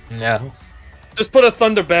 Yeah. Just put a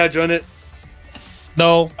thunder badge on it.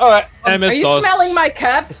 No. Alright. MS Are you DOS. smelling my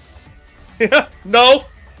cap? Yeah. No.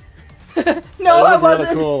 No, I That was wasn't.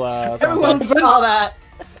 really cool. Everyone saw that.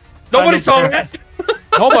 Nobody know. saw that.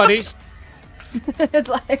 Nobody. It's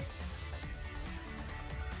like,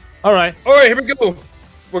 All right. Alright, here we go.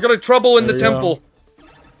 We're gonna trouble in There the we go. temple.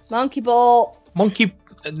 monkey ball. Monkey.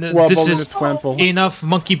 This volume is trample. enough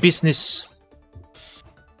monkey business.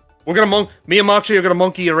 We're gonna me and Moxie are gonna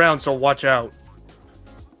monkey around, so watch out.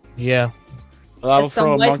 Yeah. Well, I will As some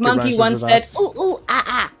throw a wise monkey monkey wrench once into said, ooh, ooh, ah,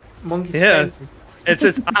 ah. Monkey Yeah. stand. It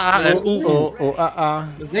says and ooh. Oh,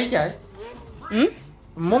 Dat weet jij. Hm?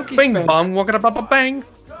 Monkey Bing stand. bong, walking up bang.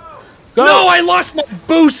 Go. No, I lost my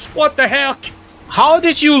boost. What the heck? How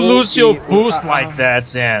did you lose your oh, boost like that,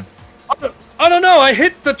 Zan? I don't know. I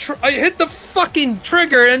hit the fucking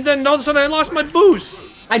trigger, and then all of a sudden I lost my boost.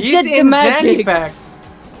 I He's did the in magic. Zanny pack.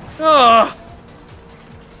 Ah.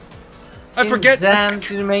 I forget. Zan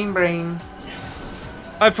to the main brain.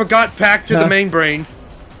 I forgot back to the main brain.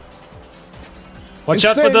 Watch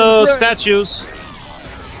out for Insane the brain. statues.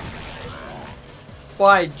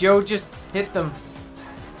 Why? Joe just hit them.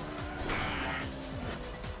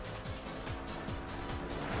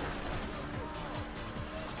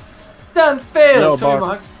 Done failed. No, Sorry,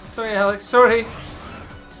 Bart. Max. Sorry, Alex. Sorry.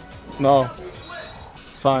 No.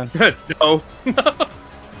 It's fine. No.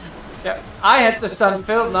 Yeah, I had the stun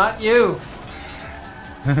failed, not you.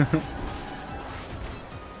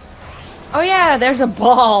 Oh yeah, there's a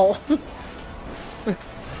ball.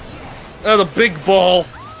 Oh, the big ball.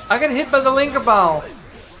 I got hit by the linker ball.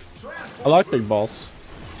 I like big balls.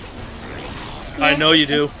 I know you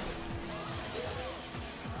do.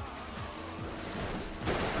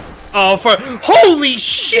 Oh, for holy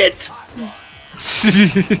shit! I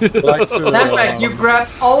like to, Snapback, you grabbed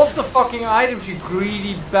all of the fucking items, you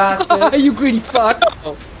greedy bastard. You greedy fuck.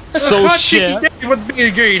 So Hot share. chicky daddy with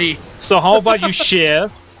being greedy. So how about you share?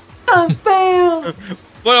 Fail.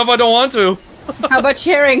 What if I don't want to? How about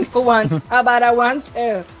sharing for once? How about I want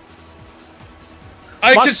to?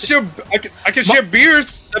 I What? can share. I can share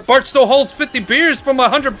beers. That Bart still holds 50 beers from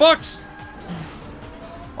 $100.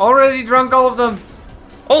 Already drunk all of them.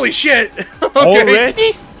 Holy shit! Okay.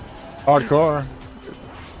 Already? hardcore.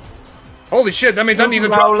 Holy shit! That means I need to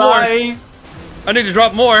Super drop more. live. I need to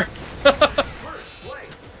drop more.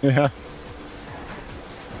 Yeah.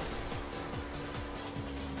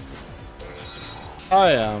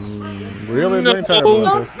 I am really No. doing terrible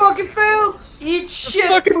at Don't this. fucking fail. Eat shit,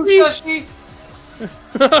 Fucking Musashi.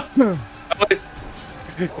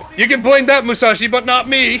 You can blame that Musashi, but not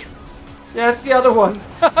me. Yeah, it's the other one.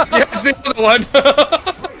 Yeah, it's the other one.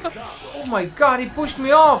 Oh my god, he pushed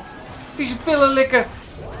me off. Piece of pillenlikker.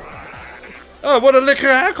 Oh, what a liquor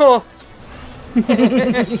alcohol!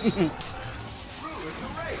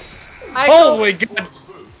 Holy god!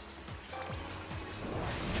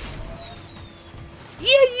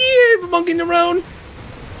 Yeah, monkeying around.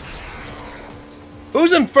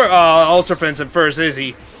 Who's in first? Ultrafen's in first, is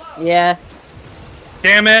he? Yeah.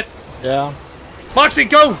 Damn it! Yeah. Moxie,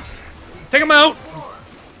 go! Take him out!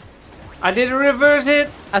 I did a reverse hit.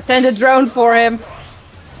 I sent a drone for him.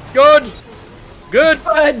 Good! Good!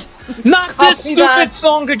 Good. Not this Copy stupid that.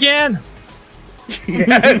 song again!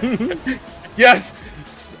 Yes! Yes!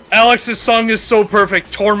 Alex's song is so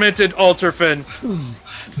perfect. Tormented Ultrafen.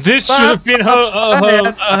 This should have been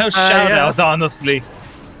her shout out, honestly.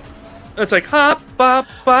 It's like, ha, ba,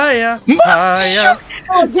 ba, ya, ha, ya.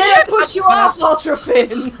 Oh, did I push you off,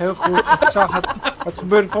 Ultrafin? Heel goed, ik zag het. Het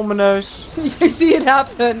gebeurde voor mijn neus. You see it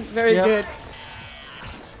happen. Very Yeah. good.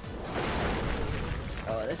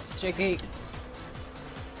 Oh, this is tricky.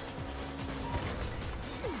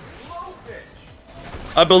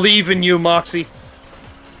 I believe in you, Moxie.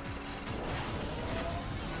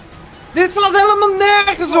 Dit slaat helemaal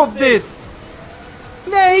nergens op, dit.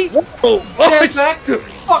 Nee. Oh, Snapback.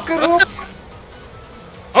 Fuck erop.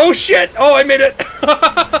 oh shit! Oh, I made it!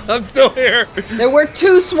 I'm still here. There were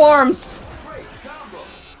 2 swarms.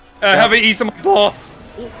 I haven't eaten my ball.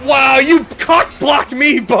 Wow, you cock blocked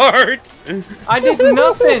me, Bart! I did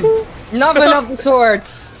nothing. Nothing of the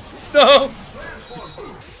sorts. No!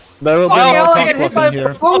 There will be Oh, no I get hit by cock blocking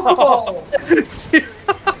here. football.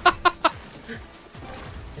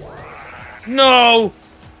 No!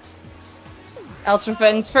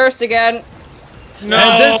 Ultrafin's first again. No!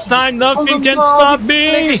 And this time nothing can stop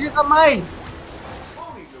me! Zit aan mij.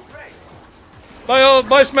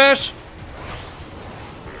 Bye, Smash!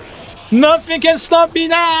 Nothing can stop me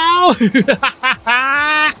now!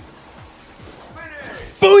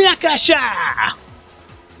 Booyakasha!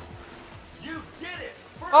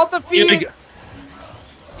 Alt F4.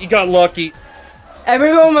 You got lucky.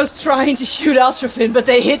 Everyone was trying to shoot Ultrafin, but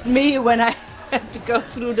they hit me when I had to go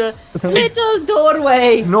through the little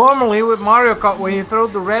doorway. Normally with Mario Kart, when you throw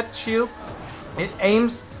the red shield, it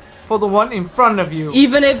aims for the one in front of you.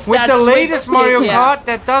 Even if With that's the latest Mario yeah. Kart,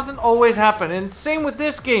 that doesn't always happen. And same with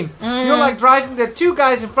this game. You're like driving the two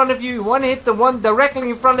guys in front of you, one hit the one directly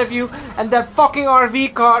in front of you, and that fucking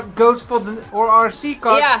RV car goes for the, or RC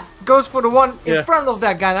car goes for the one in front of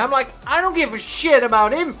that guy. And I'm like, I don't give a shit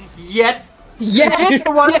about him yet. Yeah, Hit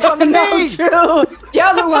the one in front of me. True. The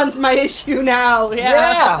other one's my issue now.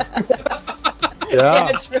 Yeah.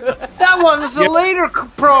 Yeah. True. That one is a later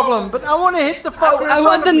problem, but I want to hit the fucker. I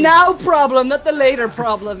want the now problem, not the later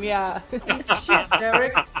problem. Yeah. Shit,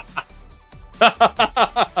 Derek.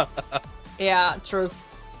 Yeah, true.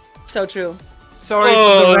 So true. Sorry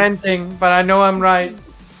for the ranting, but I know I'm right.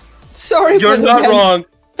 Sorry You're for the not rant. wrong.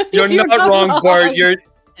 You're You're not not wrong, wrong. Bart.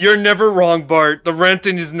 You're never wrong, Bart. The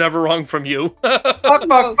renting is never wrong from you. Fuck,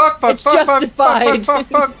 fuck, fuck, fuck, It's fuck, fuck, justified. fuck,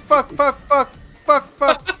 fuck, fuck, fuck, fuck, fuck,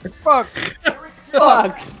 fuck, fuck.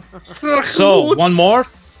 Fuck. So, one more?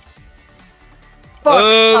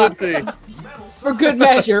 Let's see. For good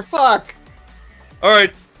measure. Fuck.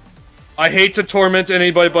 Alright. I hate to torment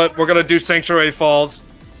anybody, but we're gonna do Sanctuary Falls.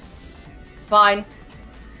 Fine.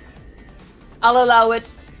 I'll allow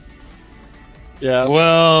it. Yes.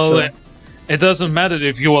 Well, sure. it doesn't matter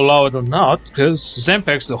if you allow it or not, because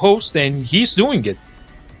Zampac's the host and he's doing it.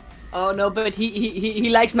 Oh no, but he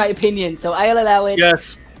likes my opinion, so I'll allow it.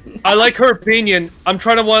 Yes. I like her opinion. I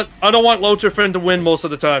don't want Loterfriend to win most of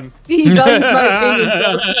the time. He does my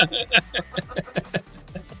opinion.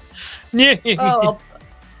 Yeah. Oh,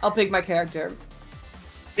 I'll pick my character.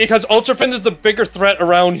 Because Ultrafriend is the bigger threat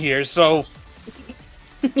around here, so...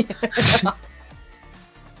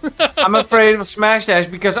 I'm afraid of Smash Dash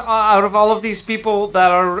because out of all of these people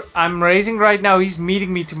that I'm raising right now, he's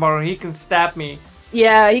meeting me tomorrow. He can stab me.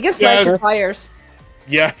 Yeah, he can slash Yes. your tires.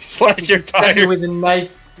 Yeah, slash your Stab me tire. with a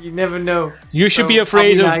knife. You never know. You should So, be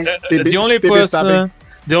afraid I'll of be nice. the only Stibby stabbing.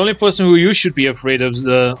 the only person who you should be afraid of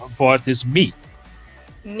Bart is me.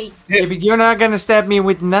 Me. Yeah, but you're not gonna stab me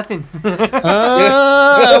with nothing.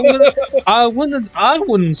 I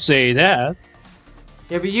wouldn't say that.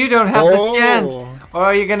 Yeah, but you don't have the chance. Or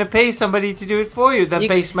are you gonna pay somebody to do it for you? Then You-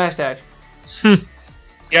 pay Smash Dash.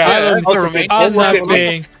 Yeah, I'm not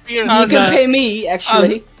paying. You can pay me,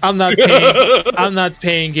 actually. I'm not paying. I'm not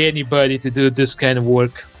paying anybody to do this kind of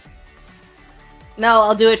work. No,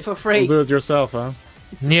 I'll do it for You'll free. do it yourself, huh?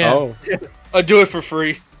 Yeah. Oh. I'll do it for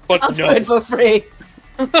free. But I'll no. do it for free.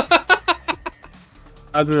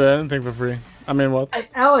 I do anything for free. I mean, what?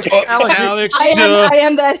 Alex, Alex, I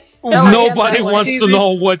am that. nobody wants to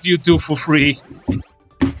know what you do for free.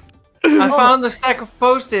 I found a stack of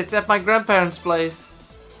post-its at my grandparents' place.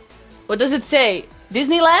 What does it say?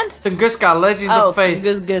 Disneyland? Tunguska, Legend Oh, of Fate.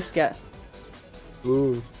 Guska.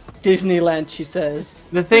 Ooh. Disneyland, she says.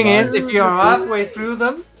 The thing is, Nice. if you're halfway through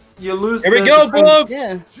them, you lose. Here we the go, defense. folks!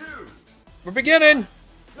 Yeah. We're beginning!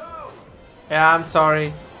 Yeah, I'm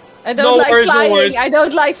sorry. I don't No like worries, no flying. worries. I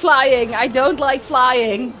don't like flying. I don't like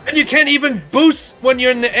flying. And you can't even boost when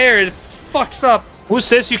you're in the air. It fucks up. Who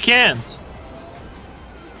says you can't?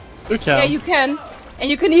 You can. Yeah, you can. And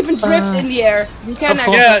you can even drift in the air. You can Of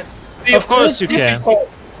course. actually. Yeah. Of course you can.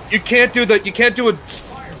 You can't do that. You can't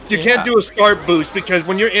do a start boost because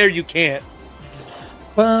when you're air, you can't.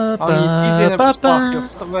 Ba, Oh, you didn't ba, have ba,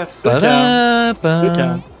 to ba, da, ba. You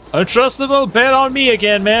can. Untrustable, bet on me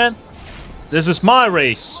again, man. This is my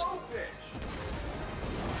race.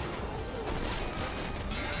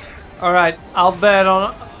 Alright, I'll bet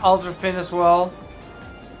on Ultrafin as well.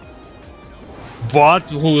 Bart,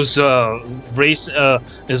 who's race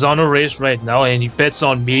is on a race right now, and he bets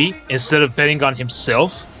on me instead of betting on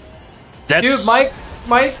himself. That's Dude,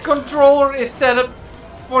 my controller is set up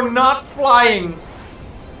for not flying.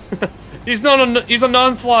 He's a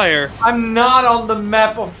non-flyer. I'm not on the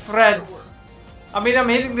map of threads. I mean, I'm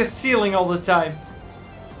hitting the ceiling all the time.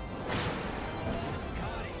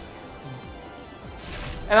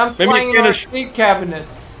 And I'm Maybe flying you in can a ass- street cabinet.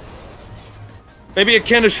 Maybe a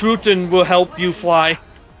can of shooting will help you fly.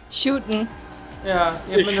 Shooting. Yeah,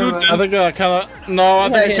 It's shooting. I think kind of no. I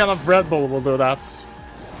think Yeah. kind of Red Bull will do that.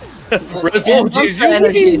 Red Yeah, Bull gives Monster you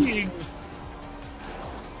Energy. wings.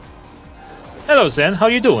 Hello, Zen. How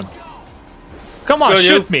you doing? Come on, Good,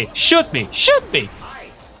 shoot you? me! Shoot me! Shoot me!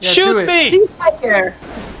 Yeah, do Shoot it. me! See fire.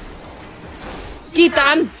 Get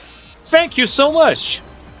done. Thank you so much.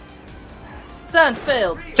 Stunt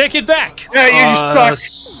failed. Take it back. Yeah, you suck.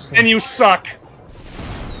 s- And you suck.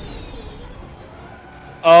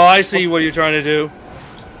 Oh, I see what you're trying to do.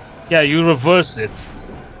 Yeah, you reverse it.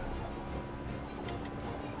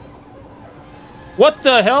 What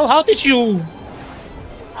the hell? How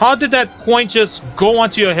did that coin just go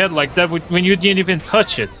onto your head like that when you didn't even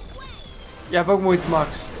touch it? Jij hebt ook moeite, Max.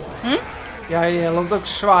 Ja, je loopt ook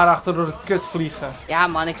zwaar achter door het kut vliegen. Ja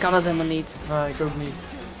man, ik kan het helemaal niet. Nee, ik ook niet.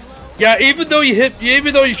 Yeah, even though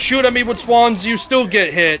you shoot at me with swans, you still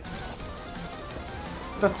get hit.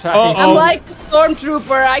 Dat I'm like the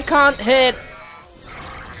stormtrooper, I can't hit.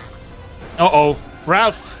 Uh-oh.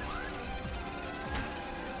 Ralph.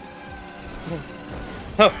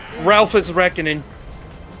 Ralph is reckoning.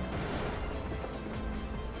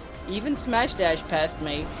 Even Smash Dash passed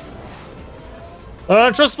me.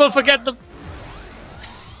 Just don't forget the...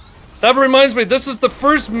 That reminds me, this is the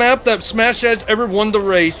first map that Smash has ever won the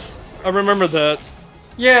race. I remember that.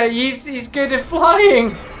 Yeah, he's good at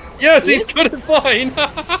flying. Yes, he's good at flying.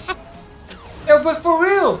 No, but for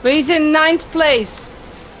real. But he's in 9th place.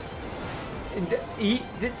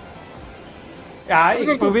 Ja,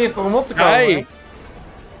 ik probeer voor hem op te komen. Hey.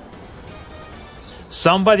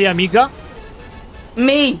 Somebody, amiga?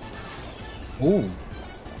 Me. Ooh.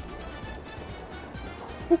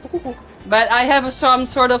 But I have some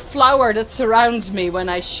sort of flower that surrounds me when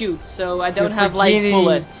I shoot, so I don't have like virginity.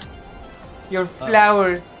 bullets. Your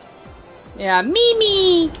flower. Yeah,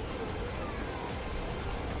 Mimi.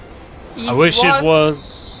 I wish it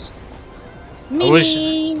was...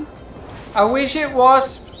 Mimi. I wish it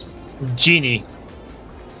was... Genie.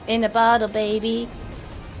 In a bottle, baby.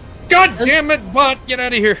 God damn it, bot! Get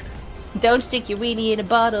out of here. Don't stick your weenie in a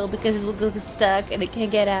bottle because it will get stuck and it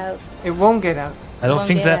can't get out. It won't get out. I don't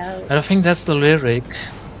think that's the lyric.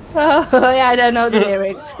 Oh, yeah, I don't know the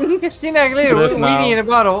lyrics. Christina Aguilera, weenie in a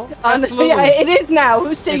bottle. Yeah, it is now.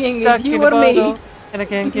 Who's singing it? You or me? And I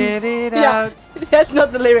can't get it out. That's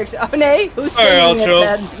not the lyrics. Oh, nee? Who's singing it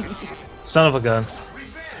then? Son of a gun.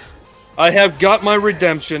 I have got my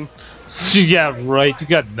redemption. Yeah, right. You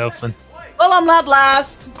got nothing. Well, I'm not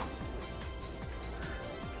last.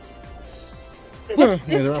 What's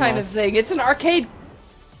this kind of thing? It's an arcade.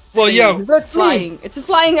 Well, yeah. That's flying. It's a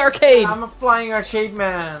flying arcade. I'm a flying arcade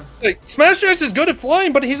man. Hey, Smash Dash is good at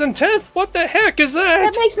flying, but he's in 10th. What the heck is that?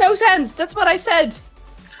 That makes no sense. That's what I said.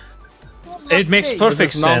 It makes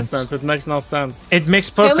perfect sense. Nonsense. It makes no sense. It makes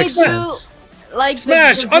perfect sense. Like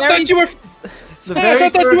Smash, I thought you were. Smash, I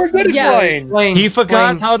thought you were good at flying. He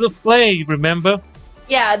forgot how to play. Remember?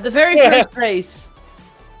 Yeah, the very first race.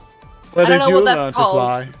 Where I don't did know you what that's learn to called.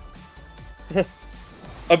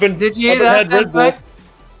 fly? Did you hear that? Red Bull.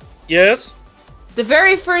 Yes. The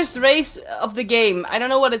very first race of the game. I don't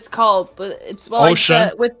know what it's called, but it's well, Ocean.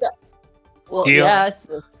 like with the. Well, Yeah.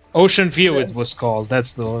 yeah. Ocean View it was called.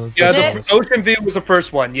 That's the one. Yeah, Is the Ocean View was the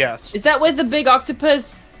first one. Yes. Is that with the big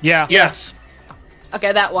octopus? Yeah. Yes.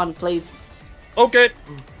 Okay, that one, please. Okay.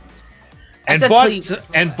 I And said Bot please.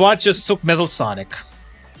 and Bot just took Metal Sonic.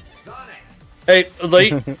 Hey,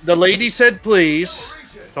 the lady said please.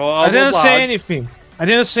 So I didn't say anything. I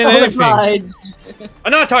didn't say anything.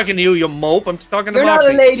 I'm not talking to you, you mope. I'm talking to You're not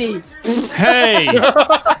a Moxie. lady. Hey,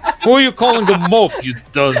 who are you calling a mope? You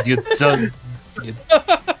done. You done. You...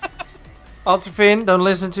 Ultrafin, don't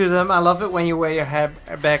listen to them. I love it when you wear your hair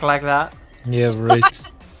back like that. Yeah, right.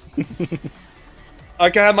 I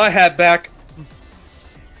can have my hat back.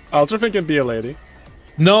 Ultrafin can be a lady.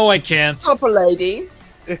 No, I can't. Proper lady.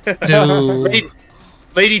 No.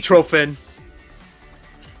 Lady Trofin.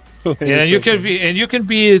 Yeah, you can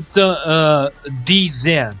be the D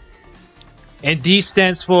Zen, and D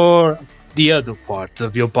stands for the other part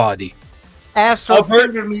of your body. Astro,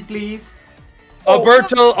 finger me, please.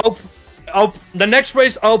 Alberto, the next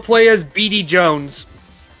race I'll play as BD Jones.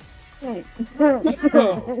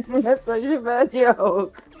 That's such a bad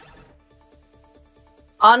joke.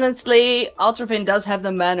 Honestly, Ultrafin does have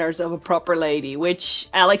the manners of a proper lady, which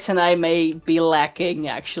Alex and I may be lacking,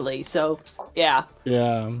 actually. So, yeah.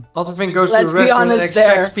 Yeah. Ultrafin goes Let's to be the restaurant and honest expects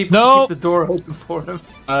there. people to keep the door open for him.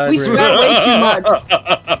 We swear way too much.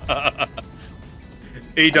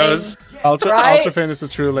 He does. Right? Ultrafin is a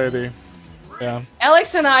true lady. Yeah.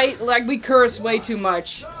 Alex and I, like, we curse way too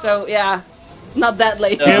much. So, yeah. Not that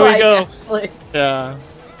lady. Here we go. Actually. Yeah.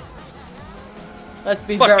 Let's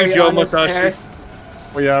be Fuck very you, Joe honest Matashi. there.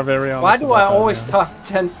 We are very honest. Why do I about that, always yeah. talk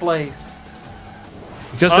 10th place?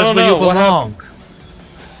 Because I that's don't where know, you what belong.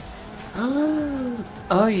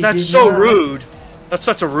 Oh, you That's did so not. rude. That's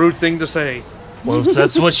such a rude thing to say. Well,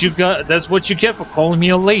 that's what you got. That's what you get for calling me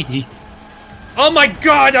a lady. Oh my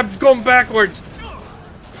god, I'm going backwards.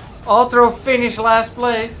 Ultra finished last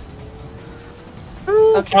place.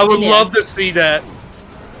 Okay, I would yeah. love to see that.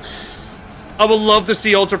 I would love to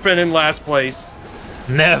see Ultrafin in last place.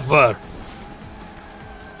 Never.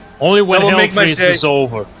 Only when That will Hell make my Race day. is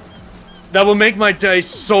over. That will make my day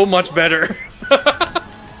so much better.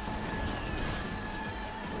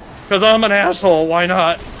 Because I'm an asshole, why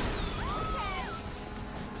not?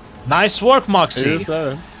 Nice work, Moxie. You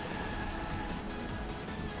said it.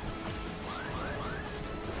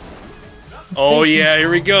 Oh yeah, here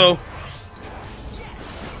we go.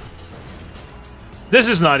 This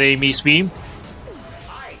is not Amy's beam.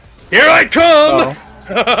 Here I come!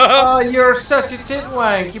 Oh, you're such a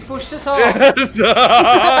titwank. You pushed us off.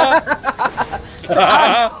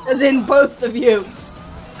 As in both of you.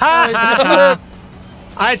 I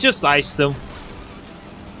just iced them.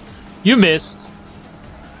 You missed.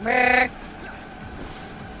 Man,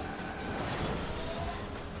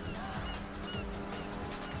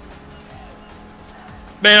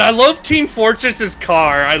 I love Team Fortress's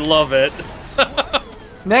car. I love it.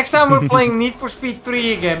 Next time we're playing Need for Speed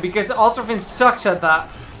 3 again because Ultrafin sucks at that.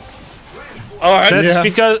 Alright.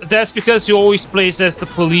 That's because you always plays as the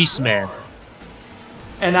policeman.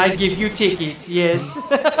 And I give you tickets, yes.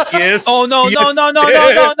 Yes. Oh no. There's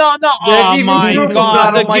Oh even my proof of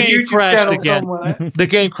god, that the on my game YouTube crashed channel again. somewhere. The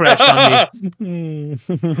game crashed on me.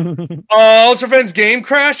 Ultrafin's game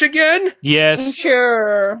crash again? Yes.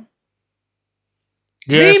 Sure.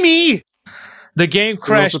 Yes. Mimi! The game What's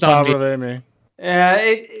crashed the on power me. of Amy?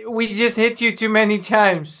 We just hit you too many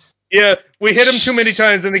times. Yeah, we hit him too many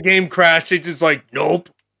times and the game crashed. He's just like, nope.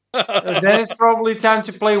 Then it's probably time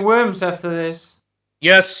to play Worms after this.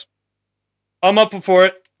 Yes. I'm up for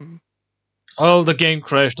it. Oh, the game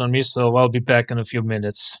crashed on me, so I'll be back in a few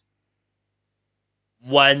minutes.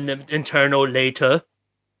 One internal later.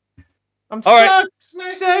 I'm All stuck. right.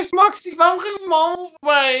 Smash Maxi, waarom geen man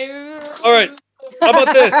voorbij? Alright, how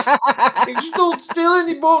about this? Ik stond stil in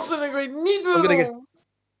die bocht en ik weet niet waarom.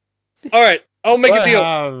 Alright, I'll make a deal.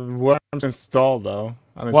 Worms installed though.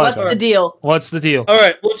 I mean, What's the deal? What's the deal?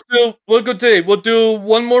 Alright, we'll do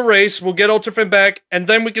one more race, we'll get Ultrafin back, and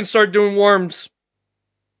then we can start doing worms.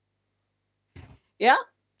 Yeah?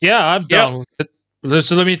 Yeah, I'm down with it.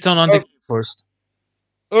 Let me turn on the game first.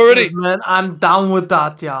 Already. Yes, man, I'm down with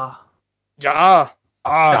that, yeah. Ja. Oh.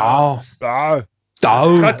 Ah. Oh. I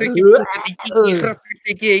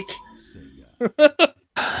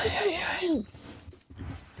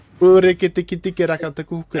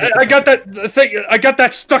got that thing. I got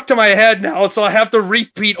that stuck to my head now, so I have to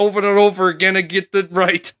repeat over and over again to get it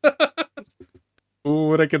right.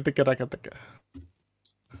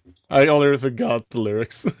 I already forgot the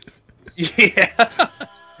lyrics. Yeah.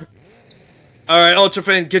 All right,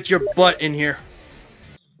 Ultrafin, get your butt in here.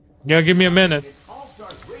 Yeah, give me a minute.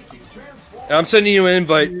 I'm sending you an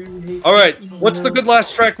invite. All right, what's the good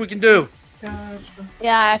last track we can do?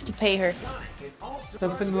 Yeah, I have to pay her.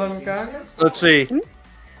 Let's see.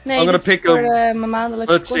 Nee, I'm gonna dit is pick voor a. mijn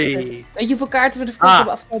maandelijkse Let's kosten. see. Weet je hoeveel kaarten we de verkocht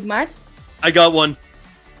hebben afgelopen maart? I got one.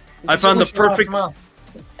 I found the perfect.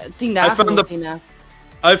 10 dagen. I found the. 10 dagen.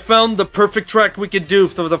 I found the perfect track we could do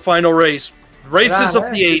for the final race. Races of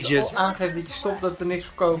the Ages. Aangeeft dat je stopt dat er niks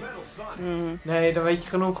verkoopt. Nee, dan weet je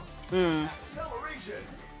genoeg.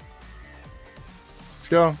 Let's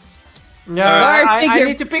go. Yeah, I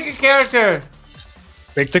need to pick a character.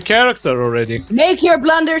 Pick the character already. Make your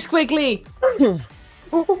blunders quickly.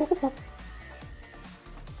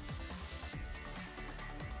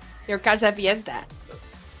 Your casa fiesta.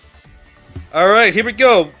 All right, here we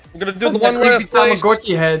go. We're gonna do the one last race.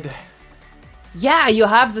 Tamagotchi head. Yeah, you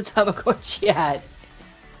have the Tamagotchi head.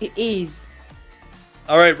 It is.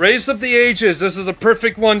 All right, Race of the Ages. This is a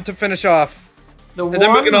perfect one to finish off. The And then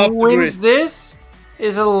we one can who off the wins race. this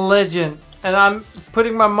is a legend. And I'm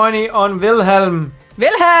putting my money on Wilhelm.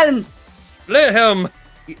 Wilhelm! Wilhelm!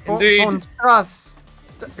 Indeed. Von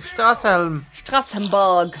Strashelm.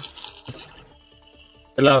 Strassenburg.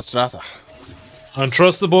 Hello, Strasser.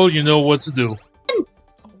 Untrustable, you know what to do. Oh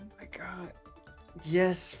my god.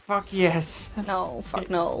 Yes, fuck yes. No, fuck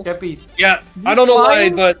no. Cappies. Yeah, Is I this don't know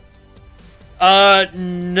flying? why, but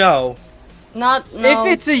no. No. If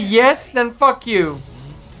it's a yes, then fuck you.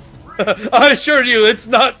 I assure you, it's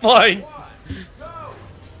not flying.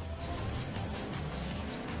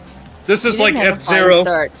 This is like F-Zero.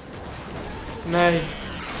 Nee.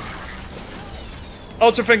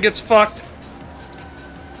 Ultrafin gets fucked.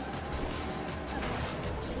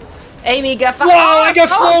 Amy got fucked. Whoa, I got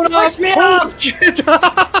flown push me up! up! Shit.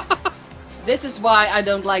 This is why I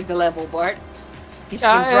don't like the level, Bart. Because you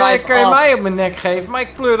Ja, can drive kan je off. mij op mijn nek geven, maar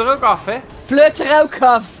ik pleur er ook af, hè? Plut er ook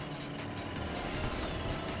af.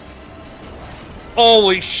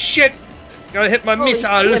 Holy shit! Gotta hit my Holy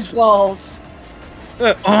missiles. shit balls.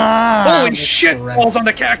 Holy shit! Balls on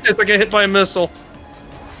the cactus! I get hit by a missile.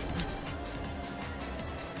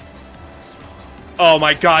 Oh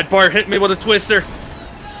my god! Bart hit me with a twister.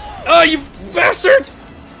 Oh, you bastard!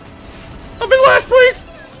 I'm in last place.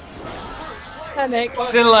 Panic.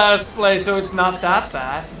 It's in last place, so it's not that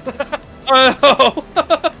bad. Oh!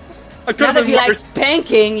 I could Not have if you been like worse.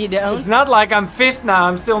 spanking, you don't. It's not like I'm 5th now,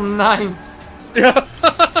 I'm still 9th. Yeah,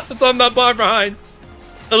 so I'm not far behind.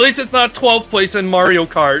 At least it's not 12th place in Mario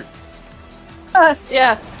Kart.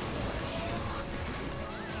 Yeah.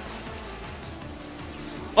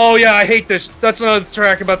 Oh yeah, I hate this. That's another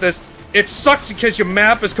track about this. It sucks because your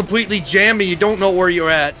map is completely jammy. You don't know where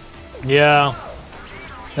you're at. Yeah.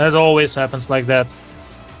 That always happens like that.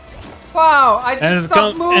 Wow, I just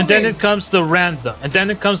stopped moving. And then it comes the random. And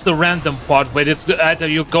then it comes the random part where it's either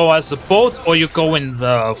you go as a boat or you go in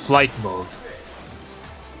the flight mode.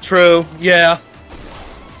 True, yeah.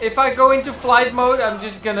 If I go into flight mode, I'm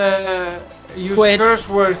just gonna use curse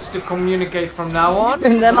words to communicate from now on.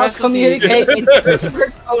 And then I'll communicate in curse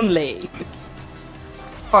words only.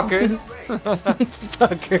 Fuckers.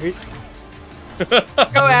 Fuckers.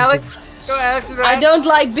 Go, Alex. Go, Alex. I don't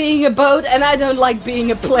like being a boat, and I don't like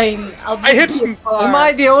being a plane. I'll just be a car. Am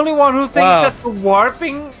I the only one who thinks that the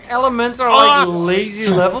warping elements are like lazy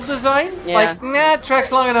level design? Yeah. Like, nah,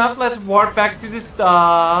 track's long enough, let's warp back to the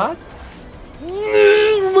start.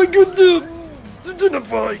 Oh my god, dude. Didn't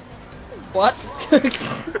fight. What?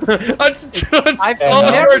 I've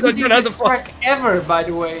never seen this track ever, by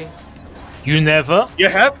the way. You never? You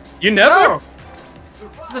have? You never? No.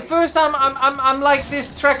 It's the first time I'm like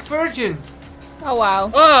this track virgin. Oh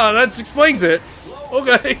wow. Ah, that explains it.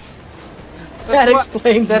 Okay. That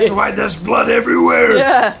explains it. That's why there's blood everywhere.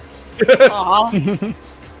 Yeah.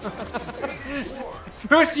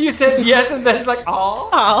 First you said yes, and then it's like,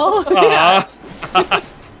 oh.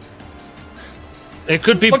 It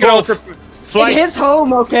could be Look both. It is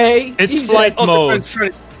home, okay? It's Jesus. flight mode.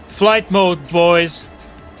 Flight mode, boys.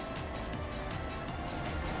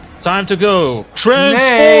 Time to go.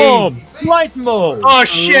 Transform! Flight mode! Oh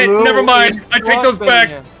shit, never mind. I take those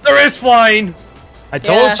back. There is flying. I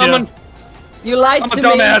told you. You lied I'm to a me.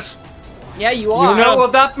 dumbass. Yeah, you are. You know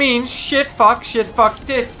what that means? Shit, fuck, tits.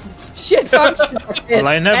 Shit, fuck, shit, fuck, tits. Well,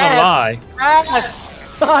 I never lie. Ass.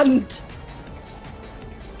 Cunt.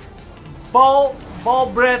 Ball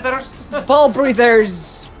breathers. Ball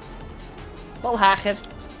breathers. Balhager.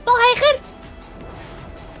 Balhager.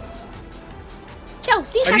 Zo,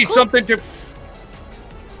 die I gaat need goed. something to...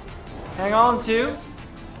 Hang on to.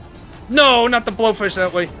 No, not the blowfish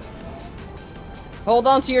that way. Hold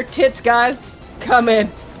on to your tits, guys. Come in.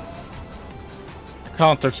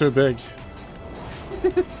 Can't, they're too big.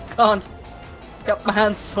 Can't. Got my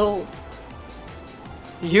hands full.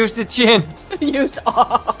 Use the chin. Use.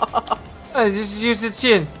 Just use the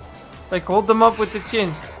chin. Like, hold them up with the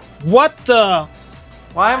chin. What the?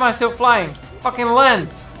 Why am I still flying? Fucking land.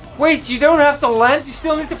 Wait, you don't have to land, you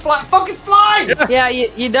still need to fly. Fucking fly! Yeah,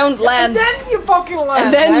 you don't land. And then you fucking land.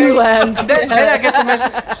 And then you land. Then I get the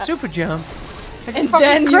message. Super jump. I just And fucking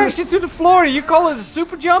then crash into the floor. You call it a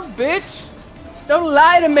super jump, bitch? Don't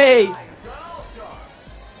lie to me.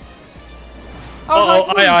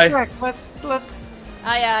 Aye. Let's.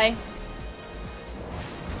 Aye.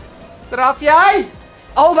 Eraf jij?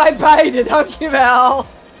 Oh, wij beiden, dankjewel.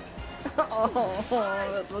 Oh,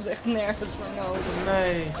 dat was echt nergens voor nodig.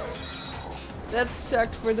 Nee. That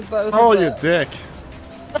sucked for the both Oh, of you us. dick.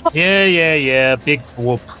 Yeah. Big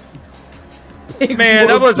whoop. Man,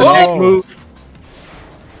 that was a dick move.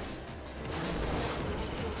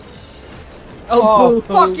 Oh,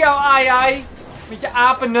 fuck jou, ai. Met je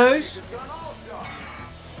apenneus.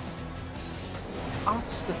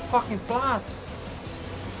 Achtste fucking plaats.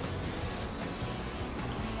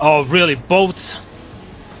 Oh, really? Boats?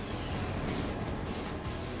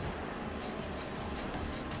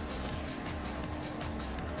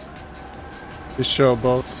 The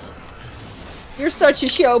showboat. You're such a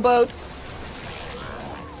showboat.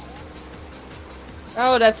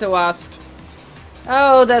 Oh, that's a wasp.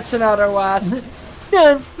 Oh, that's another wasp.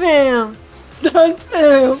 Don't fail. Don't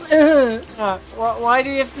fail. Why do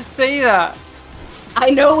you have to say that?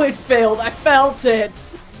 I know it failed. I felt it.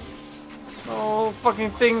 Oh,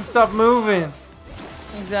 fucking thing, stop moving.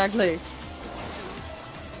 Exactly.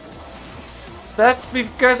 That's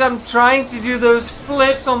because I'm trying to do those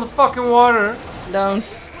flips on the fucking water. Don't.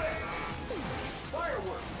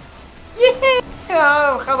 Yeah!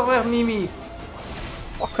 Oh, ga toch weg, Mimi.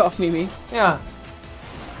 Fuck off, Mimi. Ja.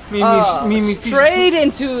 Mimi straight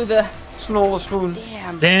into the snolle schoen.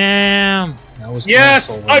 Damn. That was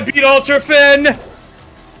yes, I beat Ultrafin.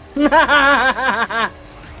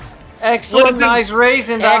 Excellent, nice race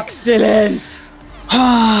in that. Excellent.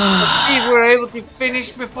 If we're able to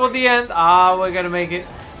finish before the end, we're gonna make it.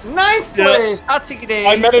 9th place. Hartstikke idee.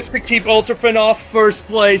 I managed to keep Ultrafin off first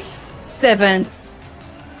place. 7.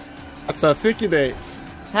 That's a Tiki Day.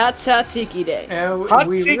 That's Hatsiki Day.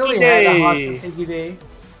 We really had a Hatsiki Day.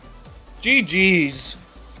 GG's.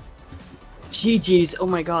 GG's, oh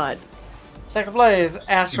my god. Second place,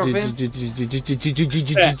 Astrofin.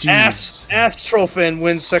 Astrofin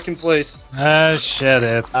wins second place. Shut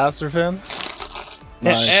it. Astrofin.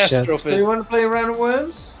 Nice. So Astrofin. you want to play random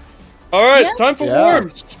worms? Alright, Yeah. time for Yeah.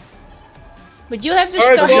 worms. But you have to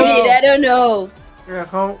Alright, start let's go. it. I don't know. Yeah,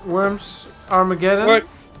 go Worms Armageddon. Alright,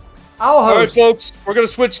 I'll alright, host. folks. We're gonna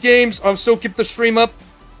switch games. I'll still keep the stream up.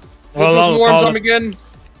 We'll do some worms on again.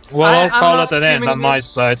 Well, I'll I'm call not it an end streaming on my this.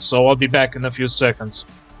 side, so I'll be back in a few seconds.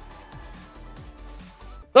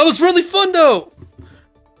 That was really fun, though.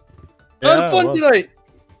 I Yeah, had it fun was. tonight.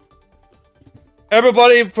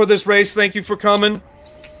 Everybody, for this race, thank you for coming.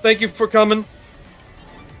 Thank you for coming.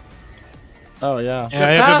 Oh yeah. The Yeah,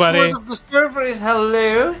 everybody. password of the server is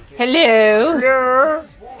hello. Hello. Hello.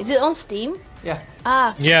 Is it on Steam? Ja.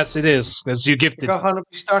 Ah, Yes, it is, because you Je gifted. kan gewoon op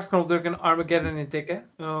je startknop drukken en Armageddon intikken.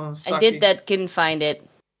 I did that. Couldn't find it.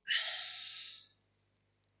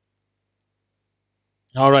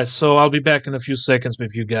 Alright, so I'll be back in a few seconds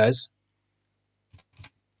with you guys.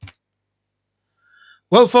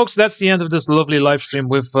 Well, folks, that's the end of this lovely live stream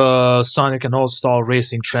with Sonic and All-Star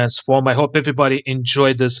Racing Transform. I hope everybody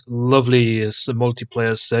enjoyed this lovely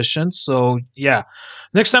multiplayer session. So, yeah.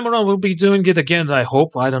 Next time around, we'll be doing it again, I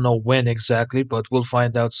hope. I don't know when exactly, but we'll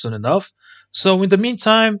find out soon enough. So, in the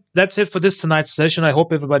meantime, that's it for this tonight's session. I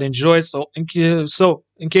hope everybody enjoyed. So, in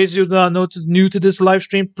case you're new to this live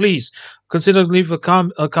stream, please consider leave a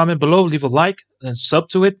comment below, leave a like, and sub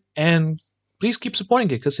to it, and please keep supporting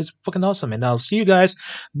it because it's fucking awesome. And I'll see you guys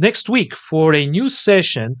next week for a new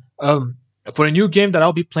session, for a new game that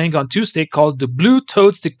I'll be playing on Tuesday called the Blue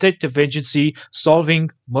Toads Detective Agency Solving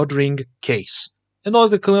Murdering Case. In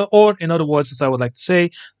other words, as I would like to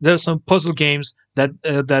say, there are some puzzle games that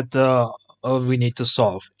we need to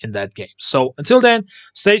solve in that game. So until then,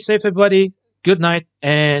 stay safe, everybody. Good night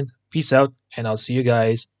and peace out. And I'll see you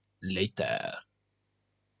guys later.